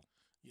all.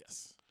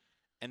 Yes.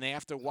 And they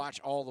have to watch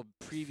all the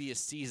previous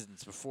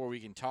seasons before we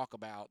can talk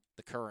about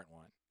the current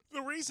one.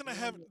 The reason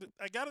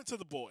I got into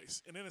The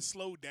Boys, and then it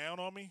slowed down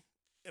on me,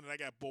 and then I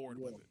got bored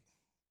with it.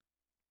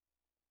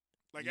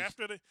 Like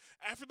after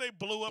they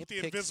blew up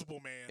the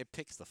Invisible Man, it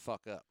picks the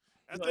fuck up.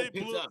 It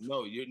picks up.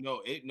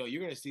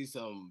 You're gonna see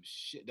some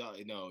shit.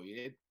 No,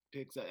 it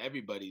picks up.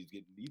 Everybody's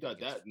getting. You thought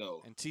that?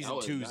 No. And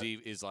season 2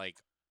 is like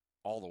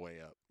all the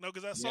way up. No,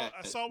 because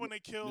I saw when they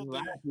killed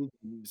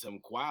some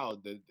quail.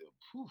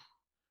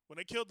 When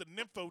they killed the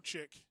nympho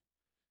chick,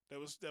 that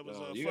was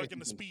fucking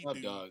the speed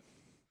dude. Dog.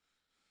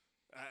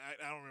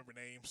 I don't remember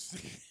names.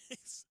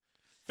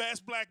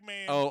 Fast Black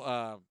Man.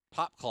 Oh,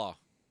 Pop Claw.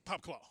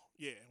 Pop Claw.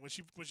 Yeah, when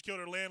she killed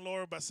her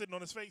landlord by sitting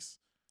on his face,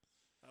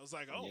 I was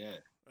like, oh, yeah.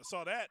 I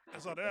saw that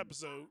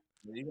episode.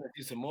 You gotta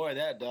do some more of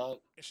that, dog.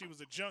 And she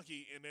was a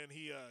junkie, and then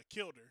he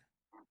killed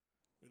her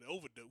with an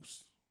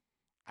overdose.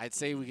 I'd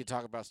say we could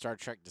talk about Star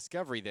Trek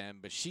Discovery then,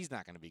 but she's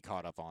not going to be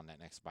caught up on that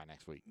by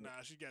next week. Nah,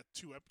 she got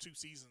two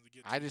seasons to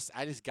get to.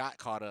 I just got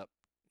caught up.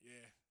 Yeah,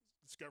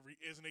 Discovery,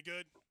 isn't it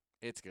good?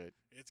 It's good.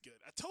 It's good.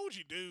 I told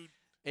you, dude.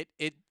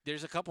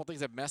 There's a couple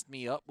things that messed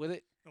me up with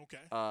it.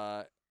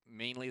 Okay.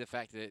 Mainly the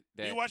fact that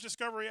Do you watch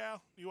Discovery,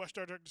 Al? Do you watch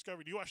Star Trek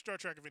Discovery? Do you watch Star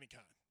Trek of any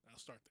kind? I'll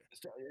start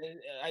there.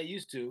 I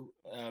used to,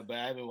 but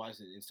I haven't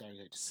watched it in Star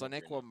Trek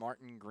Discovery. Sonequa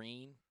Martin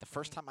Green. The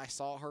first time I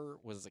saw her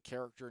was a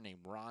character named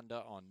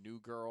Rhonda on New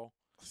Girl,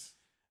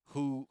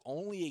 who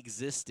only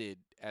existed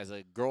as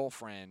a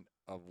girlfriend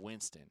of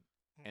Winston,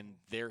 and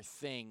their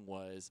thing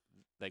was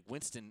like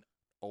Winston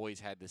always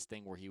had this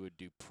thing where he would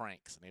do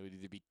pranks, and they would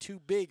either be too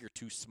big or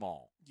too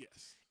small.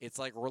 Yes. It's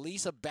like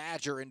release a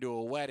badger into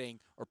a wedding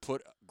or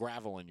put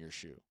gravel in your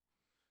shoe.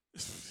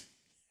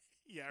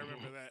 Yeah, I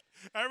remember that.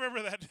 I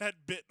remember that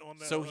bit on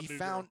that. So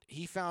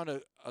he found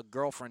a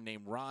girlfriend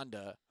named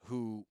Rhonda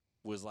who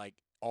was like,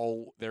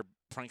 oh, their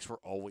pranks were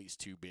always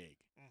too big.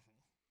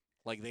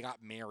 Like they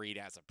got married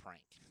as a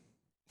prank.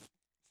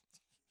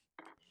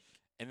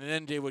 And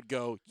then they would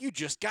go, you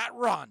just got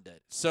Rhonda.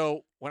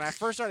 So when I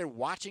first started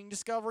watching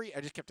Discovery,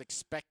 I just kept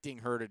expecting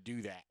her to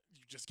do that.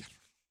 You just got.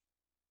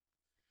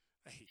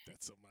 I hate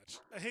that so much.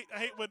 I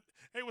hate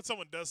when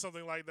someone does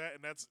something like that,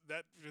 and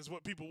that is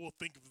what people will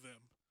think of them.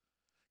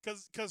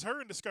 Because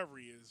her in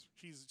Discovery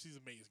she's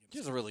amazing. She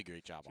does a really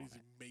great job on She's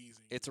it.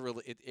 amazing. It's a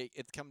really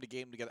it's come to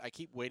game together. I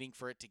keep waiting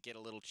for it to get a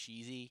little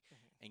cheesy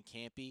and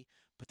campy,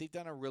 but they've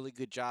done a really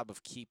good job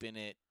of keeping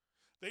it.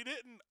 They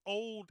didn't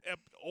old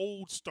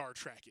Star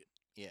Trek it.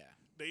 Yeah.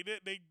 They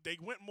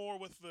went more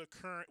with the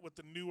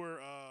newer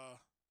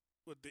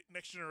with the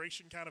Next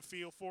Generation kind of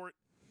feel for it,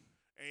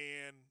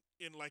 and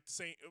in like the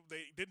same,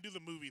 they didn't do the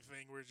movie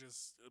thing where it's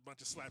just a bunch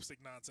of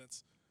slapstick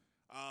nonsense.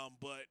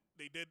 But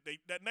they did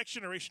that Next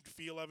Generation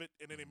feel of it,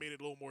 and then they made it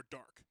a little more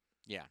dark.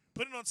 Yeah.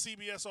 Putting it on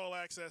CBS All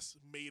Access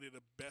made it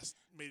the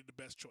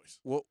best choice.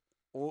 Well,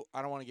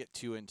 I don't want to get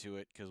too into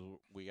it because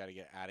we got to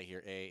get out of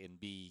here. A and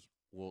B,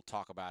 we'll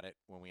talk about it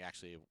when we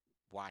actually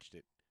watched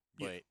it.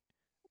 But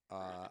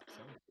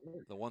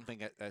the one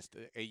thing that's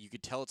you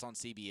could tell it's on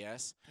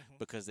CBS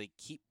because they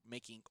keep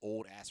making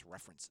old ass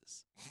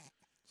references.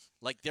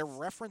 Like they're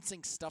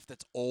referencing stuff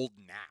that's old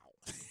now.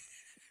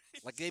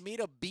 Like they made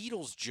a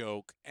Beatles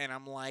joke, and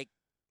I'm like,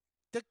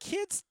 the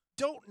kids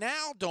don't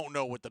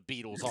know what the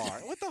Beatles are.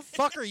 What the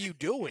fuck are you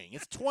doing?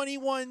 It's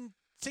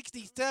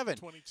 2167.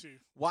 22.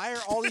 Why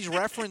are all these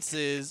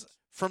references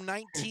from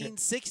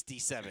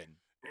 1967?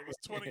 It was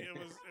 20. It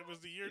was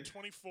the year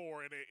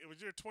 24, and it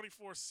was year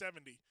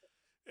 2470,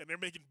 and they're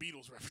making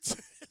Beatles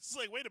references. It's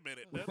like, wait a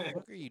minute. What the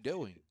fuck are you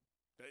doing?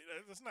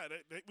 That's not.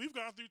 We've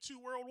gone through 2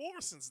 world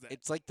wars since then.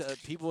 It's like the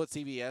people at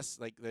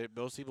CBS, like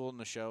most people in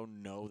the show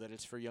know that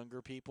it's for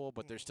younger people,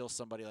 but there's still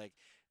somebody like,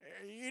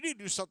 you need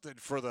to do something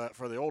for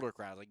the older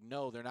crowd. Like,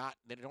 no, they're not.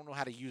 They don't know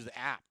how to use the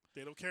app.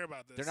 They don't care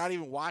about this. They're not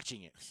even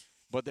watching it.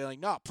 But they're like,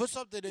 no, put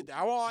something in there.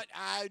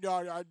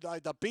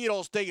 The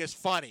Beatles thing is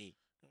funny.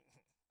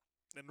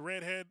 And the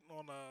redhead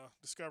on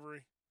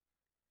Discovery.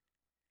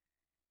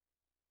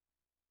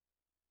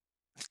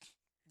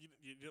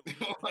 I mean,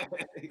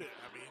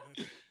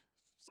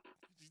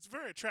 she's a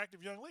very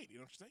attractive young lady,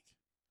 don't you think?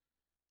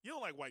 You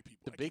don't like white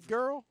people. The big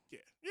girl? Yeah.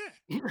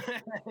 I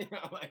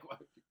don't like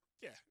white people.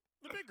 Yeah,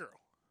 the big girl.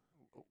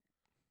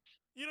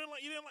 You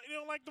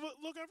don't like the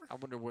look of her? I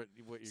wonder what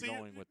you're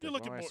going with. You're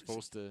What looking am I more.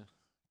 supposed to?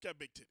 Got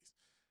big titties.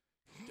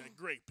 Got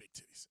great big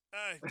titties.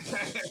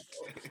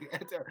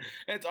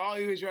 That's all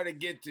he was trying to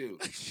get to.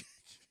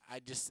 I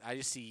just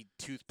see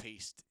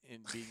toothpaste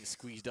and being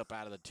squeezed up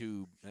out of the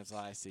tube. That's all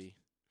I see.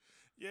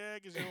 Yeah,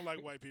 because you don't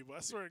like white people. I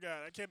swear to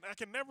God, I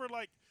can never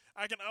like.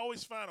 I can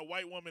always find a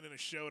white woman in a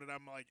show that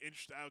I'm like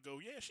interested. I'll go,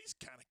 yeah, she's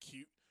kind of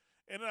cute,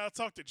 and then I'll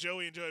talk to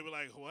Joey, and Joey will be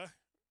like, what?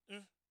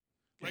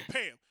 Like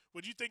Pam.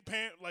 Would you think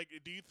Pam? Like,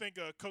 do you think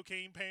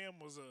Cocaine Pam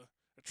was a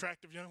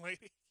attractive young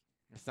lady?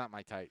 It's not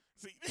my type.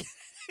 See, damn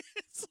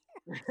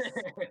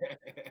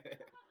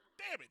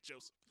it,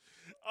 Joseph.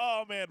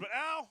 Oh man, but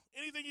Al,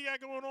 anything you got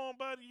going on,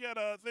 bud? You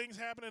got things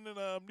happening in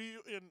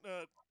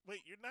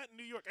wait, you're not in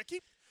New York. I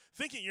keep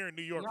thinking you're in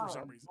New York for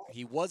some reason.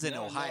 He was in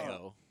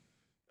Ohio.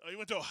 Oh, he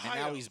went to Ohio.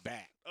 And now he's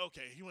back.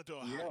 Okay, he went to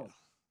Ohio.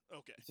 Yeah.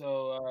 Okay.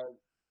 So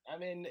I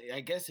mean, I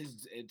guess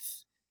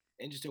it's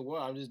interesting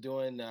world. I'm just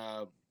doing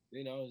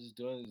just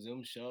doing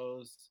Zoom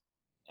shows.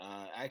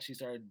 I actually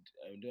started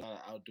doing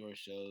outdoor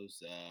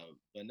shows,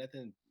 but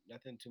nothing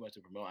too much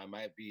to promote. I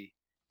might be.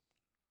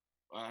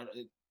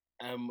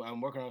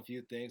 I'm working on a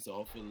few things, so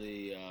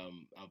hopefully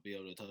I'll be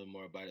able to tell them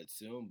more about it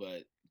soon.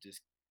 But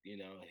just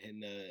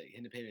hitting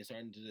the pavement,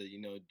 starting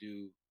to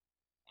do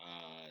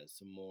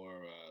some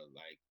more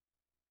like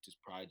just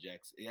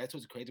projects. That's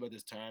what's crazy about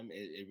this time.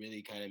 It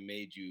really kind of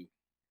made you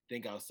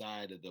think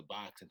outside of the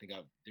box and think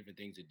out different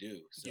things to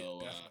do.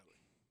 So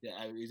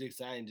it was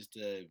exciting just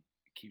to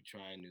keep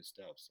trying new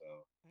stuff. So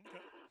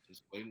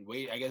just waiting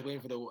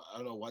for I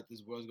don't know what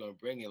this world's going to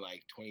bring in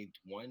like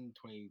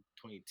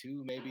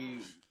 2022 maybe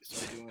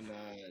start doing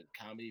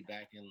comedy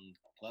back in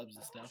clubs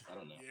and stuff. I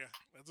don't know. Yeah,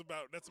 that's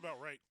about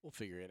right. We'll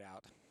figure it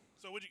out.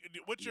 So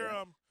what's your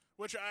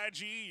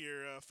IG,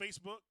 your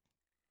Facebook?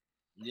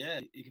 Yeah,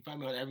 you can find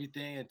me on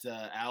everything. It's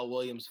Al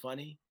Williams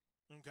Funny.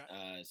 Okay.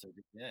 So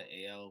yeah,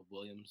 Al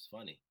Williams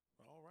Funny.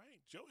 All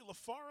right, Joey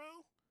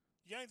LaFaro.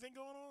 You got anything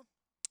going on?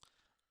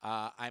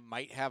 I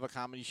might have a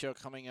comedy show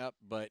coming up,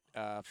 but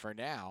for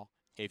now,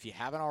 if you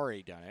haven't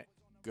already done it,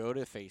 go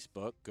to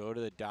Facebook, go to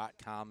the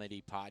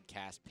 .comedy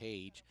podcast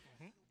page,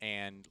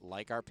 and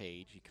like our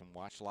page. You can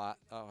watch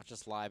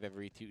us live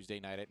every Tuesday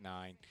night at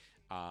 9.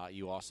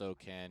 You also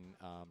can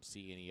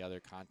see any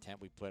other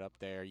content we put up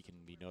there. You can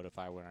be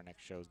notified when our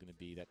next show is going to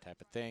be, that type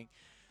of thing.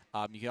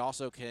 You can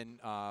also if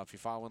you're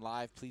following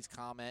live, please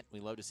comment. We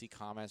love to see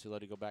comments. We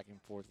love to go back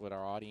and forth with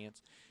our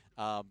audience.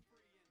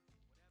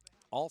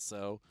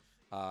 Also,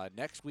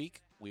 next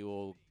week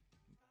we're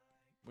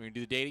gonna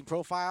do the dating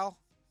profile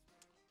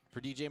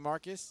for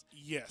DJMarcus.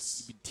 Yes.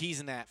 You've been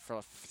teasing that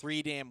for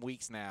 3 damn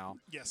weeks now.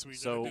 Yes,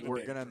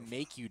 we're gonna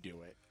make you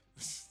do it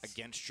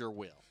against your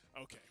will.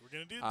 Okay, we're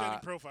gonna do the dating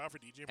profile for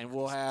DJ. And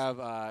we'll have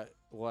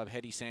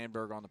Hetty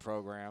Sandberg on the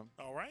program.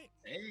 All right.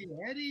 Hey,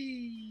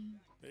 Eddie.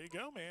 There you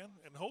go, man.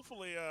 And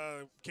hopefully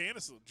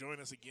Candace will join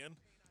us again.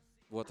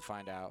 We'll have to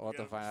find out. We'll have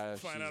to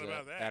find out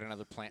about that. At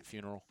another plant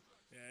funeral.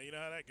 Yeah, you know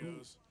how that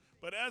goes.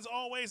 But as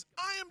always,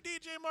 I am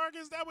DJ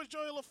Marcus. That was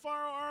Joey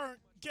LaFaro, our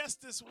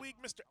guest this week,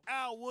 Mr.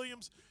 Al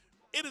Williams.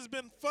 It has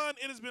been fun.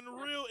 It has been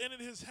real, and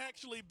it has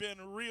actually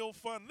been real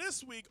fun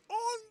this week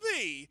on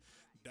the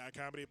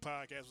Comedy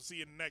Podcast. We'll see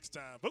you next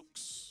time,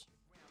 folks.